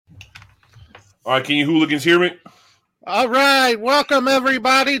All right, can you hooligans hear me? All right, welcome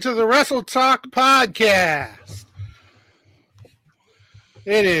everybody to the Wrestle Talk podcast.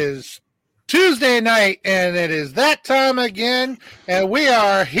 It is Tuesday night, and it is that time again, and we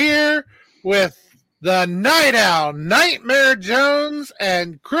are here with the Night Owl, Nightmare Jones,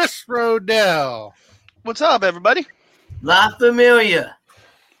 and Chris Rodell. What's up, everybody? La Familia.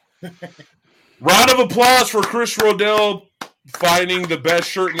 Round of applause for Chris Rodell finding the best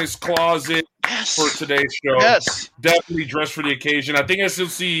shirt in his closet for today's show. Yes. Definitely dressed for the occasion. I think I still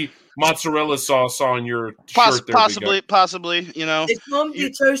see mozzarella sauce on your shirt there. Possibly, you know. It's going to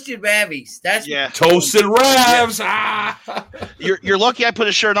be toasted rabbies. That's Toasted Ravs. Yeah. Ah. You're lucky I put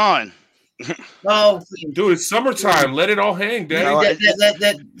a shirt on. Oh, dude, it's summertime. Let it all hang, Dani.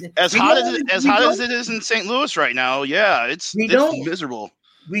 As hot as it is in St. Louis right now, yeah, it's miserable.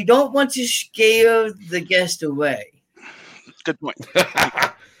 We don't want to scare the guest away. Good point.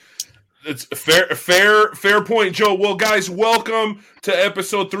 It's a fair point, Joe. Well, guys, welcome to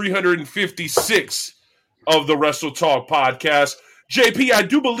episode 356 of the Wrestle Talk podcast. JP, I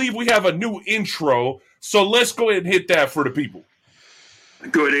do believe we have a new intro, so let's go ahead and hit that for the people.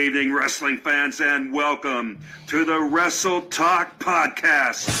 Good evening, wrestling fans, and welcome to the Wrestle Talk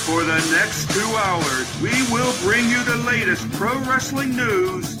podcast. For the next 2 hours, we will bring you the latest pro wrestling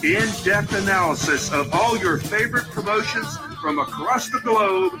news, in-depth analysis of all your favorite promotions from across the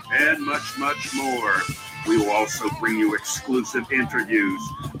globe, and much, much more. We will also bring you exclusive interviews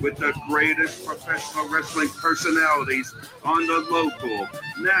with the greatest professional wrestling personalities on the local,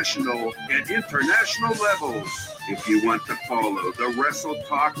 national, and international levels. If you want to follow the Wrestle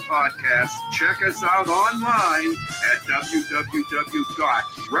Talk podcast, check us out online at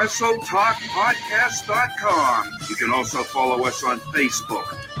www.wrestletalkpodcast.com. You can also follow us on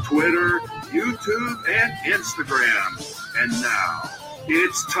Facebook, Twitter, YouTube, and Instagram. And now,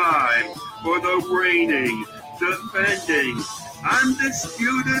 it's time for the reigning, defending,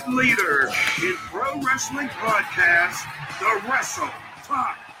 undisputed leader in pro wrestling podcast, the Wrestle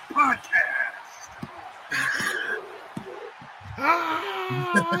Talk podcast.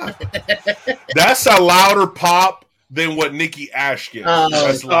 That's a louder pop than what Nikki Ash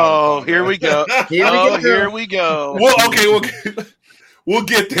gets. Here we go. Here we go. Well, okay, we'll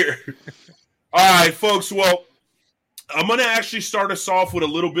get there. All right, folks. Well, I'm going to actually start us off with a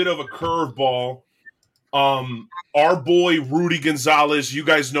little bit of a curveball. Our boy, Rudy Gonzalez, you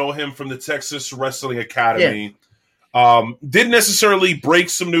guys know him from the Texas Wrestling Academy. Yeah. Didn't necessarily break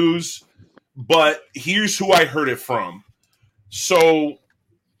some news, but here's who I heard it from. So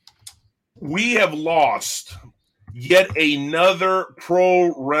we have lost yet another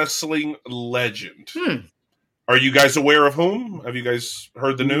pro wrestling legend. Are you guys aware of whom? Have you guys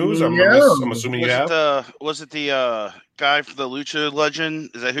heard the news? I'm assuming you have. Was it the guy for the Lucha legend?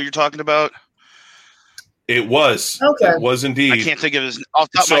 Is that who you're talking about? It was. Okay. It was indeed. I can't think of his off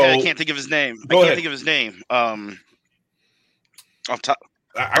the top of my head. I can't think of his name. Think of his name. Off top.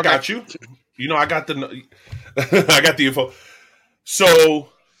 I got you. You know, I got the info. So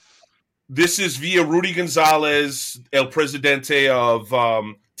this is via Rudy Gonzalez, El Presidente of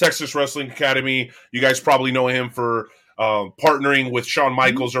Texas Wrestling Academy. You guys probably know him for partnering with Shawn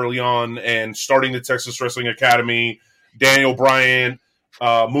Michaels early on and starting the Texas Wrestling Academy. Daniel Bryan,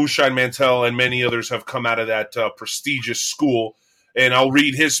 Moonshine Mantell, and many others have come out of that prestigious school. And I'll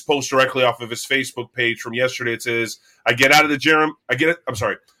read his post directly off of his Facebook page from yesterday. It says, I get out of the gym,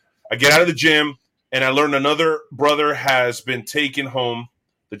 and I learned another brother has been taken home.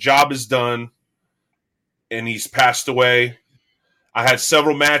 The job is done, and he's passed away. I had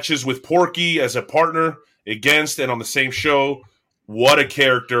several matches with Porky as a partner against and on the same show. What a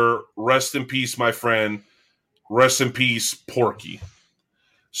character. Rest in peace, my friend. Rest in peace, Porky.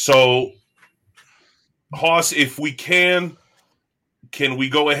 So, Hoss, if we can we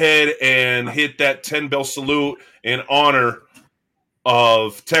go ahead and hit that 10-bell salute in honor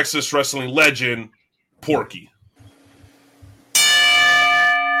of Texas wrestling legend, Porky?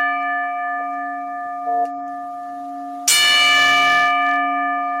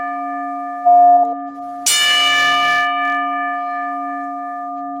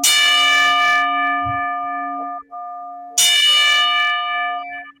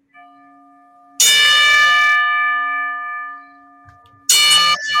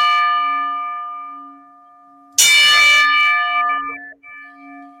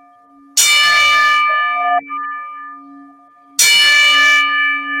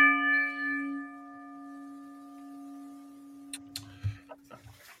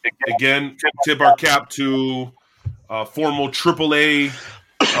 Again, tip our cap to a former AAA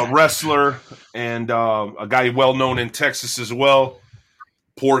wrestler and a guy well known in Texas as well,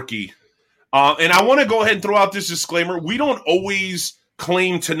 Porky. And I want to go ahead and throw out this disclaimer. We don't always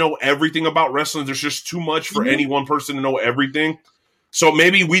claim to know everything about wrestling. There's just too much for any one person to know everything. So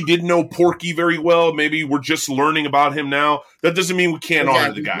maybe we didn't know Porky very well. Maybe we're just learning about him now. That doesn't mean we can't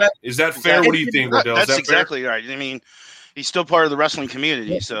honor the guy. Is that fair? What do you think, Riddell? That's exactly right. I mean, he's still part of the wrestling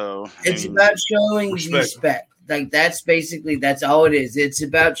community. So it's about showing respect. Like that's all it is. It's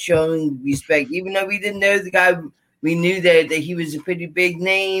about showing respect. Even though we didn't know the guy, we knew that he was a pretty big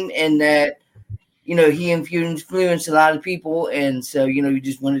name and that, he influenced a lot of people. And so, we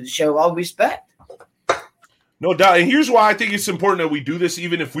just wanted to show all respect. No doubt. And here's why I think it's important that we do this,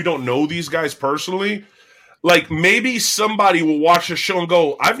 even if we don't know these guys personally. Like maybe somebody will watch the show and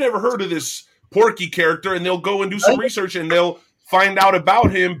go, I've never heard of this Porky character. And they'll go and do some research and they'll find out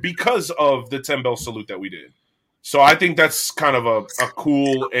about him because of the 10 bell salute that we did. So I think that's kind of a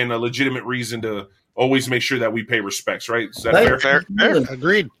cool and a legitimate reason to always make sure that we pay respects, right? Is that fair?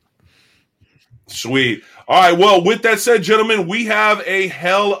 Agreed. Sweet. All right. Well, with that said, gentlemen, we have a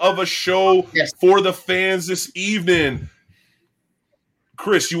hell of a show for the fans this evening.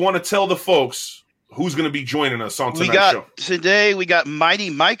 Chris, you want to tell the folks who's going to be joining us on tonight's show? Today, we got Mighty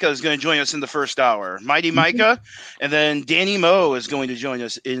Micah is going to join us in the first hour. Mighty Micah, and then Danny Moe is going to join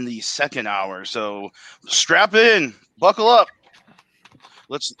us in the second hour. So strap in, buckle up.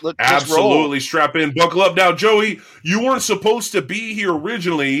 Let's absolutely roll. Strap in, buckle up. Now, Joey, you weren't supposed to be here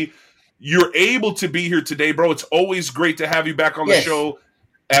originally. You're able to be here today, bro. It's always great to have you back on the show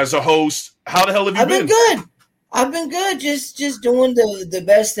as a host. How the hell have you been? I've been good. Just doing the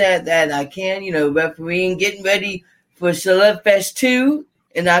best that I can. Refereeing, getting ready for Celeb Fest 2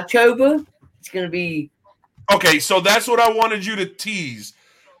 in October. It's going to be okay. So that's what I wanted you to tease.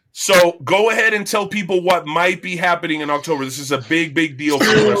 So go ahead and tell people what might be happening in October. This is a big deal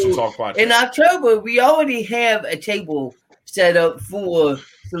for the Wrestle Talk podcast. In October, we already have a table set up for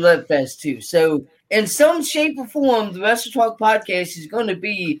Celeb Fest 2. So in some shape or form, the Wrestle Talk podcast is going to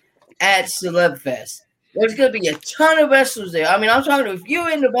be at Celeb Fest. There's going to be a ton of wrestlers there. I mean, I'm talking, if you're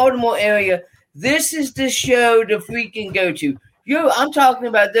in the Baltimore area, this is the show to freaking go to. I'm talking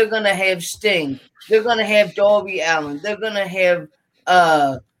about they're going to have Sting. They're going to have Darby Allin. They're going to have,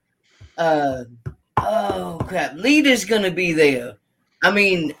 Lita's going to be there. I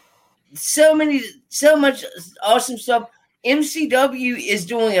mean, so much awesome stuff. MCW is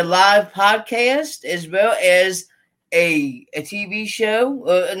doing a live podcast as well as a TV show,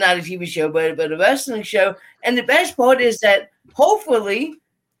 not a TV show, but a wrestling show. And the best part is that hopefully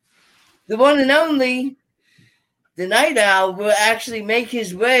the one and only, the Night Owl, will actually make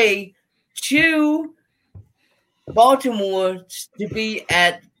his way to Baltimore to be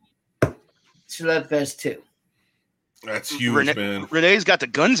at Celeb Fest 2. That's huge, man. Renee's got the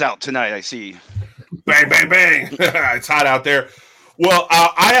guns out tonight, I see. Bang, bang, bang. It's hot out there. Well,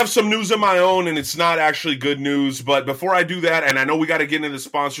 I have some news of my own, and it's not actually good news. But before I do that, and I know we got to get into the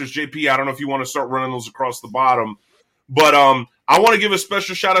sponsors, JP, I don't know if you want to start running those across the bottom. But I want to give a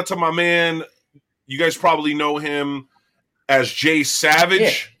special shout-out to my man. You guys probably know him as Jay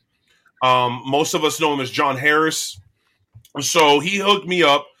Savage. Yeah. Most of us know him as John Harris. So he hooked me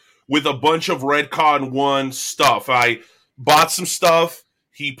up with a bunch of Redcon 1 stuff. I bought some stuff.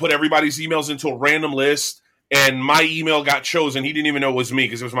 He put everybody's emails into a random list, and my email got chosen. He didn't even know it was me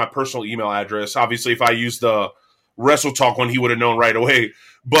because it was my personal email address. Obviously, if I used the Wrestle Talk one, he would have known right away.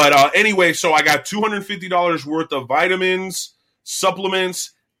 But anyway, so I got $250 worth of vitamins,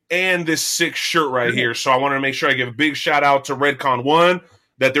 supplements, and this sick shirt right here. So I wanted to make sure I give a big shout out to Redcon 1,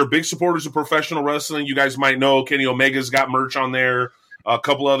 that they're big supporters of professional wrestling. You guys might know Kenny Omega's got merch on there. A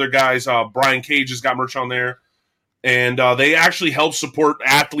couple other guys, Brian Cage has got merch on there. And they actually help support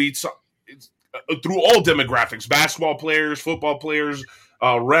athletes through all demographics, basketball players, football players,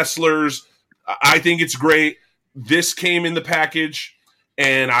 wrestlers. I think it's great. This came in the package,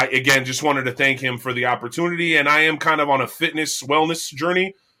 and I, again, just wanted to thank him for the opportunity. And I am kind of on a fitness wellness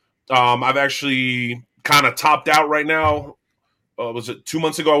journey. I've actually kind of topped out right now. Was it 2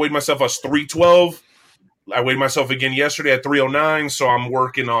 months ago? I weighed myself as 312. I weighed myself again yesterday at 309, so I'm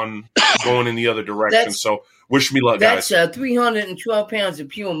working on going in the other direction. So wish me luck, guys. That's 312 pounds of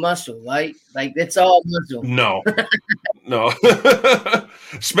pure muscle, right? Like, that's all muscle. No. No.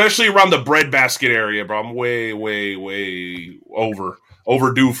 Especially around the breadbasket area, bro. I'm way, way, way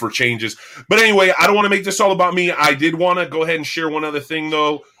overdue for changes. But anyway, I don't want to make this all about me. I did want to go ahead and share one other thing,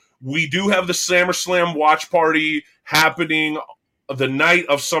 though. We do have the SummerSlam watch party happening the night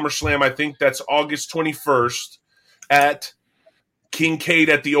of SummerSlam. I think that's August 21st at Kincaid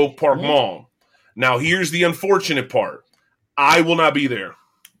at the Oak Park Mall. Now, here's the unfortunate part. I will not be there.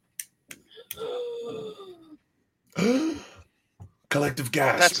 Collective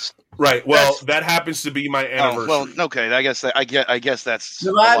gasp. Right. Well, that happens to be my anniversary. Oh, well, okay. I guess that's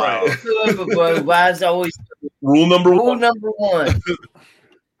The wives are good, but wives always rule number one.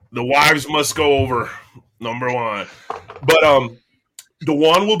 The wives must go over. Number one. But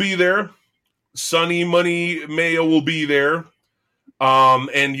Dewan will be there. Sonny Money Mayo will be there.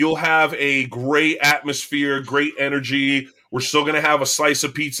 And you'll have a great atmosphere, great energy. We're still going to have a slice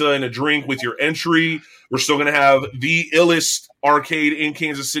of pizza and a drink with your entry. We're still going to have the illest arcade in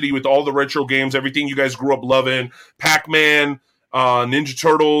Kansas City with all the retro games, everything you guys grew up loving. Pac-Man, Ninja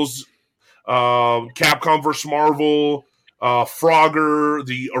Turtles, Capcom vs. Marvel, Frogger,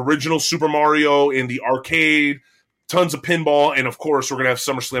 the original Super Mario in the arcade, tons of pinball, and of course, we're going to have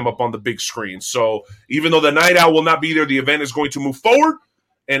SummerSlam up on the big screen. So even though the Night Owl will not be there, the event is going to move forward,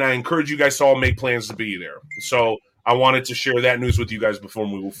 and I encourage you guys to all make plans to be there. So I wanted to share that news with you guys before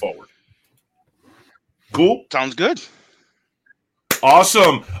we move forward. Cool? Sounds good.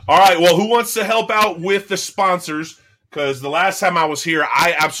 Awesome. All right, well, who wants to help out with the sponsors? Because the last time I was here,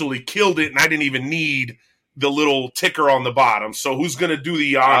 I absolutely killed it, and I didn't even need the little ticker on the bottom. So who's going to do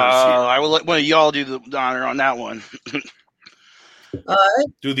the honors here? I will let one of y'all do the honor on that one.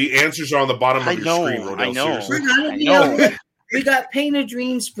 Do the answers are on the bottom of your screen, Rodell. I know. Seriously. We got Paint of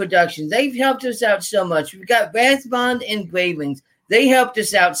Dreams Productions. They've helped us out so much. We got Rathbond Engravings. They helped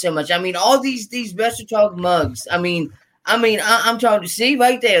us out so much. I mean, all these Wrestle Talk mugs. I'm talking. See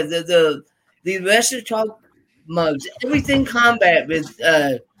right there, the Wrestle Talk mugs. Everything Combat with.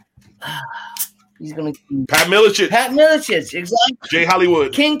 He's gonna Pat Miletich. Pat Miletich, exactly. Jay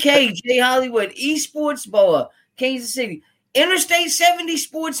Hollywood. King K, Jay Hollywood, Esports Boa, Kansas City, Interstate 70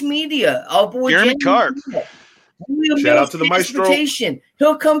 Sports Media. Our boy Jeremy Carp. Shout out to the Maestro.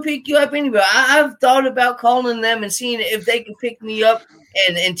 He'll come pick you up anywhere. I've thought about calling them and seeing if they can pick me up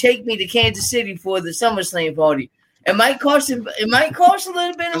and take me to Kansas City for the SummerSlam party. It might cost a little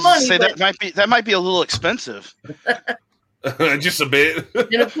bit of money. That might be a little expensive. Just a bit.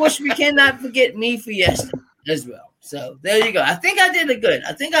 And of course, we cannot forget Me Fiesta as well. So there you go. I think I did it good.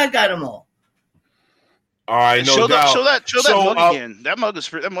 I think I got them all. All right, show that mug again. That mug's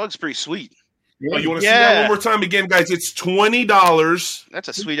pretty sweet. Oh, you want to see that one more time again, guys? It's $20. That's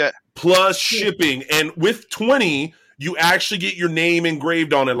a sweet plus shipping, and with 20, you actually get your name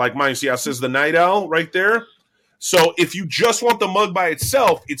engraved on it, like mine. See how it says the Night Owl right there. So if you just want the mug by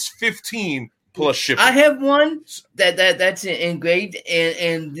itself, it's 15 plus shipping. I have one that's engraved,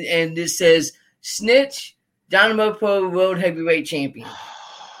 and it says Snitch Dynamo Pro World Heavyweight Champion.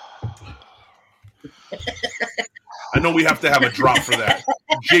 I know we have to have a drop for that.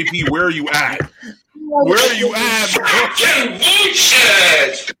 JP, where are you at? Where are you at?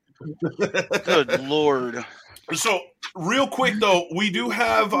 Good Lord. So, real quick, though, we do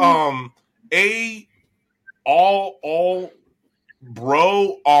have a all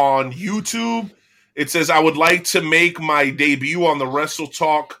bro on YouTube. It says, I would like to make my debut on the Wrestle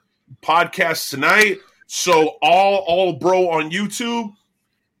Talk podcast tonight. So, all bro on YouTube.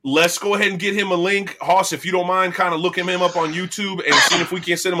 Let's go ahead and get him a link. Hoss, if you don't mind, kind of looking him up on YouTube and see if we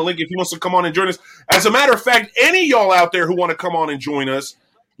can send him a link if he wants to come on and join us. As a matter of fact, any of y'all out there who want to come on and join us,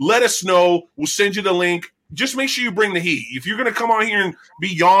 let us know. We'll send you the link. Just make sure you bring the heat. If you're going to come on here and be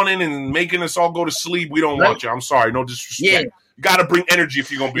yawning and making us all go to sleep, we don't want you. I'm sorry. No disrespect. Yeah. You got to bring energy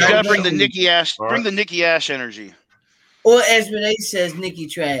if you're going to be on. You got to bring the Nikki Ash. All bring the Nikki Ash energy. Or as Renee says, Nikki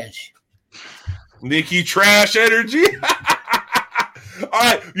Trash. Nikki Trash energy. All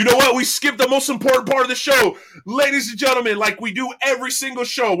right, you know what? We skipped the most important part of the show. Ladies and gentlemen, like we do every single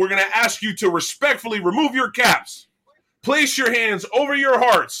show, we're going to ask you to respectfully remove your caps. Place your hands over your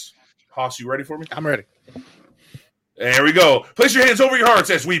hearts. Hoss, you ready for me? I'm ready. There we go. Place your hands over your hearts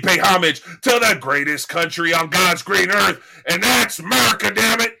as we pay homage to the greatest country on God's green earth, and that's America,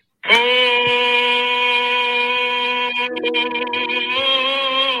 damn it.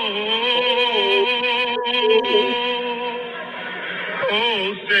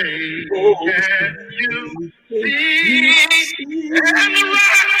 Oh, say, can you see and the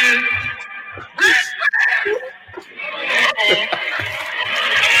rocket?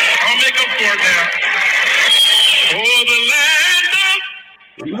 I'll make up for it now. Oh, the land of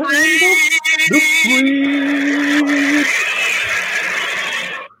the free.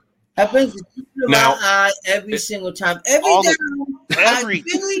 That brings a tear to my eye every single time. I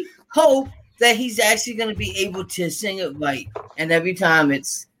really hope that he's actually going to be able to sing it right. And every time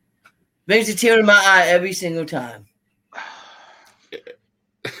it's brings a tear to my eye every single time.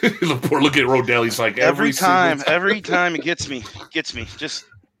 Look at Rodell. He's like every time it gets me. Just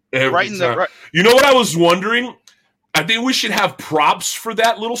right in the right. You know what I was wondering? I think we should have props for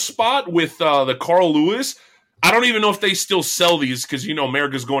that little spot with the Carl Lewis. I don't even know if they still sell these because,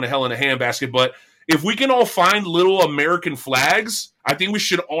 America's going to hell in a handbasket. But if we can all find little American flags, I think we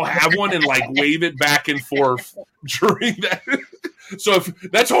should all have one and wave it back and forth during that. So if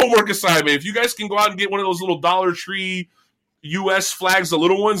that's homework assignment. If you guys can go out and get one of those little Dollar Tree U.S. flags, the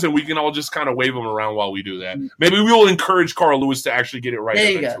little ones, and we can all just kind of wave them around while we do that. Maybe we will encourage Carl Lewis to actually get it right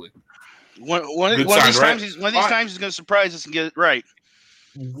eventually. One of these times he's going to surprise us and get it right.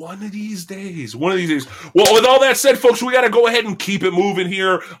 One of these days. Well, with all that said, folks, we got to go ahead and keep it moving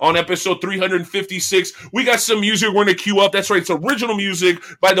here on episode 356. We got some music we're going to queue up. That's right. It's original music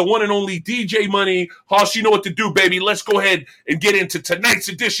by the one and only DJ Money. Hoss, you know what to do, baby. Let's go ahead and get into tonight's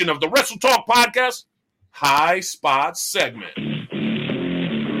edition of the Wrestle Talk Podcast High Spot segment.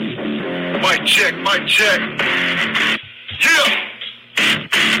 Mic check. Yeah.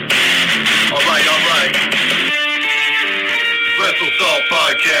 All right. Wrestle Talk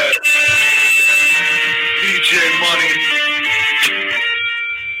Podcast. DJ Money.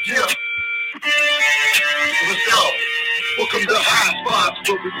 Yeah. Let's go. Welcome to High Spots,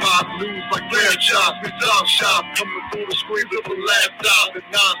 where we pop news like lamb chops. We talk shop, coming through the screens of a laptop and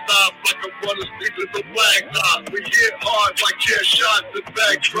non-stop like a runner speakers of blacktop. We hit hard like chair shots and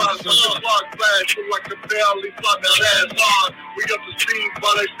backdrops. On the block flash, feel like a barely fly that ass on. We up the scene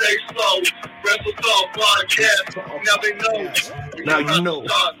while they stay slow. Wrestle Talk Podcast. Now they know. Now you know.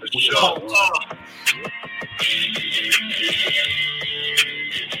 Start the show.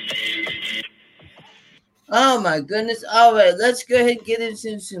 Oh my goodness. All right, let's go ahead and get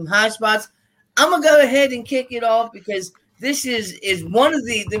into some high spots. I'm going to go ahead and kick it off because this is one of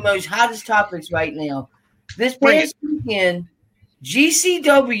the most hottest topics right now. This past weekend,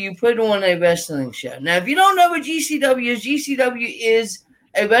 GCW put on a wrestling show. Now, if you don't know what GCW is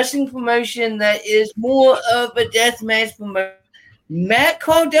a wrestling promotion that is more of a deathmatch promotion. Matt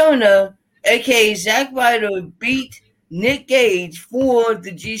Cardona, a.k.a. Zack Ryder, beat Nick Gage for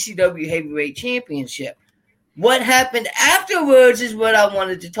the GCW Heavyweight Championship. What happened afterwards is what I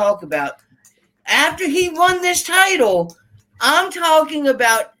wanted to talk about. After he won this title, I'm talking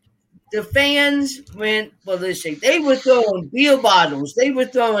about the fans went ballistic. They were throwing beer bottles. They were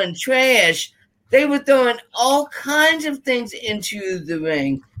throwing trash. They were throwing all kinds of things into the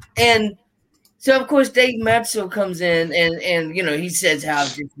ring. And so, of course, Dave Meltzer comes in and he says how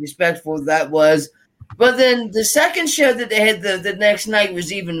disrespectful that was. But then the second show that they had the next night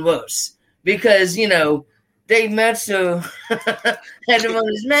was even worse because, Dave Meltzer had him on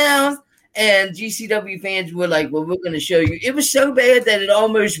his mouth, and GCW fans were like, well, we're going to show you. It was so bad that it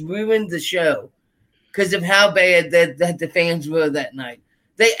almost ruined the show because of how bad that the fans were that night.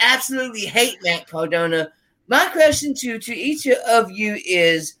 They absolutely hate Matt Cardona. My question to each of you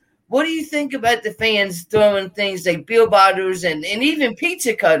is, what do you think about the fans throwing things like beer bottles and even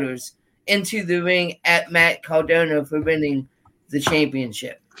pizza cutters into the ring at Matt Cardona for winning the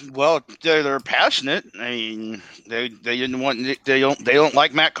championship? Well, they're passionate. I mean, they don't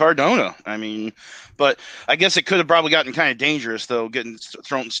like Matt Cardona. I mean, but I guess it could have probably gotten kind of dangerous though, getting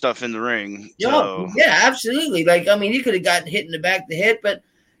thrown stuff in the ring. So. Yeah, absolutely. He could have gotten hit in the back of the head. But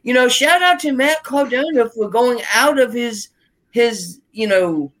shout out to Matt Cardona for going out of his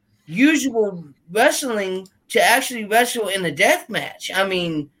usual wrestling to actually wrestle in a death match. I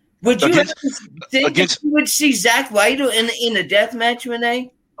mean, would you think you would see Zack Ryder in a death match,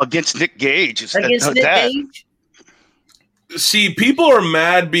 Renee? Against Nick Gage. Gage? See, people are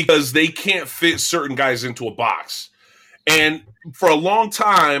mad because they can't fit certain guys into a box. And for a long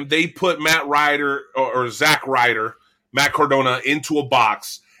time, they put Matt Ryder or Zack Ryder, Matt Cardona, into a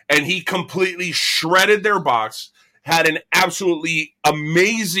box. And he completely shredded their box, had an absolutely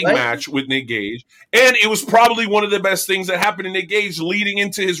amazing match with Nick Gage. And it was probably one of the best things that happened to Nick Gage leading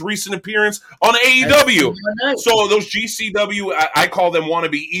into his recent appearance on AEW. So those GCW, I call them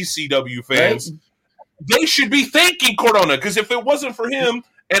wannabe ECW fans, they should be thanking Cardona because if it wasn't for him,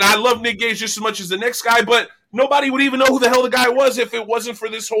 and I love Nick Gage just as much as the next guy, but nobody would even know who the hell the guy was if it wasn't for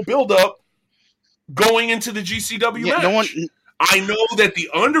this whole buildup going into the GCW match. I know that the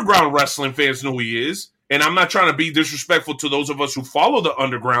underground wrestling fans know who he is. And I'm not trying to be disrespectful to those of us who follow the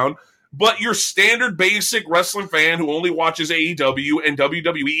underground, but your standard basic wrestling fan who only watches AEW and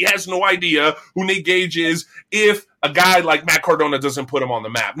WWE has no idea who Nick Gage is if a guy like Matt Cardona doesn't put him on the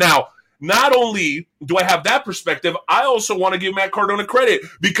map. Now, not only do I have that perspective, I also want to give Matt Cardona credit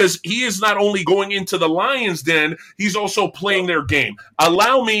because he is not only going into the Lions' Den, he's also playing their game.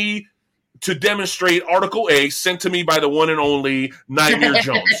 Allow me to demonstrate Article A sent to me by the one and only Nightmare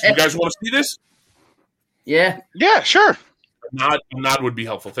Jones. You guys want to see this? Yeah, sure. Nod would be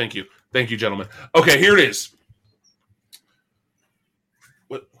helpful. Thank you, gentlemen. Okay, here it is.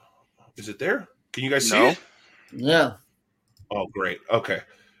 What is it there? Can you guys see it? No. Oh, great. Okay.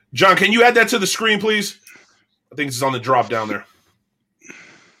 John, can you add that to the screen, please? I think it's on the drop down there.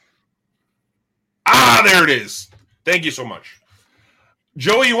 Ah, there it is. Thank you so much.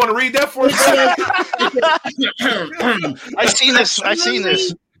 Joey, you want to read that for us? I've seen this. I've seen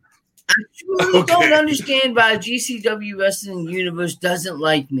this. I truly don't understand why GCW Wrestling Universe doesn't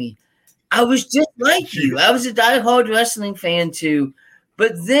like me. I was just like you. I was a diehard wrestling fan too.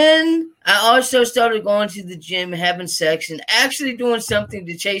 But then I also started going to the gym, having sex, and actually doing something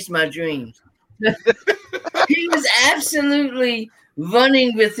to chase my dreams. He was absolutely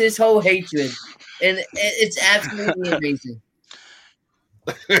running with his whole hatred. And it's absolutely amazing.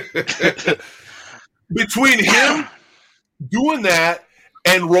 Between him doing that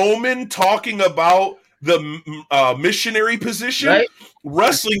and Roman talking about the missionary position, right?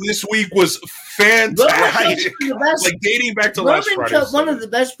 Wrestling this week was fantastic. Like dating back to last Friday. Cut one of the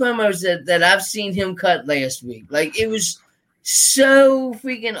best promos that I've seen him cut last week. Like, it was so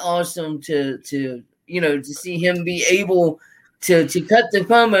freaking awesome to see him be able to cut the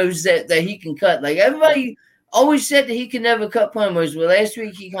promos that he can cut. Like, everybody always said that he could never cut promos. Well, last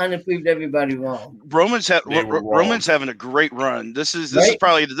week he kind of proved everybody wrong. Roman's having a great run. This is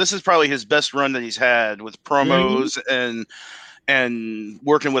probably his best run that he's had with promos and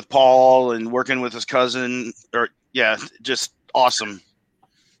working with Paul and working with his cousin. Just awesome.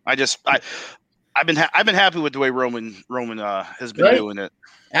 I've been happy with the way Roman has been doing it.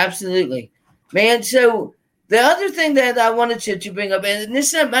 Absolutely, man. So the other thing that I wanted to bring up, and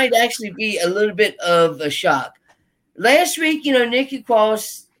this might actually be a little bit of a shock. Last week, Nikki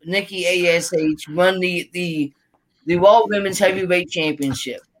Cross, Nikki ASH won the Raw Women's Heavyweight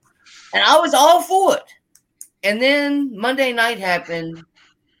Championship, and I was all for it. And then Monday night happened,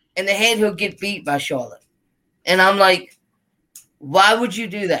 and they had her get beat by Charlotte, and I'm like, why would you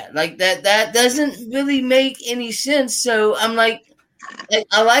do that? Like, that doesn't really make any sense. So I'm like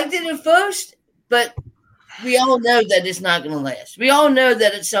I liked it at first, but we all know that it's not going to last. We all know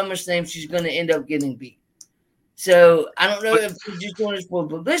that at SummerSlam she's going to end up getting beat. So I don't know if they're just doing this for a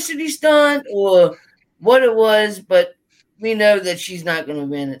publicity stunt or what it was, but we know that she's not going to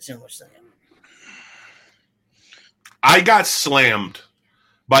win at SummerSlam. I got slammed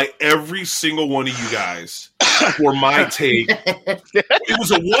by every single one of you guys for my take. It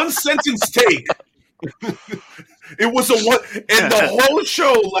was a one-sentence take. It was and the whole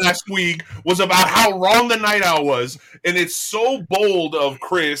show last week was about how wrong the Night Owl was, and it's so bold of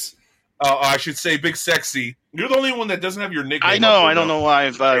Chris. I should say, Big Sexy. You're the only one that doesn't have your nickname. I know. I don't know why.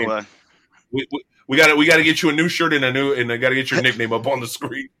 By the way, we got to get you a new shirt and I got to get your nickname up on the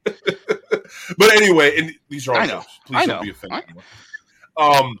screen. But anyway, and these are all jokes. Please don't be offended.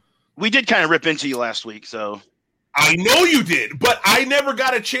 We did kind of rip into you last week, so I know you did, but I never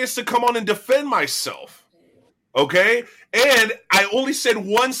got a chance to come on and defend myself. Okay? And I only said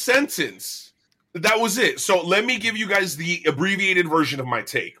one sentence. That was it. So let me give you guys the abbreviated version of my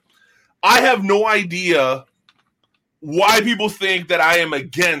take. I have no idea why people think that I am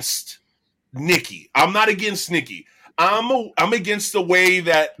against Nikki. I'm not against Nikki. I'm against the way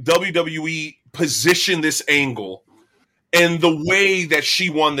that WWE positioned this angle and the way that she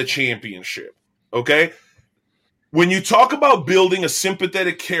won the championship. Okay? When you talk about building a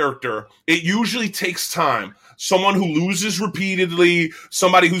sympathetic character, it usually takes time. Someone who loses repeatedly,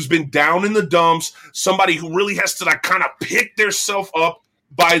 somebody who's been down in the dumps, somebody who really has to kind of pick themselves up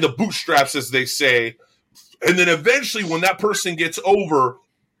by the bootstraps, as they say. And then eventually when that person gets over,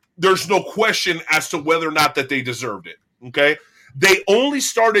 there's no question as to whether or not that they deserved it. Okay? They only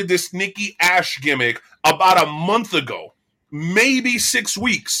started this Nikki Ash gimmick about a month ago, maybe 6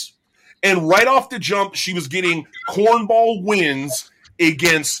 weeks. And right off the jump, she was getting cornball wins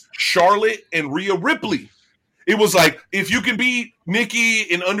against Charlotte and Rhea Ripley. It was like, if you can beat Nikki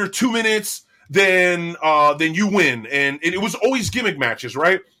in under 2 minutes, then you win. And it was always gimmick matches,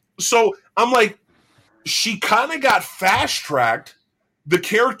 right? So I'm like, she kind of got fast-tracked. The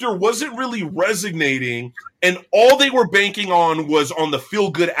character wasn't really resonating, and all they were banking on was on the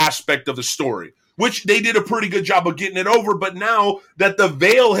feel-good aspect of the story, which they did a pretty good job of getting it over. But now that the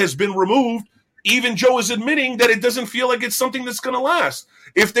veil has been removed, even Joe is admitting that it doesn't feel like it's something that's going to last.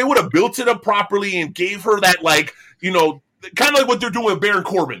 If they would have built it up properly and gave her that, kind of like what they're doing with Baron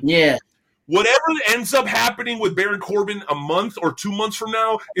Corbin. Yeah. Whatever ends up happening with Baron Corbin a month or 2 months from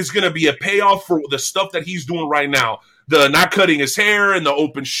now is going to be a payoff for the stuff that he's doing right now. The not cutting his hair and the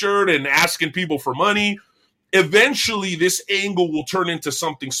open shirt and asking people for money. Eventually, this angle will turn into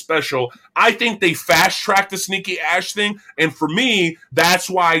something special. I think they fast-tracked this Nikki Ash thing, and for me, that's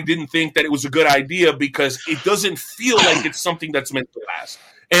why I didn't think that it was a good idea, because it doesn't feel like it's something that's meant to last.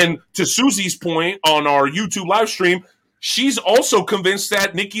 And to Susie's point on our YouTube live stream, she's also convinced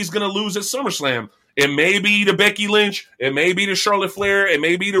that Nikki's going to lose at SummerSlam. It may be to Becky Lynch. It may be to Charlotte Flair. It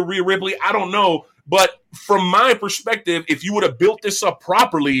may be to Rhea Ripley. I don't know. But from my perspective, if you would have built this up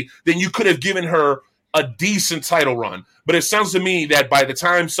properly, then you could have given her a decent title run. But it sounds to me that by the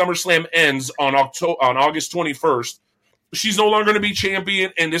time SummerSlam ends on August 21st, she's no longer going to be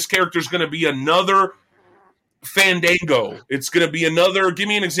champion, and this character is going to be another Fandango. It's going to be another. Give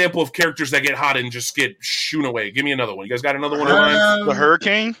me an example of characters that get hot and just get shooed away. Give me another one. You guys got another one in mind? The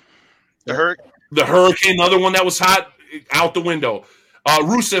Hurricane? The Hurricane, another one that was hot, out the window.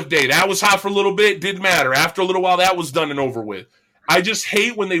 Rusev Day, that was hot for a little bit, didn't matter. After a little while, that was done and over with. I just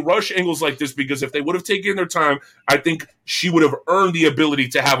hate when they rush angles like this, because if they would have taken their time, I think she would have earned the ability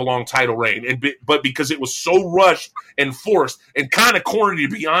to have a long title reign. But because it was so rushed and forced and kind of corny,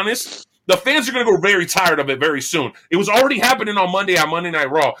 to be honest, the fans are going to go very tired of it very soon. It was already happening on Monday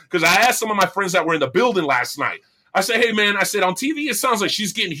Night Raw, because I asked some of my friends that were in the building last night. I said, hey, man, I said, on TV, it sounds like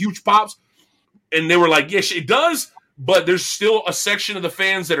she's getting huge pops. And they were like, yes, it does. But there's still a section of the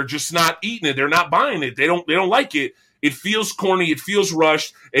fans that are just not eating it. They're not buying it. They don't like it. It feels corny. It feels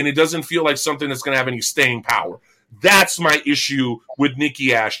rushed. And it doesn't feel like something that's going to have any staying power. That's my issue with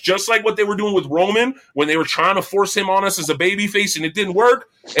Nikki Ash. Just like what they were doing with Roman when they were trying to force him on us as a babyface and it didn't work.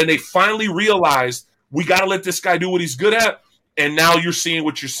 And they finally realized, we got to let this guy do what he's good at. And now you're seeing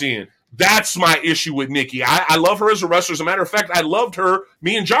what you're seeing. That's my issue with Nikki. I love her as a wrestler. As a matter of fact, I loved her.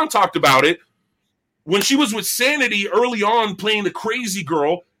 Me and John talked about it. When she was with Sanity early on playing the crazy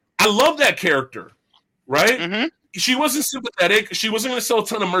girl, I love that character, right? Mm-hmm. She wasn't sympathetic. She wasn't going to sell a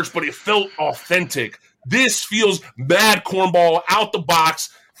ton of merch, but it felt authentic. This feels mad cornball, out the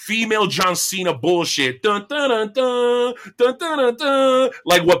box, female John Cena bullshit. Dun, dun, dun, dun, dun, dun, dun, dun.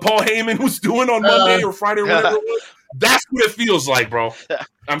 Like what Paul Heyman was doing on Monday or Friday or whatever it was. That's what it feels like, bro.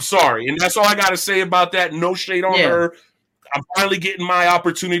 I'm sorry. And that's all I got to say about that. No shade on her. I'm finally getting my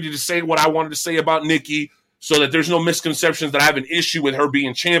opportunity to say what I wanted to say about Nikki, so that there's no misconceptions that I have an issue with her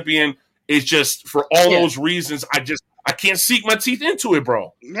being champion. It's just for all those reasons, I can't sink my teeth into it,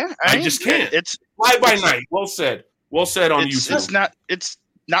 bro. Yeah, I just can't. It's fly by night. Well said. Well said on YouTube. It's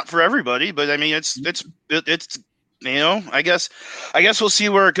not for everybody, but I mean, it's you know, I guess we'll see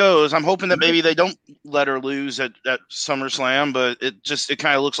where it goes. I'm hoping that maybe they don't let her lose at SummerSlam, but it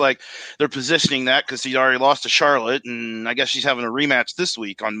kind of looks like they're positioning that because she already lost to Charlotte, and I guess she's having a rematch this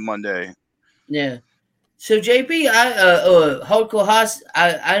week on Monday. Yeah. So JP, Hardcore Haas,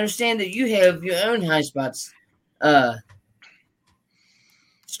 I understand that you have your own high spots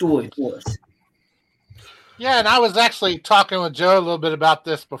story for us. Yeah, and I was actually talking with Joe a little bit about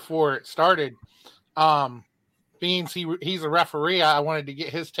this before it started. Being he's a referee, I wanted to get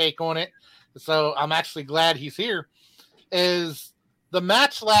his take on it. So I'm actually glad he's here. Is the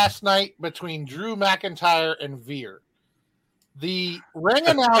match last night between Drew McIntyre and Veer. The ring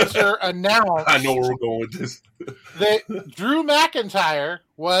announcer announced, I know where we're going with this, that Drew McIntyre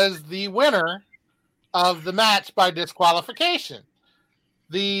was the winner of the match by disqualification.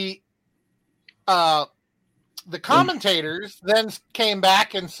 The commentators then came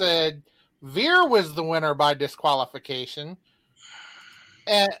back and said Veer was the winner by disqualification.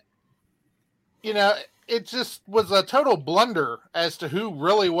 And, you know, it just was a total blunder as to who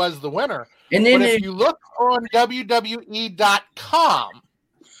really was the winner. And then if you look on WWE.com,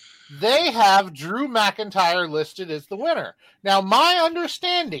 they have Drew McIntyre listed as the winner. Now, my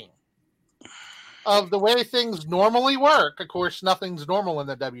understanding of the way things normally work, of course, nothing's normal in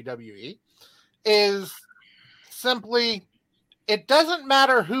the WWE, is simply it doesn't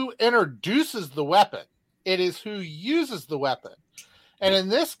matter who introduces the weapon. It is who uses the weapon. And in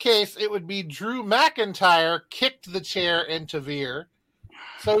this case, it would be Drew McIntyre kicked the chair into Veer.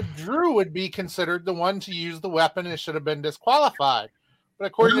 So Drew would be considered the one to use the weapon and should have been disqualified. But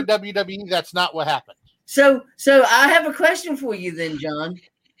according to WWE, that's not what happened. So I have a question for you then, John.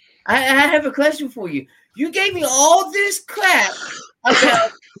 I have a question for you. You gave me all this crap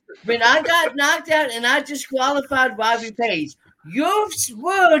about when I got knocked out and I disqualified Bobby Page. Your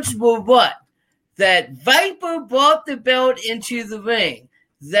words were what? That Viper brought the belt into the ring.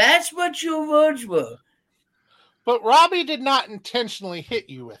 That's what your words were. But Robbie did not intentionally hit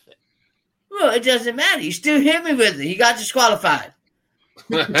you with it. Well, it doesn't matter. He still hit me with it. He got disqualified.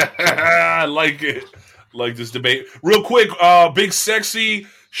 I like it. Like this debate. Real quick, big sexy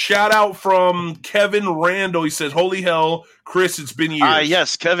shout out from Kevin Randall. He says, holy hell, Chris, it's been years.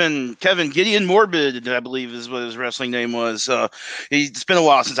 Yes, Kevin Gideon Morbid, I believe is what his wrestling name was. It's been a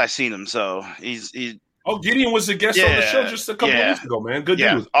while since I've seen him, so he's Gideon was a guest on the show just a couple of weeks ago, man. Good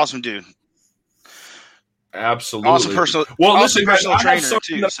dude. Awesome dude. Absolutely. Also personal. Well, also listen, guys, personal I have trainer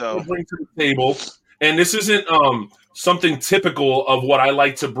something too. that So to bring to the table, and this isn't something typical of what I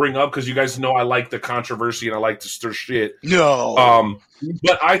like to bring up because you guys know I like the controversy and I like to stir shit. no.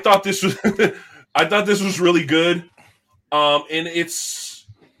 But I thought this was really good. And it's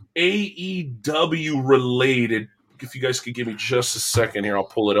AEW related. If you guys could give me just a second here, I'll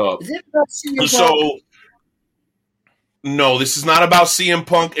pull it up. Is it about CM Punk? So, no, this is not about CM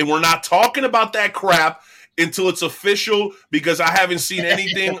Punk, and we're not talking about that crap until it's official because I haven't seen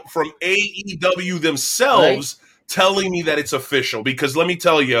anything from AEW themselves telling me that it's official. Because let me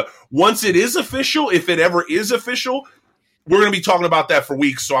tell you, once it is official, if it ever is official, we're going to be talking about that for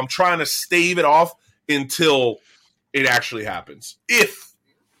weeks. So I'm trying to stave it off until it actually happens. If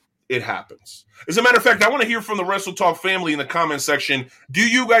it happens. As a matter of fact, I want to hear from the Wrestle Talk family in the comment section. Do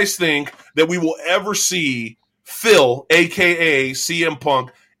you guys think that we will ever see Phil, a.k.a. CM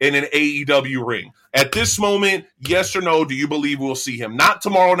Punk, in an AEW ring? At this moment, yes or no, do you believe we'll see him? Not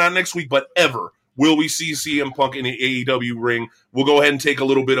tomorrow, not next week, but ever. Will we see CM Punk in an AEW ring? We'll go ahead and take a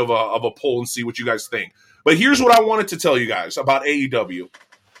little bit of a poll and see what you guys think. But here's what I wanted to tell you guys about AEW.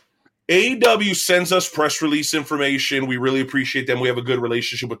 AEW sends us press release information. We really appreciate them. We have a good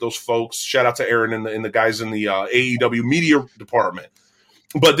relationship with those folks. Shout out to Aaron and the guys in the AEW media department.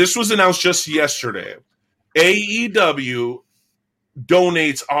 But this was announced just yesterday. AEW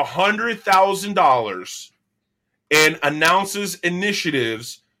donates $100,000 and announces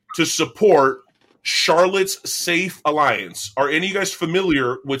initiatives to support Charlotte's Safe Alliance. Are any of you guys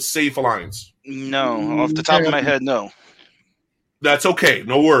familiar with Safe Alliance? No, off the top of my head, no. That's okay.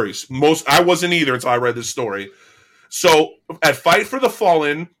 No worries. I wasn't either until I read this story. So at Fight for the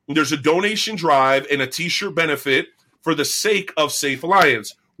Fallen, there's a donation drive and a t-shirt benefit for the sake of Safe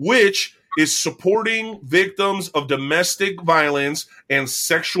Alliance, which is supporting victims of domestic violence and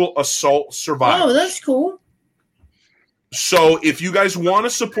sexual assault survivors. Oh, that's cool. So if you guys want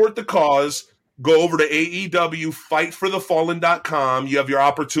to support the cause, go over to AEW fightforthefallen.com. You have your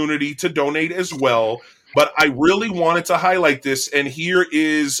opportunity to donate as well. But I really wanted to highlight this, and here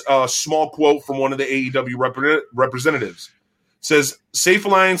is a small quote from one of the AEW representatives. It says, Safe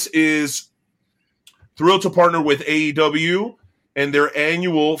Alliance is thrilled to partner with AEW and their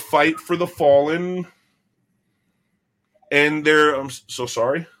annual Fight for the Fallen. And I'm so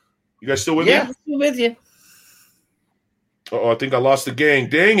sorry. You guys still with me? Yeah, I'm still with you. Oh, I think I lost the gang.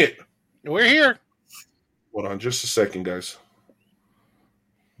 Dang it. We're here. Hold on just a second, guys.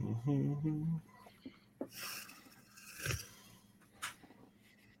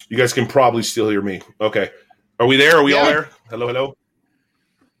 You guys can probably still hear me. Okay. Are we there? Are we all there? Hello, hello?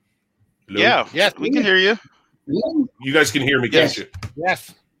 Hello? Yeah, Yes, we can hear you. You guys can hear me, can't you?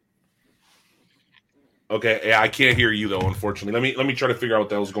 Yes. Okay. Yeah, I can't hear you though, unfortunately. Let me try to figure out what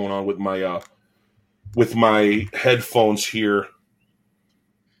the hell's going on with my headphones here.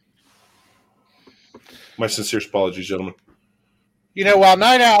 My sincere apologies, gentlemen. You know, while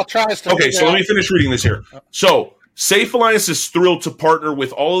Night Owl tries to... Okay, so let me finish reading this here. So, Safe Alliance is thrilled to partner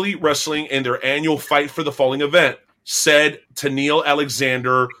with All Elite Wrestling and their annual Fight for the Fallen event, said Tennille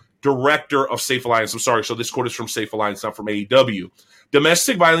Alexander, director of Safe Alliance. I'm sorry, so this quote is from Safe Alliance, not from AEW.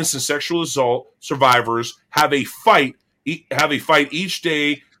 Domestic violence and sexual assault survivors have a fight each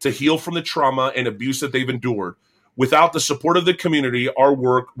day to heal from the trauma and abuse that they've endured. Without the support of the community, our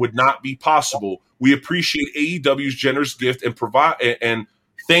work would not be possible. We appreciate AEW's generous gift and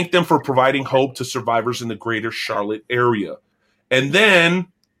thank them for providing hope to survivors in the greater Charlotte area. And then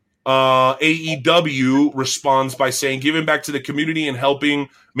AEW responds by saying, giving back to the community and helping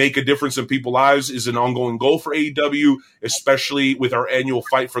make a difference in people's lives is an ongoing goal for AEW, especially with our annual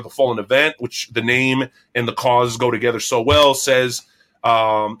Fight for the Fallen event, which the name and the cause go together so well, says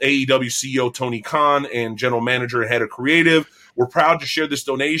AEW CEO Tony Khan and general manager and head of creative. We're proud to share this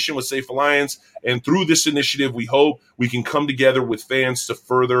donation with Safe Alliance, and through this initiative, we hope we can come together with fans to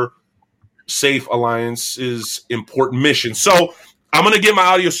further Safe Alliance's important mission. So I'm going to get my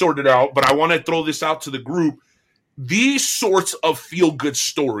audio sorted out, but I want to throw this out to the group. These sorts of feel-good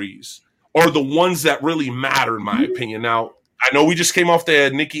stories are the ones that really matter, in my opinion. Now, I know we just came off the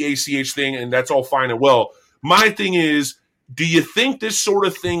Nikki ACH thing, and that's all fine and well. My thing is, do you think this sort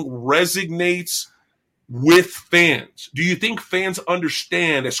of thing resonates with fans? Do you think fans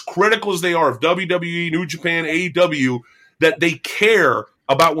understand, as critical as they are of WWE, New Japan, AEW, that they care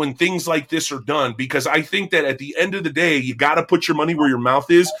about when things like this are done? Because I think that at the end of the day, you got to put your money where your mouth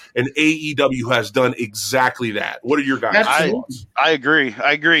is, and AEW has done exactly that. What are your guys' thoughts? I agree.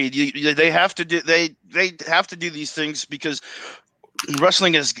 They have to do these things because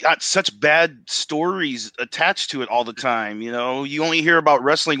wrestling has got such bad stories attached to it all the time. You know, you only hear about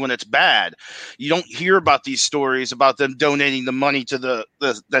wrestling when it's bad. You don't hear about these stories about them donating the money to the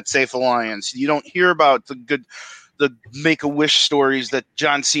that Safe Alliance. You don't hear about the Make-A-Wish stories that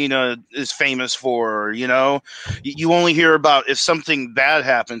John Cena is famous for. You know, you only hear about if something bad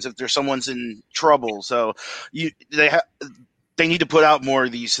happens, if there's someone's in trouble. So they need to put out more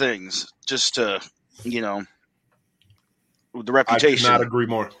of these things just to, you know, the reputation. I could not agree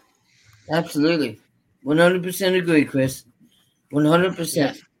more. Absolutely. 100% agree, Chris.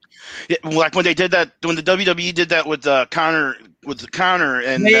 100%. Yeah, like when they did that, when the WWE did that with Connor,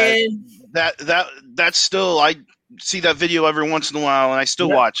 and that's still, I see that video every once in a while, and I still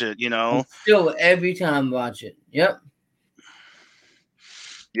watch it. You know, still every time watch it. Yep.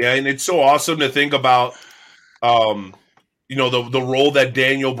 Yeah, and it's so awesome to think about, you know, the role that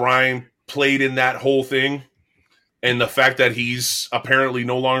Daniel Bryan played in that whole thing. And the fact that he's apparently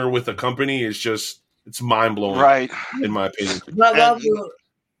no longer with the company is just, it's mind-blowing, right? In my opinion.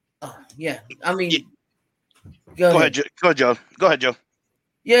 Yeah, I mean, go ahead, Joe. Go ahead, Joe.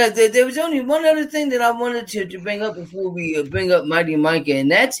 Yeah, there was only one other thing that I wanted to bring up before we bring up Mighty Micah, and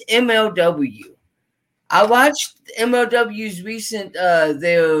that's MLW. I watched MLW's recent,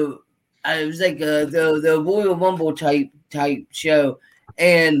 it was like the Royal Rumble type show,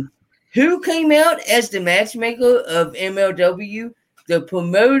 and who came out as the matchmaker of MLW? The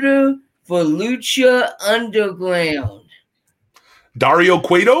promoter for Lucha Underground. Dario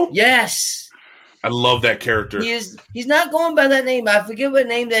Cueto? Yes. I love that character. He's not going by that name. I forget what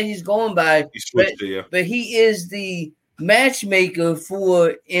name that he's going by. He switched it, yeah. But he is the matchmaker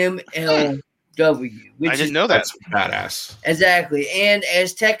for MLW. I didn't know that. That's badass. Exactly. And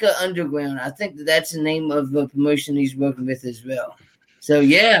Azteca Underground. I think that's the name of the promotion he's working with as well. So,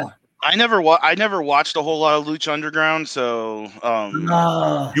 yeah. I never watched a whole lot of Lucha Underground, so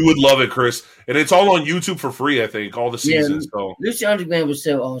you would love it, Chris. And it's all on YouTube for free, I think, all the seasons. So Lucha Underground was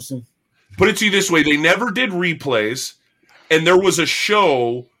so awesome. Put it to you this way, they never did replays, and there was a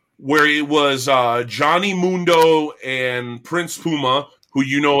show where it was Johnny Mundo and Prince Puma, who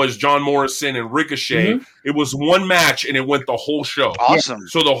you know as John Morrison and Ricochet. Mm-hmm. It was one match, and it went the whole show. Awesome.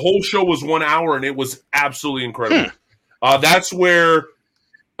 So the whole show was 1 hour, and it was absolutely incredible. That's where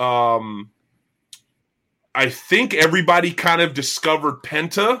I think everybody kind of discovered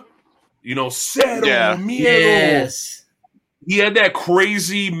Penta. You know, Cero Miedo. Yes. He had that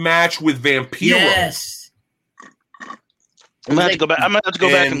crazy match with Vampiro. Yes. I'm gonna have to go back. I'm gonna have to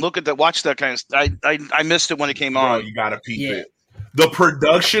go back and look at that. Watch that kind of. I missed it when it came on. You gotta peep it. The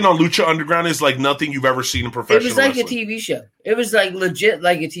production on Lucha Underground is like nothing you've ever seen in professional wrestling. It was like a TV show. It was like legit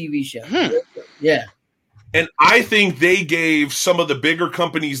like a TV show. Yeah. And I think they gave some of the bigger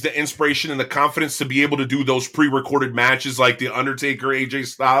companies the inspiration and the confidence to be able to do those pre-recorded matches, like the Undertaker, AJ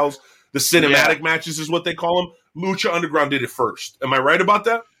Styles. The cinematic matches is what they call them. Lucha Underground did it first. Am I right about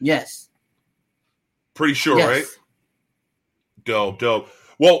that? Yes. Pretty sure, right? Dope.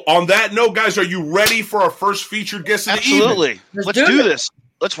 Well, on that note, guys, are you ready for our first featured guest of the evening? Absolutely. Let's do this.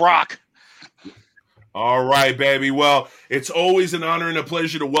 Let's rock. All right, baby. Well, it's always an honor and a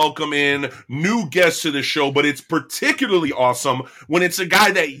pleasure to welcome in new guests to the show, but it's particularly awesome when it's a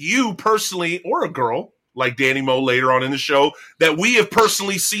guy that you personally, or a girl, like Danny Moe later on in the show, that we have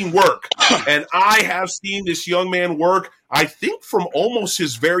personally seen work. And I have seen this young man work, I think, from almost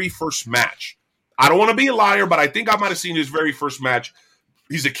his very first match. I don't want to be a liar, but I think I might have seen his very first match.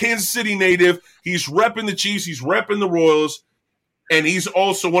 He's a Kansas City native. He's repping the Chiefs. He's repping the Royals. And he's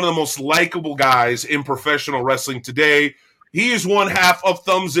also one of the most likable guys in professional wrestling today. He is one half of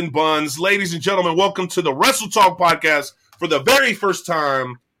Thumbs and Buns. Ladies and gentlemen, welcome to the Wrestle Talk podcast for the very first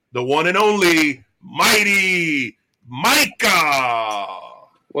time, the one and only Mighty Micah.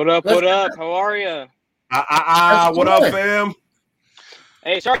 What up? How are you? What up, fam?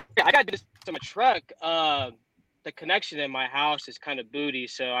 Hey, sorry, I got to do this to my truck. The connection in my house is kind of booty,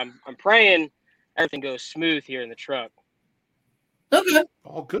 so I'm praying everything goes smooth here in the truck. Okay.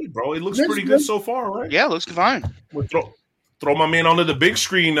 All good, bro. It looks pretty good so far, right? Yeah, it looks fine. We'll throw my man onto the big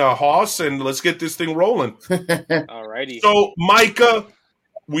screen, Hoss, and let's get this thing rolling. Alrighty. So, Micah,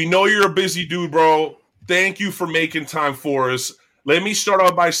 we know you're a busy dude, bro. Thank you for making time for us. Let me start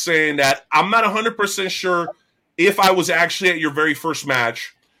off by saying that I'm not 100% sure if I was actually at your very first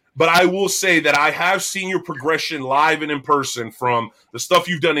match, but I will say that I have seen your progression live and in person, from the stuff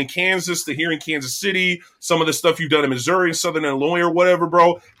you've done in Kansas to here in Kansas City, some of the stuff you've done in Missouri and Southern Illinois or whatever,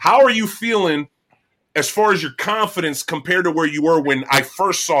 bro. How are you feeling as far as your confidence compared to where you were when I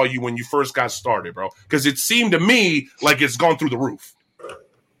first saw you when you first got started, bro? Because it seemed to me like it's gone through the roof.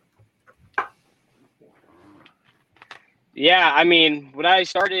 Yeah, I mean, when I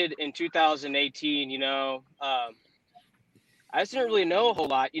started in 2018, I just didn't really know a whole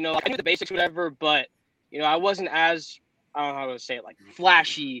lot. I knew the basics, whatever, but I wasn't as, I don't know how to say it, like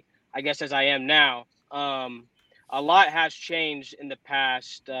flashy, I guess, as I am now. A lot has changed in the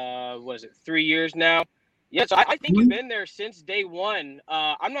past. Was it 3 years now? Yeah, so I think you've been there since day one.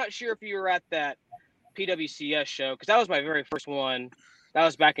 I'm not sure if you were at that PWCS show because that was my very first one. That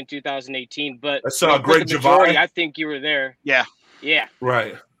was back in 2018. But That's for Greg the majority, Javai. I think you were there. Yeah. Yeah.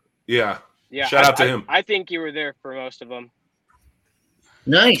 Right. Yeah. Yeah. Shout out to him. I think you were there for most of them.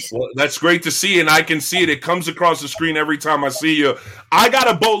 Nice. Well, that's great to see, and I can see it. It comes across the screen every time I see you. I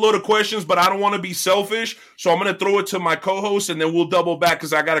got a boatload of questions, but I don't want to be selfish, so I'm going to throw it to my co-host, and then we'll double back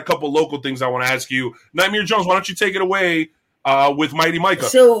because I got a couple local things I want to ask you. Nightmare Jones, why don't you take it away with Mighty Micah?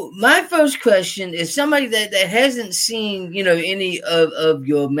 So my first question is somebody that hasn't seen, any of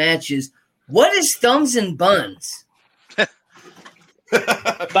your matches. What is thumbs and buns?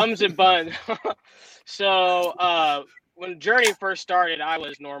 Thumbs and buns. So when Journey first started, I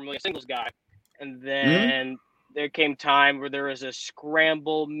was normally a singles guy. And then there came time where there was a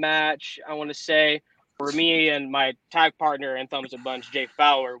scramble match, I want to say, for me and my tag partner in Thumbs and Buns, Jay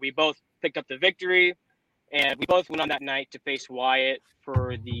Fowler. We both picked up the victory, and we both went on that night to face Wyatt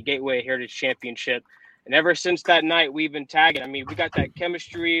for the Gateway Heritage Championship. And ever since that night, we've been tagging. I mean, we got that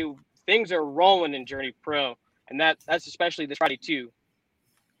chemistry. Things are rolling in Journey Pro, and that's especially this Friday, too.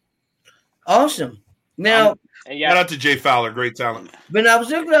 Awesome. Now, shout out to Jay Fowler, great talent. When I was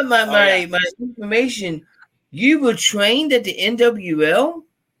looking at my information, you were trained at the NWL?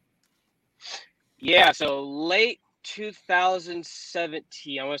 Yeah, so late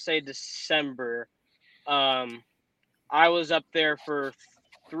 2017, I want to say December. I was up there for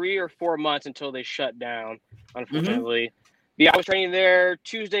 3 or 4 months until they shut down, unfortunately. Mm-hmm. Yeah, I was training there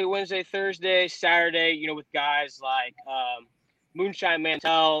Tuesday, Wednesday, Thursday, Saturday, with guys like Moonshine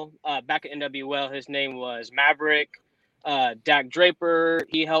Mantell, back at NWL, his name was Maverick. Dak Draper,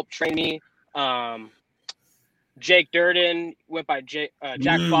 he helped train me. Jake Durden went by Jack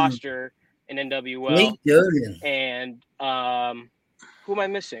Foster in NWL. Jake Durden. And who am I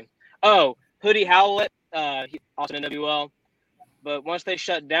missing? Oh, Hoodie Howlett, he also in NWL. But once they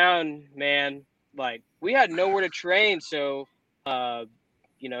shut down, man, like we had nowhere to train, so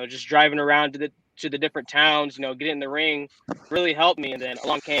just driving around to the different towns, getting in the ring really helped me. And then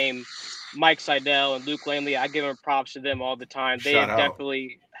along came Mike Seidel and Luke Lamley. I give them props to them all the time. They have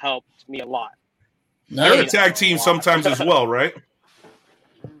definitely helped me a lot. They're a tag team sometimes as well, right?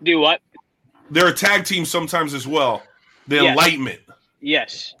 Do what? They're a tag team sometimes as well. The Enlightenment.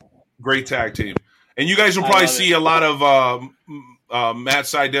 Yes. Great tag team. And you guys will probably see a lot of Matt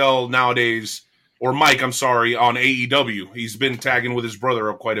Seidel nowadays, or Mike, I'm sorry, on AEW. He's been tagging with his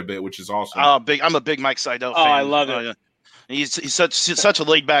brother quite a bit, which is awesome. I'm a big Mike Seidel fan. Oh, I love it. Yeah. He's such a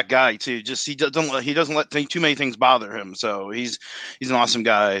laid back guy too. Just he doesn't let too many things bother him. So he's an awesome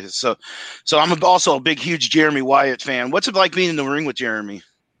guy. So I'm also a big huge Jeremy Wyatt fan. What's it like being in the ring with Jeremy?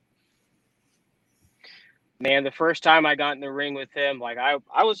 Man, the first time I got in the ring with him, like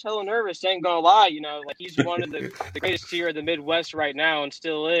I was hella nervous, ain't gonna lie, like he's one of the greatest here in the Midwest right now and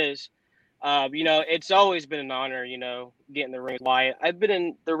still is. It's always been an honor, getting in the ring with Wyatt. I've been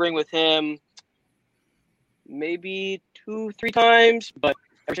in the ring with him maybe 2-3 times, but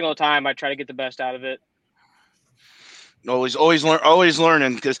every single time I try to get the best out of it. Always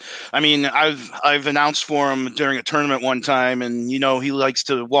learning, because I've announced for him during a tournament one time, and he likes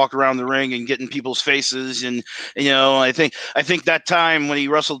to walk around the ring and get in people's faces, and I think that time when he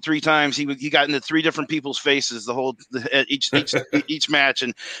wrestled 3 times, he got into 3 different people's faces each match,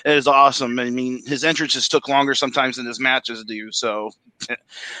 and it is awesome. I mean, his entrances took longer sometimes than his matches do. So,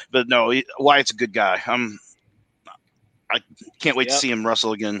 but no, Wyatt's a good guy. I can't wait to see him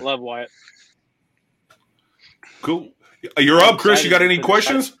wrestle again. Love Wyatt. Cool. You're up, Chris. You got any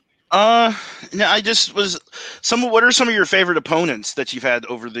questions? No, I just was what are some of your favorite opponents that you've had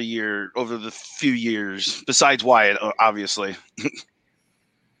over the few years besides Wyatt, obviously?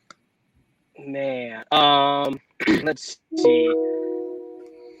 Man, let's see.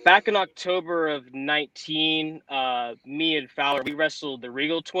 Back in October of 19, me and Fowler, we wrestled the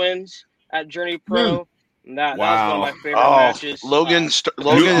Regal Twins at Journey Pro. And that was one of my favorite matches. Logan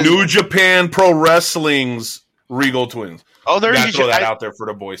New Japan Pro Wrestling's Regal Twins. Oh, they're in throw that out there for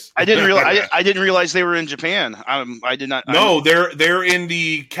the boys. I didn't realize. I didn't realize they were in Japan. I did not. No, they're in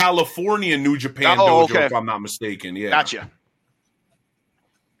the California New Japan dojo, okay. if I'm not mistaken. Yeah, gotcha.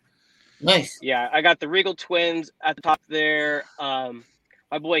 Nice. Yeah, I got the Regal Twins at the top there.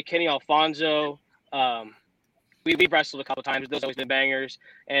 My boy Kenny Alfonso. We've wrestled a couple times. Those always been bangers.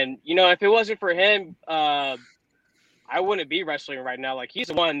 And if it wasn't for him, I I wouldn't be wrestling right now. Like, he's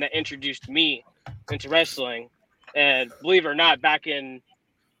the one that introduced me into wrestling. And believe it or not, back in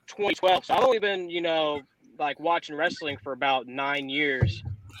 2012. So I've only been, like watching wrestling for about 9 years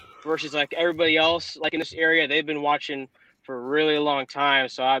versus like everybody else, like in this area, they've been watching for a really long time.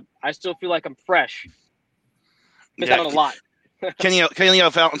 So I still feel like I'm fresh. Missed out on a lot. Kenny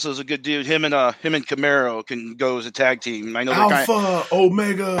Alfonso is a good dude. Him and Camaro can go as a tag team. I know Alpha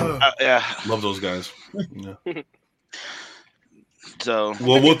Omega. Yeah, love those guys. Yeah. So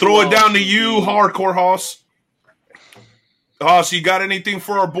we'll throw it down to you, Hardcore Hoss. Hoss, you got anything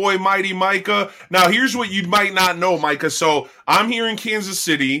for our boy Mighty Micah? Now, here's what you might not know, Micah. So I'm here in Kansas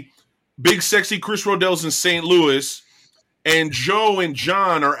City. Big Sexy Chris Rodell's in St. Louis. And Joe and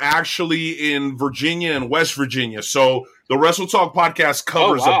John are actually in Virginia and West Virginia. So the Wrestle Talk podcast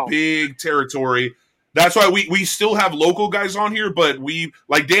covers a big territory. That's why we still have local guys on here, but we,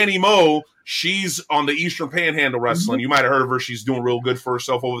 like Dani Moe, she's on the Eastern Panhandle Wrestling. You might have heard of her. She's doing real good for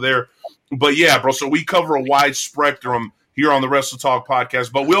herself over there. But yeah, bro, so we cover a wide spectrum here on the Wrestle Talk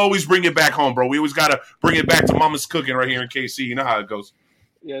podcast. But we always bring it back home, bro. We always got to bring it back to Mama's Cooking right here in KC. You know how it goes.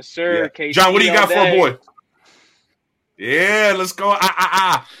 Yes, sir. Yeah. KC John, what do you got for a boy? Yeah, let's go.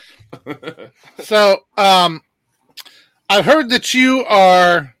 So, I've heard that you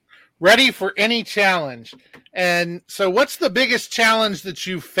are ready for any challenge. And so what's the biggest challenge that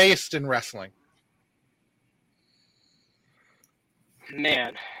you've faced in wrestling?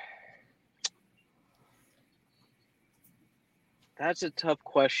 Man, that's a tough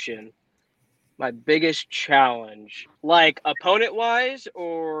question. My biggest challenge, like opponent-wise,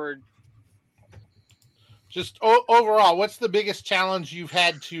 or just overall, what's the biggest challenge you've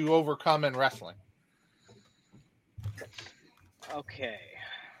had to overcome in wrestling? Okay.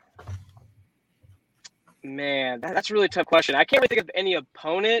 Man, that's a really tough question. I can't really think of any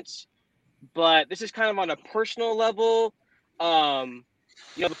opponents, but this is kind of on a personal level.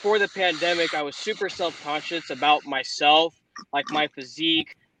 Before the pandemic, I was super self-conscious about myself, like my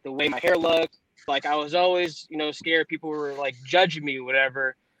physique, the way my hair looked. Like, I was always, scared people were like judging me,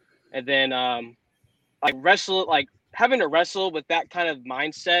 whatever. And then, having to wrestle with that kind of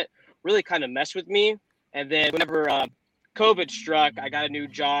mindset really kind of messed with me. And then whenever COVID struck, I got a new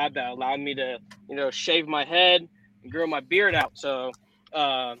job that allowed me to, shave my head and grow my beard out. So,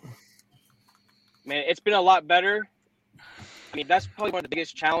 man, it's been a lot better. I mean, that's probably one of the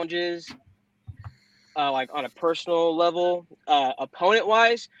biggest challenges, like on a personal level.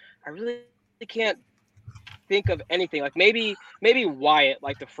 Opponent-wise, I really can't think of anything. Like maybe Wyatt,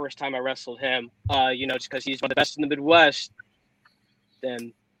 like the first time I wrestled him, just because he's one of the best in the Midwest.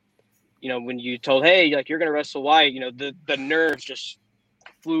 Then, when you told, hey, like you're gonna wrestle Wyatt, the nerves just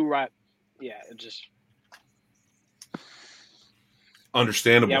flew right. Yeah, it just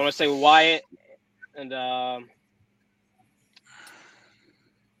understandable. Yeah, I want to say Wyatt, and I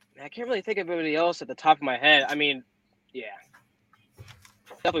can't really think of anybody else at the top of my head. I mean, yeah,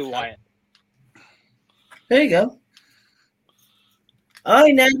 definitely Wyatt. There you go. All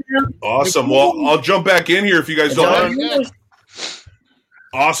right, now. Awesome. Well, I'll jump back in here if you guys don't mind.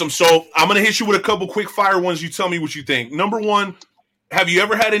 Awesome. So I'm going to hit you with a couple quick fire ones. You tell me what you think. Number one, have you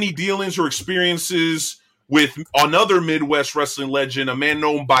ever had any dealings or experiences with another Midwest wrestling legend, a man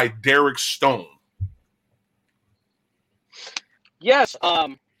known by Derek Stone? Yes.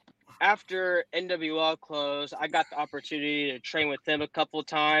 After NWL closed, I got the opportunity to train with him a couple of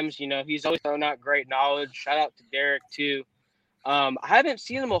times. He's always thrown out great knowledge. Shout out to Derek, too. I haven't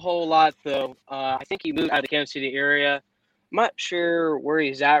seen him a whole lot, though. I think he moved out of the Kansas City area. I'm not sure where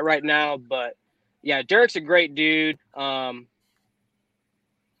he's at right now, but, yeah, Derek's a great dude. I'm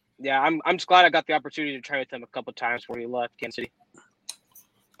just glad I got the opportunity to train with him a couple of times before he left Kansas City.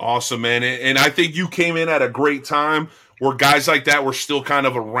 Awesome, man. And I think you came in at a great time where guys like that were still kind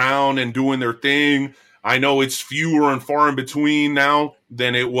of around and doing their thing. I know it's fewer and far in between now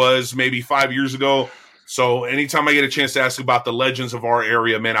than it was maybe 5 years ago. So anytime I get a chance to ask about the legends of our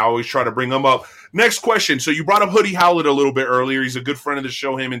area, man, I always try to bring them up. Next question. So you brought up Hoodie Howlett a little bit earlier. He's a good friend of the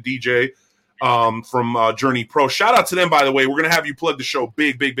show, him and DJ from Journey Pro. Shout out to them, by the way. We're going to have you plug the show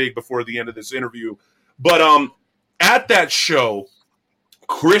big before the end of this interview. But at that show,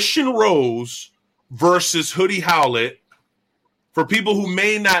 Christian Rose versus Hoodie Howlett, for people who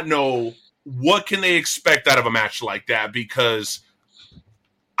may not know, what can they expect out of a match like that? Because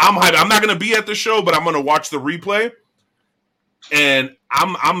I'm hyped. I'm not going to be at the show, but I'm going to watch the replay. And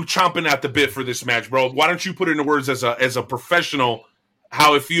I'm chomping at the bit for this match, bro. Why don't you put it into words as a professional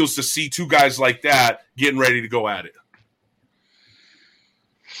how it feels to see two guys like that getting ready to go at it?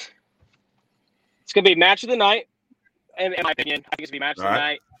 It's going to be match of the night, in my opinion. I think it's going to be match of the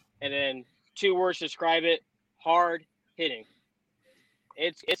night. And then 2 words to describe it: hard hitting.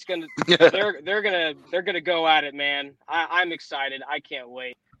 It's gonna they're gonna go at it, man. I'm excited. I can't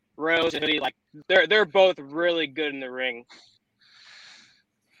wait. Rose and Hoodie, like they're both really good in the ring.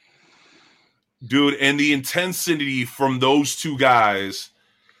 Dude, and the intensity from those two guys.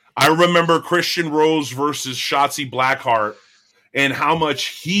 I remember Christian Rose versus Shotzi Blackheart and how much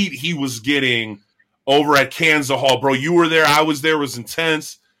heat he was getting over at Kansas Hall. Bro, you were there. I was there. It was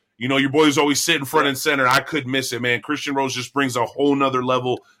intense. You know, your boys always sit in front and center. I couldn't miss it, man. Christian Rose just brings a whole nother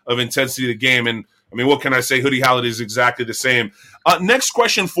level of intensity to the game. And, I mean, what can I say? Hoodie Holiday is exactly the same. Next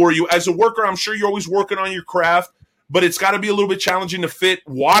question for you. As a worker, I'm sure you're always working on your craft, but it's got to be a little bit challenging to fit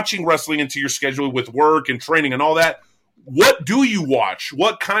watching wrestling into your schedule with work and training and all that. What do you watch?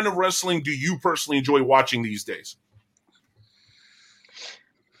 What kind of wrestling do you personally enjoy watching these days?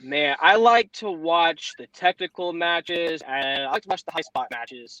 Man, I like to watch the technical matches, and I like to watch the high spot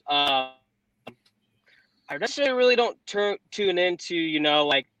matches. I necessarily really don't tune into, you know,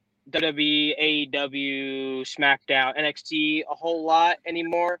 like WWE, AEW, SmackDown, NXT a whole lot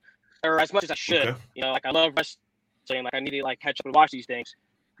anymore, or as much as I should. Okay. You know, like I love wrestling, like I need to like catch up and watch these things.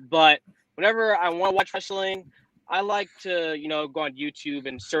 But whenever I want to watch wrestling, I like to, you know, go on YouTube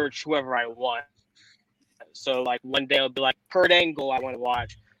and search whoever I want. So like one day it'll be like Kurt Angle I want to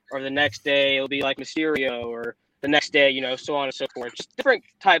watch, or the next day it'll be like Mysterio, or the next day, you know, so on and so forth. Just different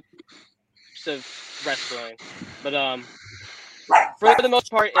types of wrestling. But for the most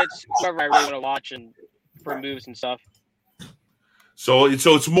part, it's whoever I really want to watch and for moves and stuff. So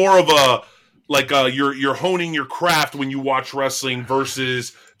it's more of a like you're honing your craft when you watch wrestling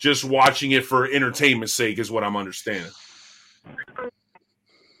versus just watching it for entertainment's sake, is what I'm understanding.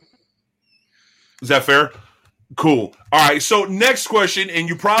 Is that fair? Cool. All right, so next question, and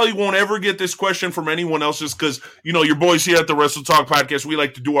you probably won't ever get this question from anyone else just because, you know, your boys here at the Wrestle Talk Podcast, we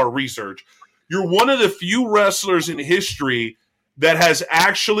like to do our research. You're one of the few wrestlers in history that has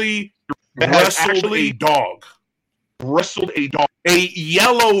actually wrestled a dog. Wrestled a dog. A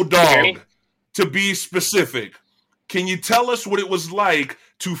yellow dog, to be specific. Can you tell us what it was like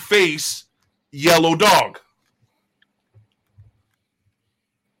to face Yellow Dog?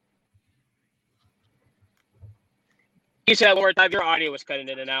 You said that one more time. Your audio was cutting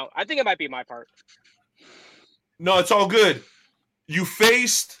in and out. I think it might be my part. No, it's all good. You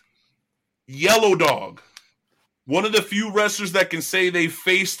faced Yellow Dog. One of the few wrestlers that can say they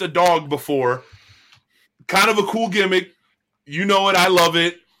faced a dog before. Kind of a cool gimmick. You know it. I love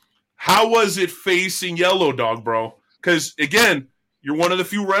it. How was it facing Yellow Dog, bro? Because, again, you're one of the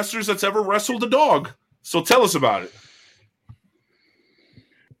few wrestlers that's ever wrestled a dog. So tell us about it.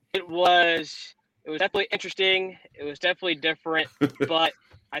 It was definitely interesting. It was definitely different, but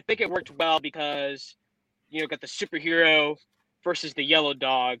I think it worked well because, you know, got the superhero versus the yellow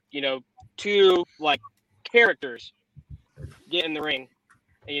dog, you know, two like characters get in the ring.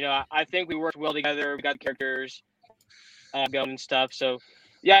 And, you know, I think we worked well together. We got the characters going and stuff. So,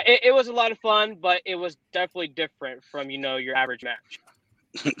 yeah, it was a lot of fun, but it was definitely different from, you know, your average match.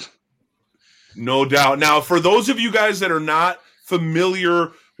 No doubt. Now, for those of you guys that are not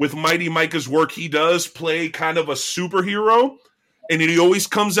familiar with Mighty Micah's work, he does play kind of a superhero, and he always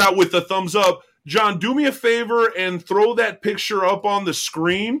comes out with a thumbs up. John, do me a favor and throw that picture up on the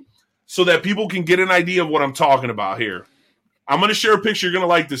screen so that people can get an idea of what I'm talking about here. I'm going to share a picture. You're going to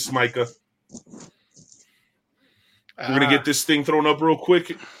like this, Micah. We're going to get this thing thrown up real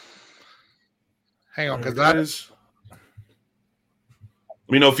quick. Hang on, because that is... Let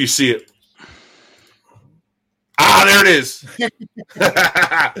me know if you see it. Ah, there it is.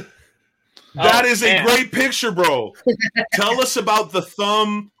 That is a great picture, bro. Tell us about the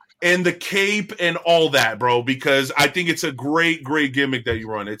thumb and the cape and all that, bro, because I think it's a great, great gimmick that you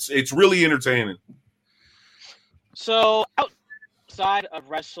run. It's really entertaining. So outside of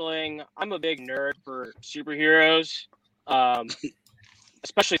wrestling, I'm a big nerd for superheroes,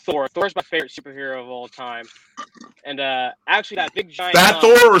 especially Thor. Thor's my favorite superhero of all time. And actually that big giant... Fat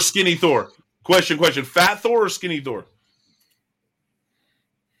Thor or skinny Thor? Question. Fat Thor or skinny Thor?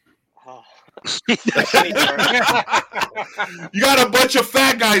 Oh. You got a bunch of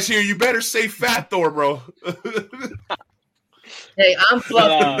fat guys here. You better say Fat Thor, bro. Hey, I'm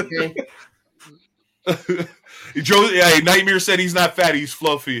fluffy. Nightmare said he's not fat. He's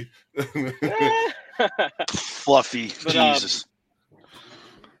fluffy. Fluffy. But, Jesus.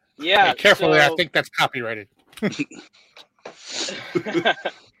 Yeah. Hey, careful there. I think that's copyrighted.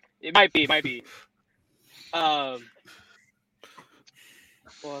 It might be. What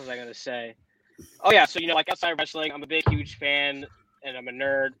was I gonna say? Oh yeah, so you know, like outside of wrestling, I'm a big, huge fan, and I'm a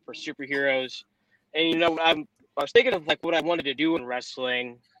nerd for superheroes. And you know, I was thinking of like what I wanted to do in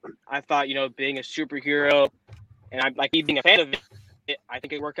wrestling. I thought, you know, being a superhero and I like me being a fan of it. I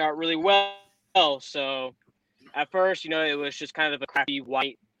think it worked out really well. So at first, it was just kind of a crappy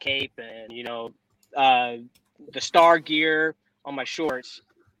white cape and the star gear on my shorts.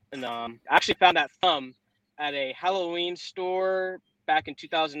 And I actually found that thumb at a Halloween store back in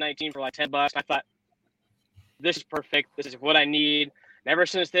 2019 for like $10. I thought, this is perfect. This is what I need. And ever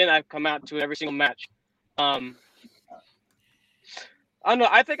since then, I've come out to every single match. I don't know.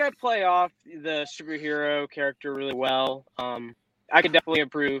 I think I play off the superhero character really well. I could definitely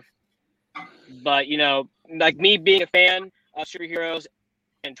improve. But, like me being a fan of superheroes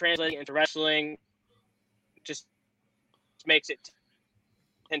and translating into wrestling just makes it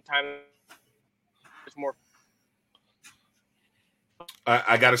 10 times more.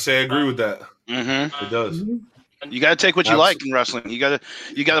 I got to say, I agree with that. Mm-hmm. It does. You got to take what you like in wrestling. You got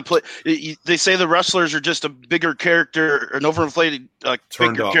to play. They say the wrestlers are just a bigger character, an overinflated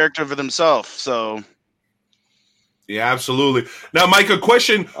bigger character for themselves. So, yeah, absolutely. Now, Mike, a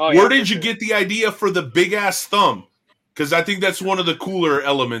question: where did you get the idea for the big ass thumb? Because I think that's one of the cooler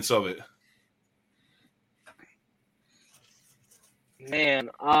elements of it. Man,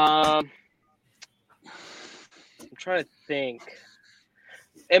 I'm trying to think.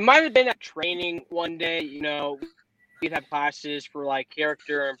 It might have been at training one day. We'd have classes for like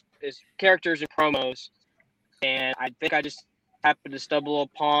characters and promos, and I think I just happened to stumble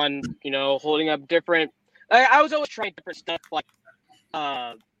upon holding up different. I was always trying different stuff. Like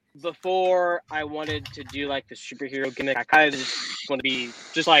before I wanted to do like the superhero gimmick, I kind of just want to be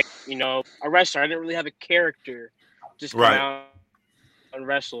just like a wrestler. I didn't really have a character. Just come out and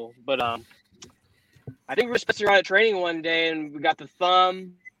wrestle. But I think we were supposed to run at training one day, and we got the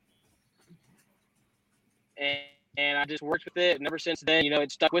thumb. And I just worked with it, and ever since then,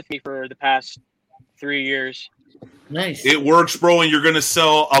 it stuck with me for the past 3 years. Nice. It works, bro, and you're going to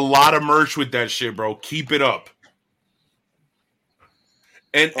sell a lot of merch with that shit, bro. Keep it up.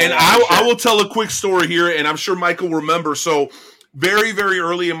 And I will tell a quick story here, and I'm sure Micah will remember. So very, very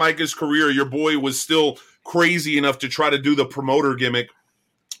early in Micah's career, your boy was still crazy enough to try to do the promoter gimmick.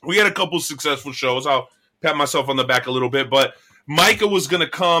 We had a couple successful shows. I'll pat myself on the back a little bit, but Micah was going to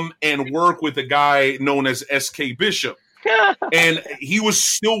come and work with a guy known as SK Bishop. And he was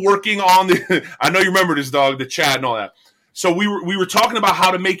still working on the – I know you remember this, dog, the chat and all that. So we were talking about how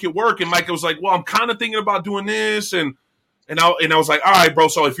to make it work, and Micah was like, well, I'm kind of thinking about doing this. And I was like, all right, bro,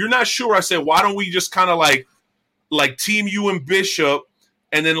 so if you're not sure, I said, why don't we just kind of like team you and Bishop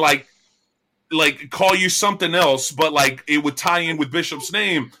and then like call you something else, but like it would tie in with Bishop's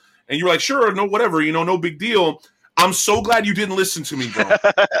name. And you're like, sure, no, whatever, no big deal. I'm so glad you didn't listen to me, bro.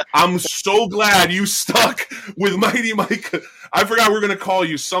 I'm so glad you stuck with Mighty Micah. I forgot we were going to call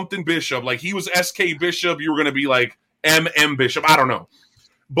you something Bishop. Like he was SK Bishop. You were going to be like MM Bishop. I don't know.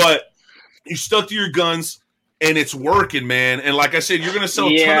 But you stuck to your guns, and it's working, man. And like I said, you're going to sell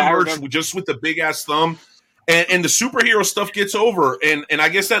a ton of merch just with the big-ass thumb. And the superhero stuff gets over. And I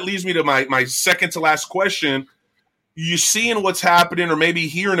guess that leads me to my second to last question. You seeing what's happening or maybe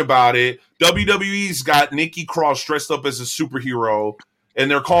hearing about it, WWE's got Nikki Cross dressed up as a superhero,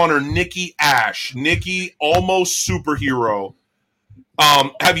 and they're calling her Nikki Ash. Nikki almost superhero.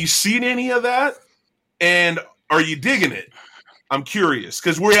 Have you seen any of that? And are you digging it? I'm curious,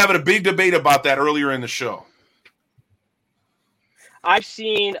 because we're having a big debate about that earlier in the show. I've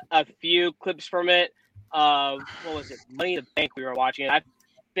seen a few clips from it. What was it? Money in the Bank we were watching. I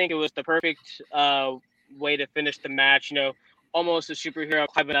think it was the perfect way to finish the match. Almost a superhero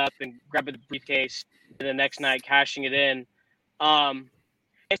climbing up and grabbing the briefcase, and the next night cashing it in.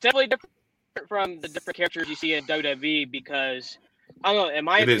 It's definitely different from the different characters you see in WWE because, I don't know, in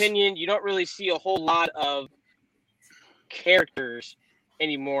my opinion, you don't really see a whole lot of characters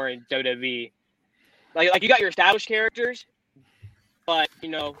anymore in WWE. Like you got your established characters, but I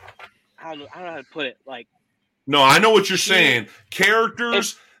don't know how to put it. No, I know what you're saying.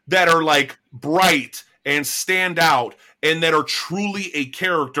 Characters that are like bright and stand out and that are truly a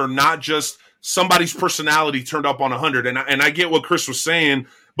character, not just somebody's personality turned up on 100. And I get what Chris was saying,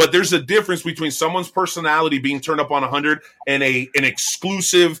 but there's a difference between someone's personality being turned up on 100 and an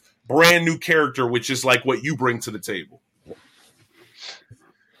exclusive brand new character, which is like what you bring to the table.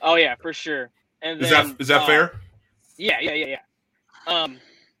 Oh yeah, for sure. And is that fair? Yeah.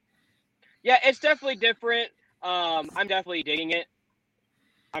 Yeah, it's definitely different. I'm definitely digging it.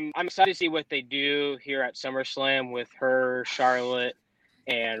 I'm excited to see what they do here at SummerSlam with her, Charlotte,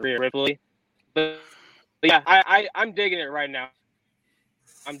 and Rhea Ripley. But yeah, I'm digging it right now.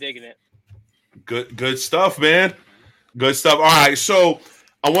 I'm digging it. Good stuff, man. Good stuff. All right, so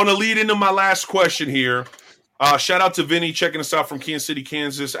I want to lead into my last question here. Shout out to Vinny checking us out from Kansas City,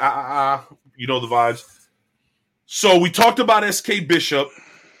 Kansas. You know the vibes. So we talked about SK Bishop,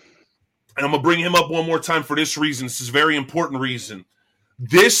 and I'm going to bring him up one more time for this reason. This is a very important reason.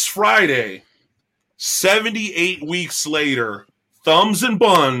 This Friday, 78 weeks later, Thumbs and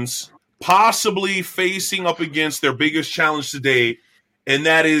Buns possibly facing up against their biggest challenge to date, and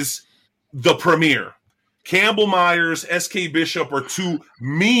that is the premiere. Campbell Myers, SK Bishop are two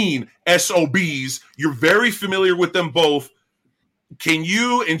mean SOBs. You're very familiar with them both. Can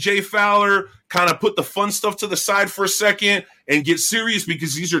you and Jay Fowler kind of put the fun stuff to the side for a second and get serious,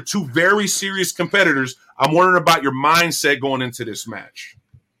 because these are two very serious competitors? I'm wondering about your mindset going into this match.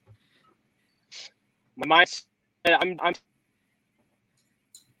 My mindset, I'm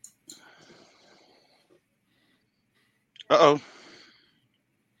Uh-oh.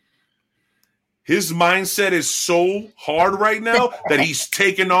 His mindset is so hard right now that he's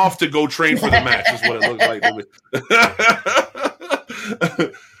taking off to go train for the match, is what it looks like.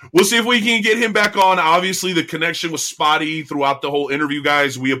 We'll see if we can get him back on. Obviously, the connection was spotty throughout the whole interview,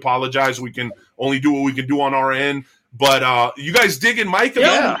 guys. We apologize. We can only do what we can do on our end. But you guys digging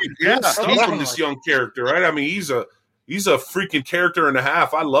Micah? Yeah. Stuff from this young character, right? I mean, he's a freaking character and a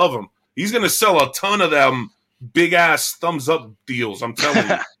half. I love him. He's going to sell a ton of them big-ass thumbs-up deals. I'm telling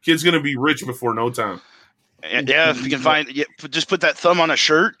you. Kid's going to be rich before no time. Yeah, if you can find – just put that thumb on a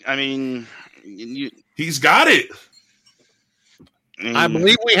shirt. I mean – he's got it. I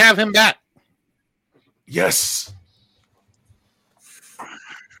believe we have him back. Yes.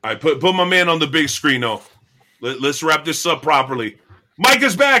 I put my man on the big screen, though. Let's wrap this up properly.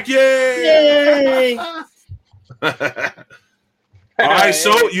 Micah's back. Yay! All right,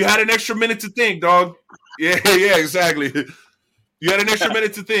 so you had an extra minute to think, dog. Yeah, exactly. You had an extra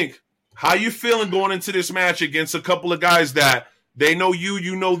minute to think. How you feeling going into this match against a couple of guys that they know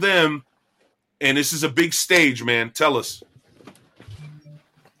you know them, and this is a big stage, man? Tell us.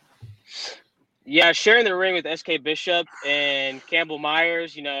 Yeah, sharing the ring with SK Bishop and Campbell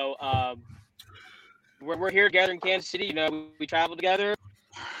Myers, we're here together in Kansas City. We travel together,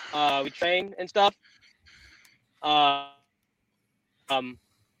 we train and stuff. I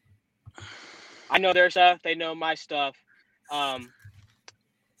know their stuff, they know my stuff. I'm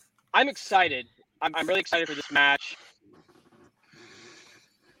excited. I'm really excited for this match.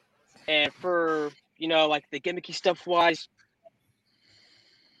 And for, like the gimmicky stuff wise,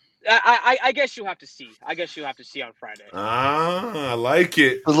 I guess you'll have to see. I guess you'll have to see on Friday. I like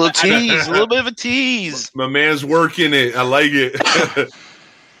it. A little tease, a little bit of a tease. My man's working it. I like it.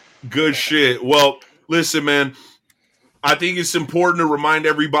 Good shit. Well, listen, man. I think it's important to remind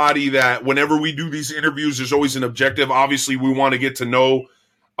everybody that whenever we do these interviews, there's always an objective. Obviously, we want to get to know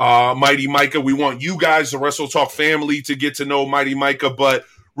Mighty Micah. We want you guys, the Wrestle Talk family, to get to know Mighty Micah. But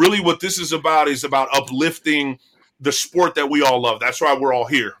really what this is about uplifting the sport that we all love. That's why we're all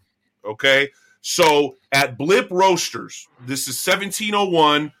here. Okay, so at Blip Roasters, this is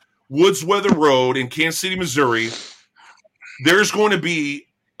 1701 Woods Weather Road in Kansas City, Missouri. There's going to be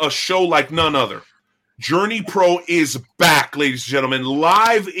a show like none other. Journey Pro is back, ladies and gentlemen.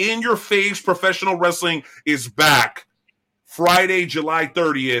 Live in your face professional wrestling is back. Friday, July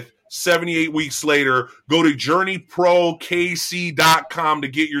 30th, 78 weeks later. Go to journeyprokc.com to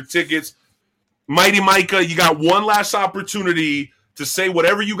get your tickets. Mighty Micah, you got one last opportunity to say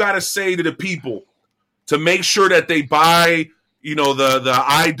whatever you got to say to the people to make sure that they buy, the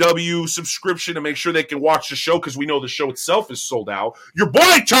IW subscription to make sure they can watch the show, because we know the show itself is sold out. Your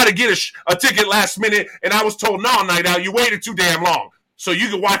boy tried to get a ticket last minute, and I was told, no, Night Out, you waited too damn long. So you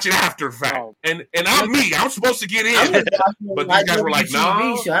can watch it after the fact. Oh. And I'm me. I'm supposed to get in. But these guys were like,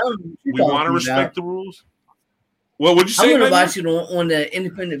 no, we want to respect the rules. Well, what'd you say? I'm going to watch it on the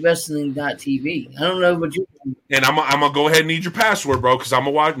independentwrestling.tv. I don't know what you. And I'm going to go ahead and need your password, bro, because I'm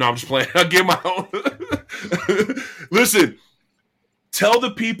going to watch. No, I'm just playing. I'll get my own. Listen, tell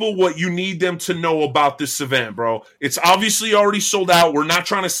the people what you need them to know about this event, bro. It's obviously already sold out. We're not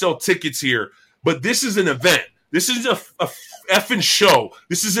trying to sell tickets here, but this is an event. This is a effing show.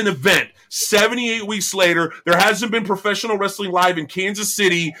 This is an event. 78 weeks later, there hasn't been professional wrestling live in Kansas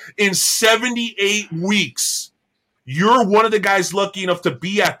City in 78 weeks. You're one of the guys lucky enough to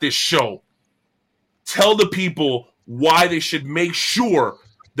be at this show. Tell the people why they should make sure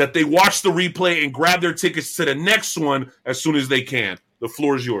that they watch the replay and grab their tickets to the next one as soon as they can. The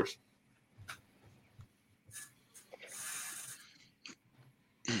floor is yours.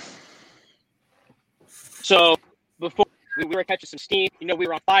 So before we were catching some steam, we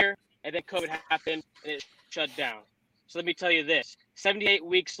were on fire, and then COVID happened and it shut down. So let me tell you this: 78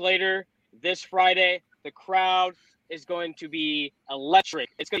 weeks later, this Friday, the crowd is going to be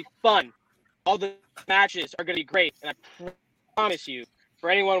electric. It's going to be fun. All the matches are going to be great, and I promise you, for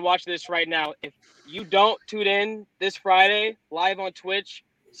anyone watching this right now, if you don't tune in this Friday live on Twitch,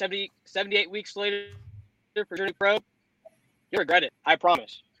 78 weeks later for Journey Pro, you'll regret it. I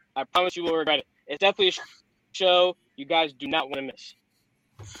promise. I promise you will regret it. It's definitely a show you guys do not want to miss.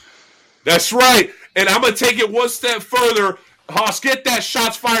 That's right. And I'm going to take it one step further. Hoss, get that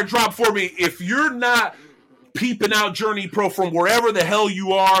shots fired drop for me. If you're not peeping out Journey Pro from wherever the hell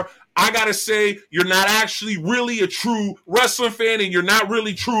you are, I got to say you're not actually really a true wrestling fan, and you're not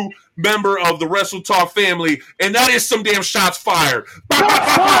really true member of the Wrestle Talk family. And that is some damn shots fired.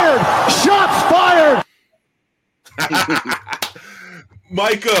 Shots fired! Shots fired!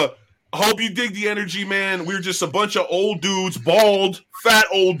 Micah, I hope you dig the energy, man. We're just a bunch of old dudes, bald, fat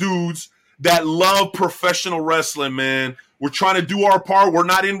old dudes that love professional wrestling, man. We're trying to do our part. We're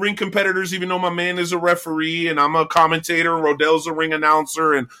not in-ring competitors, even though my man is a referee and I'm a commentator and Rodell's a ring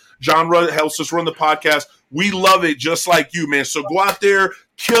announcer and John helps us run the podcast. We love it just like you, man. So go out there,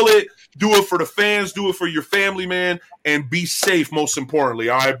 kill it, do it for the fans, do it for your family, man, and be safe, most importantly.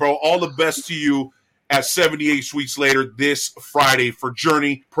 All right, bro? All the best to you at 78 weeks later this Friday for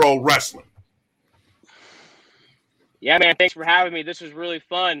Journey Pro Wrestling. Yeah, man. Thanks for having me. This was really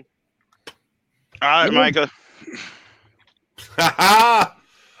fun. All right, Micah. All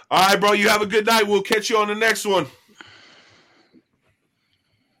right, bro. You have a good night. We'll catch you on the next one.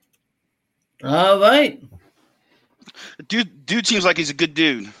 All right. Dude seems like he's a good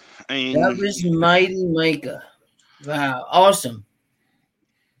dude. I mean, That was Mighty Micah. Wow. Awesome.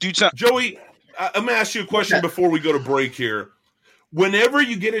 Joey, I'm going to ask you a question before we go to break here. Whenever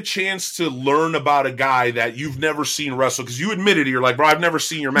you get a chance to learn about a guy that you've never seen wrestle, because you admitted it, you're like, bro, I've never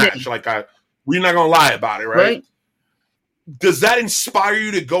seen your match. Yeah. We're not going to lie about it, right? Does that inspire you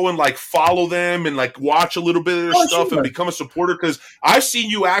to go and like follow them and like watch a little bit of their stuff and become a supporter? Because I've seen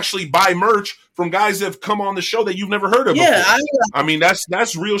you actually buy merch from guys that have come on the show that you've never heard of before. I mean,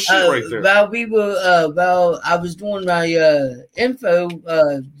 that's real shit right there. While I was doing my info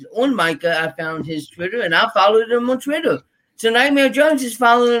on Micah, I found his Twitter and I followed him on Twitter. So Nightmare Jones is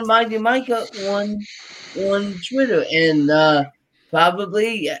following Mighty Micah on Twitter, and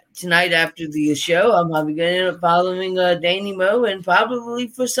probably tonight after the show, I'm probably going to end up following Dani Mo and probably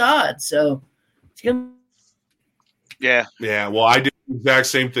Facade. So it's going to. Yeah. Well, I did the exact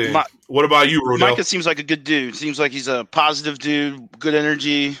same thing. What about you, Rodell? Micah seems like a good dude. Seems like he's a positive dude, good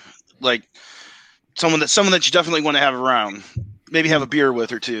energy, like someone that you definitely want to have around. Maybe have a beer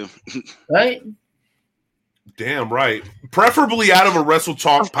with or two. Right. Damn right. Preferably out of a Wrestle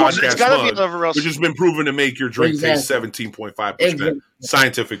Talk podcast mug, which has been proven to make your drink taste 17.5%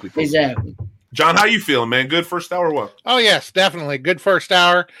 scientifically proven. Exactly. John, how you feeling, man? Good first hour or what? Oh, yes, definitely. Good first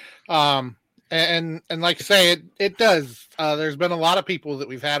hour. And like I say, it does. There's been a lot of people that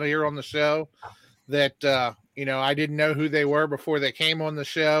we've had here on the show that, I didn't know who they were before they came on the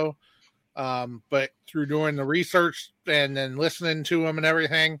show. But through doing the research and then listening to them and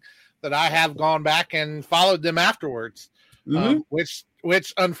everything, that I have gone back and followed them afterwards,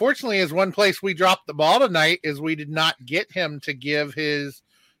 which unfortunately is one place we dropped the ball tonight, is we did not get him to give his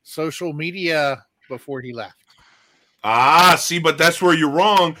social media before he left. See, but that's where you're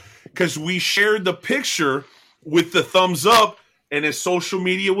wrong, because we shared the picture with the thumbs up and his social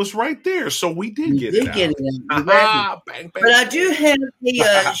media was right there. So we did get it. Bang, bang. But I do have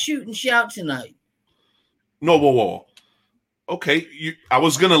a shoot and shout tonight. No, whoa. Okay, I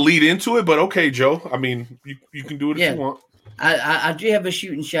was going to lead into it, but okay, Joe. I mean, you can do it if you want. I do have a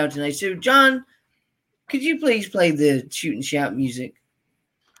shoot and shout tonight. So, John, could you please play the shoot and shout music?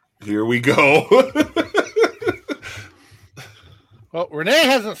 Here we go. Well, Renee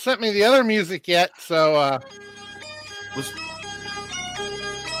hasn't sent me the other music yet, so...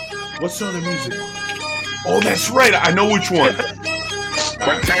 What's the other music? Oh, that's right. I know which one.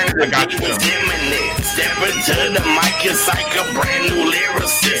 I got you, John. Step into the mic, it's like a brand new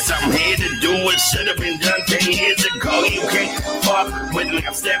lyricist. I'm here to do what should have been done 10 years ago. You can't fuck with me.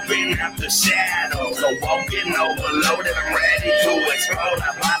 I'm stepping out the shadows. So walking overloaded, I'm ready to explode.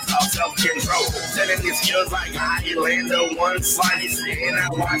 I lost all self-control. Setting these skills like Highlander, one slightly spin. I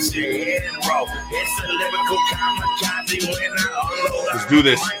watch the head roll. It's a lyrical kamikaze when I unload. Let's do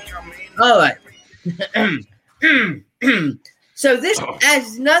this. All right. So this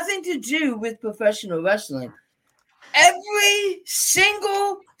has nothing to do with professional wrestling. Every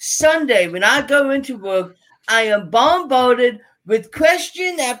single Sunday when I go into work, I am bombarded with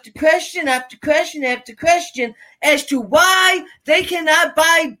question after question after question after question as to why they cannot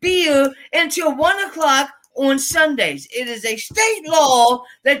buy beer until 1 o'clock on Sundays. It is a state law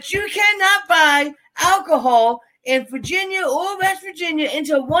that you cannot buy alcohol in Virginia or West Virginia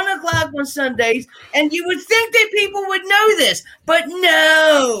until 1 o'clock on Sundays, and you would think that people would know this, but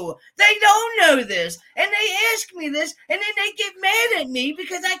no, they don't know this, and they ask me this, and then they get mad at me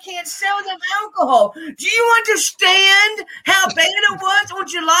because I can't sell them alcohol. Do you understand how bad it was on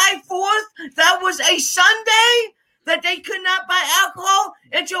July 4th? That was a Sunday that they could not buy alcohol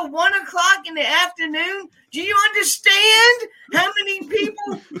until 1 o'clock in the afternoon. Do you understand how many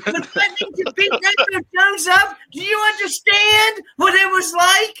people were threatening to beat Daniel Jones up? Do you understand what it was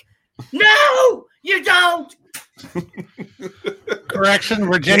like? No, you don't. Correction,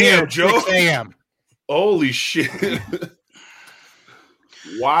 Virginia, Damn, Joe. 6 a.m. Holy shit.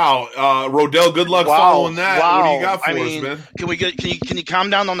 Wow. Rodell, good luck following that. What do you got for us, man? Can you calm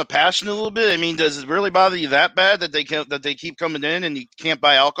down on the passion a little bit? I mean, does it really bother you that bad that they keep coming in and you can't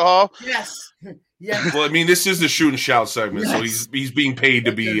buy alcohol? Yes. Yeah. Well, I mean, this is the shoot and shout segment, so he's being paid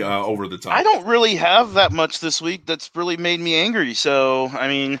to be over the top. I don't really have that much this week that's really made me angry. So, I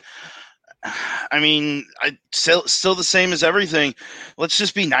mean, I still the same as everything. Let's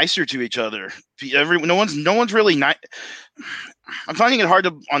just be nicer to each other. No one's really nice. I'm finding it hard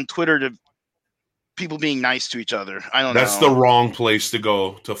on Twitter to people being nice to each other. I don't know. That's the wrong place to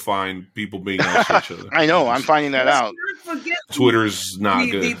go to find people being nice to each other. I know. I'm finding that out. Twitter's not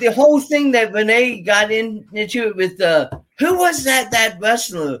good. The whole thing that Renee got into it with who was that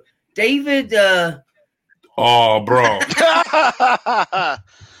wrestler? David. Oh, bro.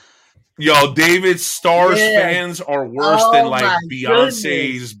 Yo, David Starr's fans are worse than like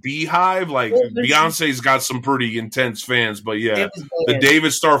Beyonce's Beehive. Like Beyonce's got some pretty intense fans, but yeah, the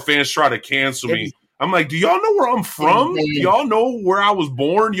David Starr fans try to cancel me. I'm like, do y'all know where I'm from? Do y'all know where I was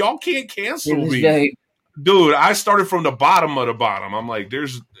born? Y'all can't cancel me. Dude, I started from the bottom of the bottom. I'm like,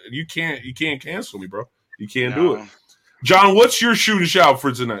 you can't cancel me, bro. You can't do it. John, what's your shoot and shout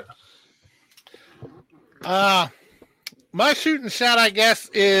for tonight? My shoot and shout, I guess,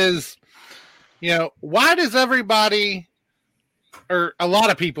 is, why does everybody, or a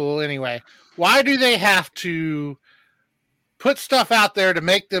lot of people anyway, why do they have to put stuff out there to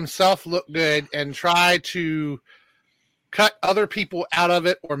make themselves look good and try to cut other people out of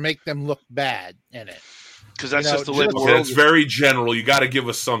it or make them look bad in it? Because that's just the way the world. It's very general. You got to give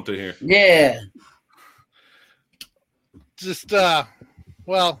us something here. Yeah. Just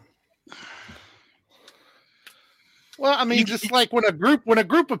well, I mean, just like when a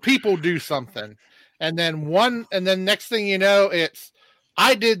group of people do something, and then next thing you know, it's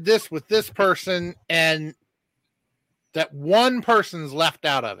I did this with this person, and that one person's left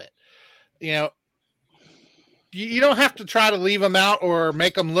out of it. You don't have to try to leave them out or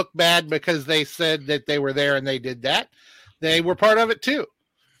make them look bad because they said that they were there and they did that. They were part of it too.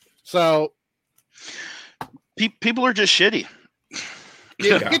 So people are just shitty.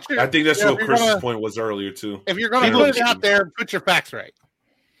 I think that's what Chris's point was earlier too. If you're going to put it out there, put your facts right.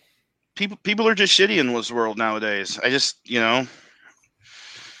 People are just shitty in this world nowadays. I just,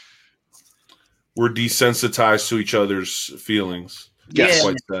 we're desensitized to each other's feelings. Yes. It's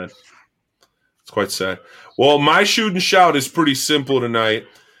quite sad. It's quite sad. Well, my shoot and shout is pretty simple tonight.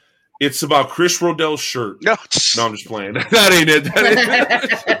 It's about Chris Rodell's shirt. No, I'm just playing. That ain't it.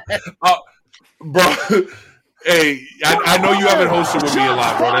 Bro, hey, I know you haven't hosted with me a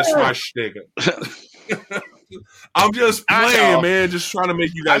lot, bro. That's my shtick. I'm just playing, man. Just trying to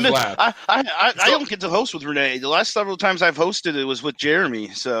make you guys laugh. I don't get to host with Renee. The last several times I've hosted, it was with Jeremy.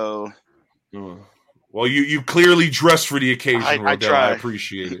 So, well, you clearly dressed for the occasion, Rodell. I try. I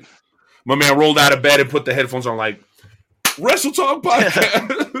appreciate it. My man rolled out of bed and put the headphones on, like Wrestle Talk podcast.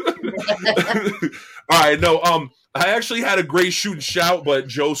 All right, no, I actually had a great shoot and shout, but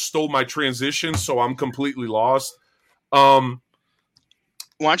Joe stole my transition, so I'm completely lost. Why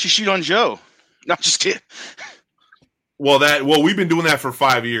don't you shoot on Joe? No, just kidding. Well, we've been doing that for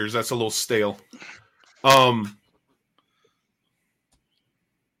 5 years. That's a little stale.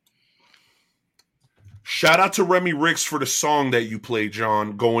 Shout out to Remy Ricks for the song that you played,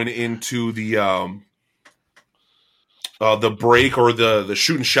 John, going into the break or the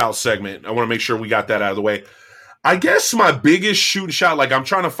shoot and shout segment. I want to make sure we got that out of the way. I guess my biggest shoot and shout, like I'm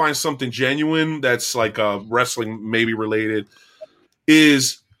trying to find something genuine that's like wrestling maybe related,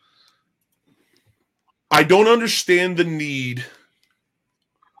 is I don't understand the need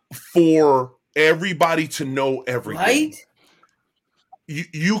for everybody to know everything. Right?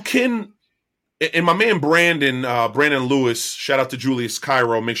 You can, and my man Brandon Lewis, shout out to Julius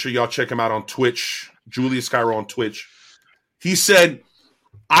Cairo. Make sure y'all check him out on Twitch. Julius Cairo on Twitch. He said,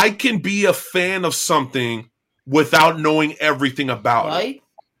 I can be a fan of something without knowing everything about it.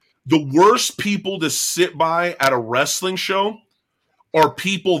 The worst people to sit by at a wrestling show are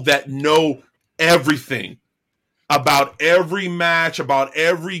people that know everything. about every match, about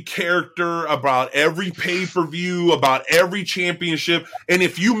every character, about every pay-per-view, about every championship. And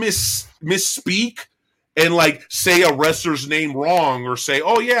if you misspeak and like say a wrestler's name wrong, or say,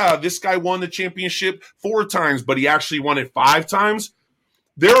 oh yeah, this guy won the championship 4 times, but he actually won it 5 times,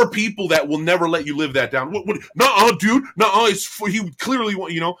 there are people that will never let you live that down. Nuh-uh, dude. Nuh-uh. He clearly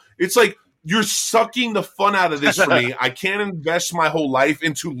won, it's like you're sucking the fun out of this for me. I can't invest my whole life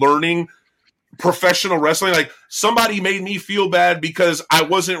into learning professional wrestling. Like, somebody made me feel bad because I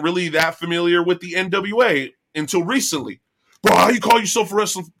wasn't really that familiar with the NWA until recently. Bro, how you call yourself a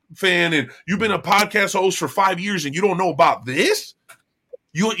wrestling fan and you've been a podcast host for 5 years and you don't know about this?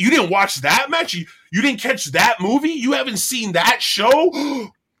 You didn't watch that match? You didn't catch that movie? You haven't seen that show?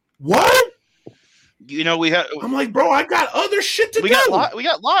 What? I'm like, bro, I got other shit to do. We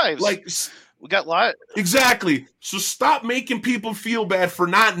got lives. Like, we got lives. Exactly. So stop making people feel bad for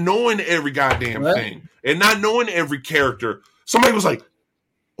not knowing every goddamn thing and not knowing every character. Somebody was like,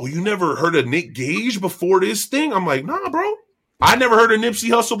 oh, you never heard of Nick Gage before this thing? I'm like, nah, bro. I never heard of Nipsey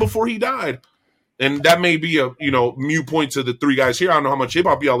Hussle before he died. And that may be a mute point to the 3 guys here. I don't know how much hip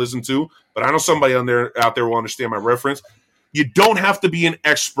hop y'all listen to, but I know somebody out there will understand my reference. You don't have to be an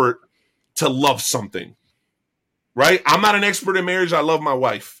expert to love something, right? I'm not an expert in marriage. I love my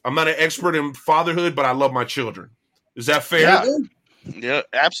wife. I'm not an expert in fatherhood, but I love my children. Is that fair? Yeah,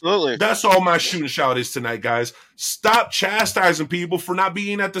 absolutely. That's all my shoot and shout is tonight, guys. Stop chastising people for not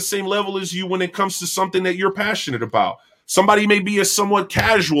being at the same level as you when it comes to something that you're passionate about. Somebody may be a somewhat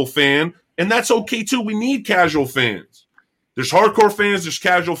casual fan, and that's okay too. We need casual fans. There's hardcore fans, there's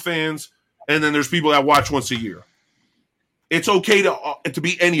casual fans, and then there's people that watch once a year. It's okay to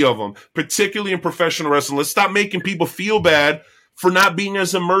be any of them, particularly in professional wrestling. Let's stop making people feel bad for not being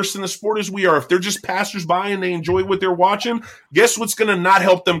as immersed in the sport as we are. If they're just passersby and they enjoy what they're watching, guess what's going to not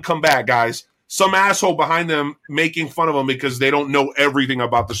help them come back, guys? Some asshole behind them making fun of them because they don't know everything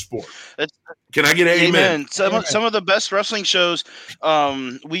about the sport. Can I get an amen? Some of the best wrestling shows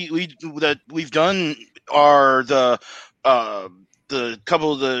that we've done are the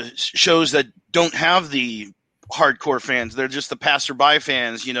couple of the shows that don't have the hardcore fans. They're just the passerby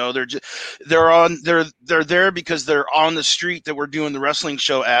fans. They're there because they're on the street that we're doing the wrestling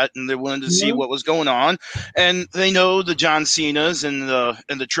show at, and they wanted to see what was going on. And they know the John Cenas and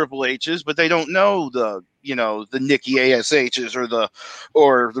the Triple H's, but they don't know the Nikki ASH's or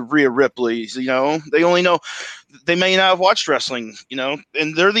the Rhea Ripley's. They only know, they may not have watched wrestling.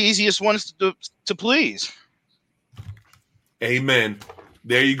 And they're the easiest ones to please. Amen.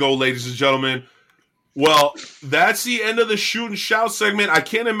 There you go, ladies and gentlemen. Well, that's the end of the shoot and shout segment. I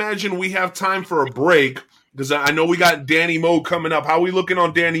can't imagine we have time for a break because I know we got Danny Moe coming up. How are we looking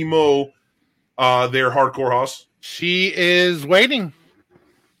on Danny Moe there, Hardcore House? She is waiting.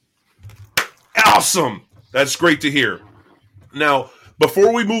 Awesome. That's great to hear. Now,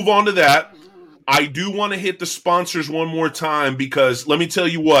 before we move on to that, I do want to hit the sponsors one more time because let me tell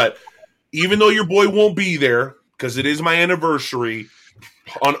you what, even though your boy won't be there because it is my anniversary,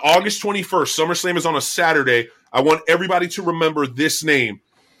 on August 21st, SummerSlam is on a Saturday. I want everybody to remember this name,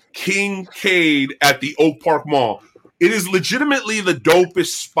 Kincaid at the Oak Park Mall. It is legitimately the dopest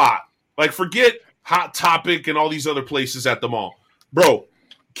spot. Like, forget Hot Topic and all these other places at the mall. Bro,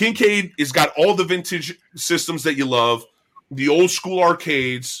 Kincaid has got all the vintage systems that you love, the old school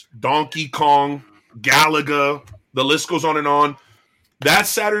arcades, Donkey Kong, Galaga, the list goes on and on. That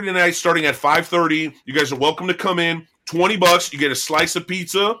Saturday night starting at 5:30, you guys are welcome to come in. $20, you get a slice of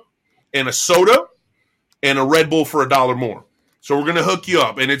pizza and a soda and a Red Bull for $1 more. So we're going to hook you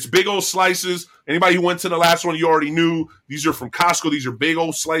up. And it's big old slices. Anybody who went to the last one, you already knew. These are from Costco. These are big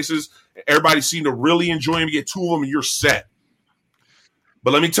old slices. Everybody seemed to really enjoy them. You get 2 of them and you're set.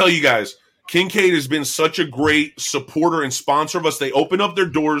 But let me tell you guys, Kincaid has been such a great supporter and sponsor of us. They open up their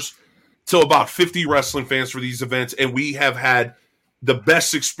doors to about 50 wrestling fans for these events, and we have had the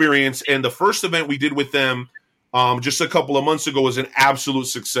best experience. And the first event we did with them just a couple of months ago was an absolute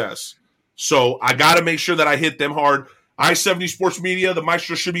success. So I got to make sure that I hit them hard. I-70 Sports Media, the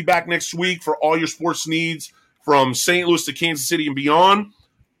Maestro should be back next week for all your sports needs from St. Louis to Kansas City and beyond.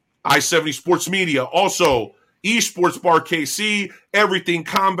 I-70 Sports Media. Also, Esports Bar KC, Everything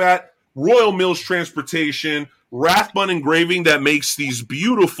Combat, Royal Mills Transportation, Rathbun Engraving that makes these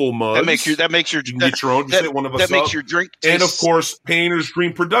beautiful mugs. That makes your you can get your own. Just hit one of us that makes up. Your drink taste. And of course, Painter's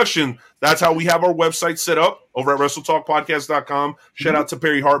Dream Production. That's how we have our website set up over at WrestleTalkPodcast.com. Shout out to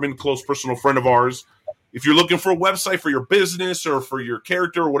Perry Hartman, close personal friend of ours. If you're looking for a website for your business or for your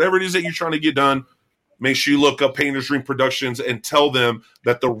character or whatever it is that you're trying to get done, make sure you look up Painter's Dream Productions and tell them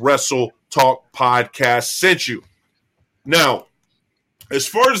that the Wrestle Talk Podcast sent you. Now, as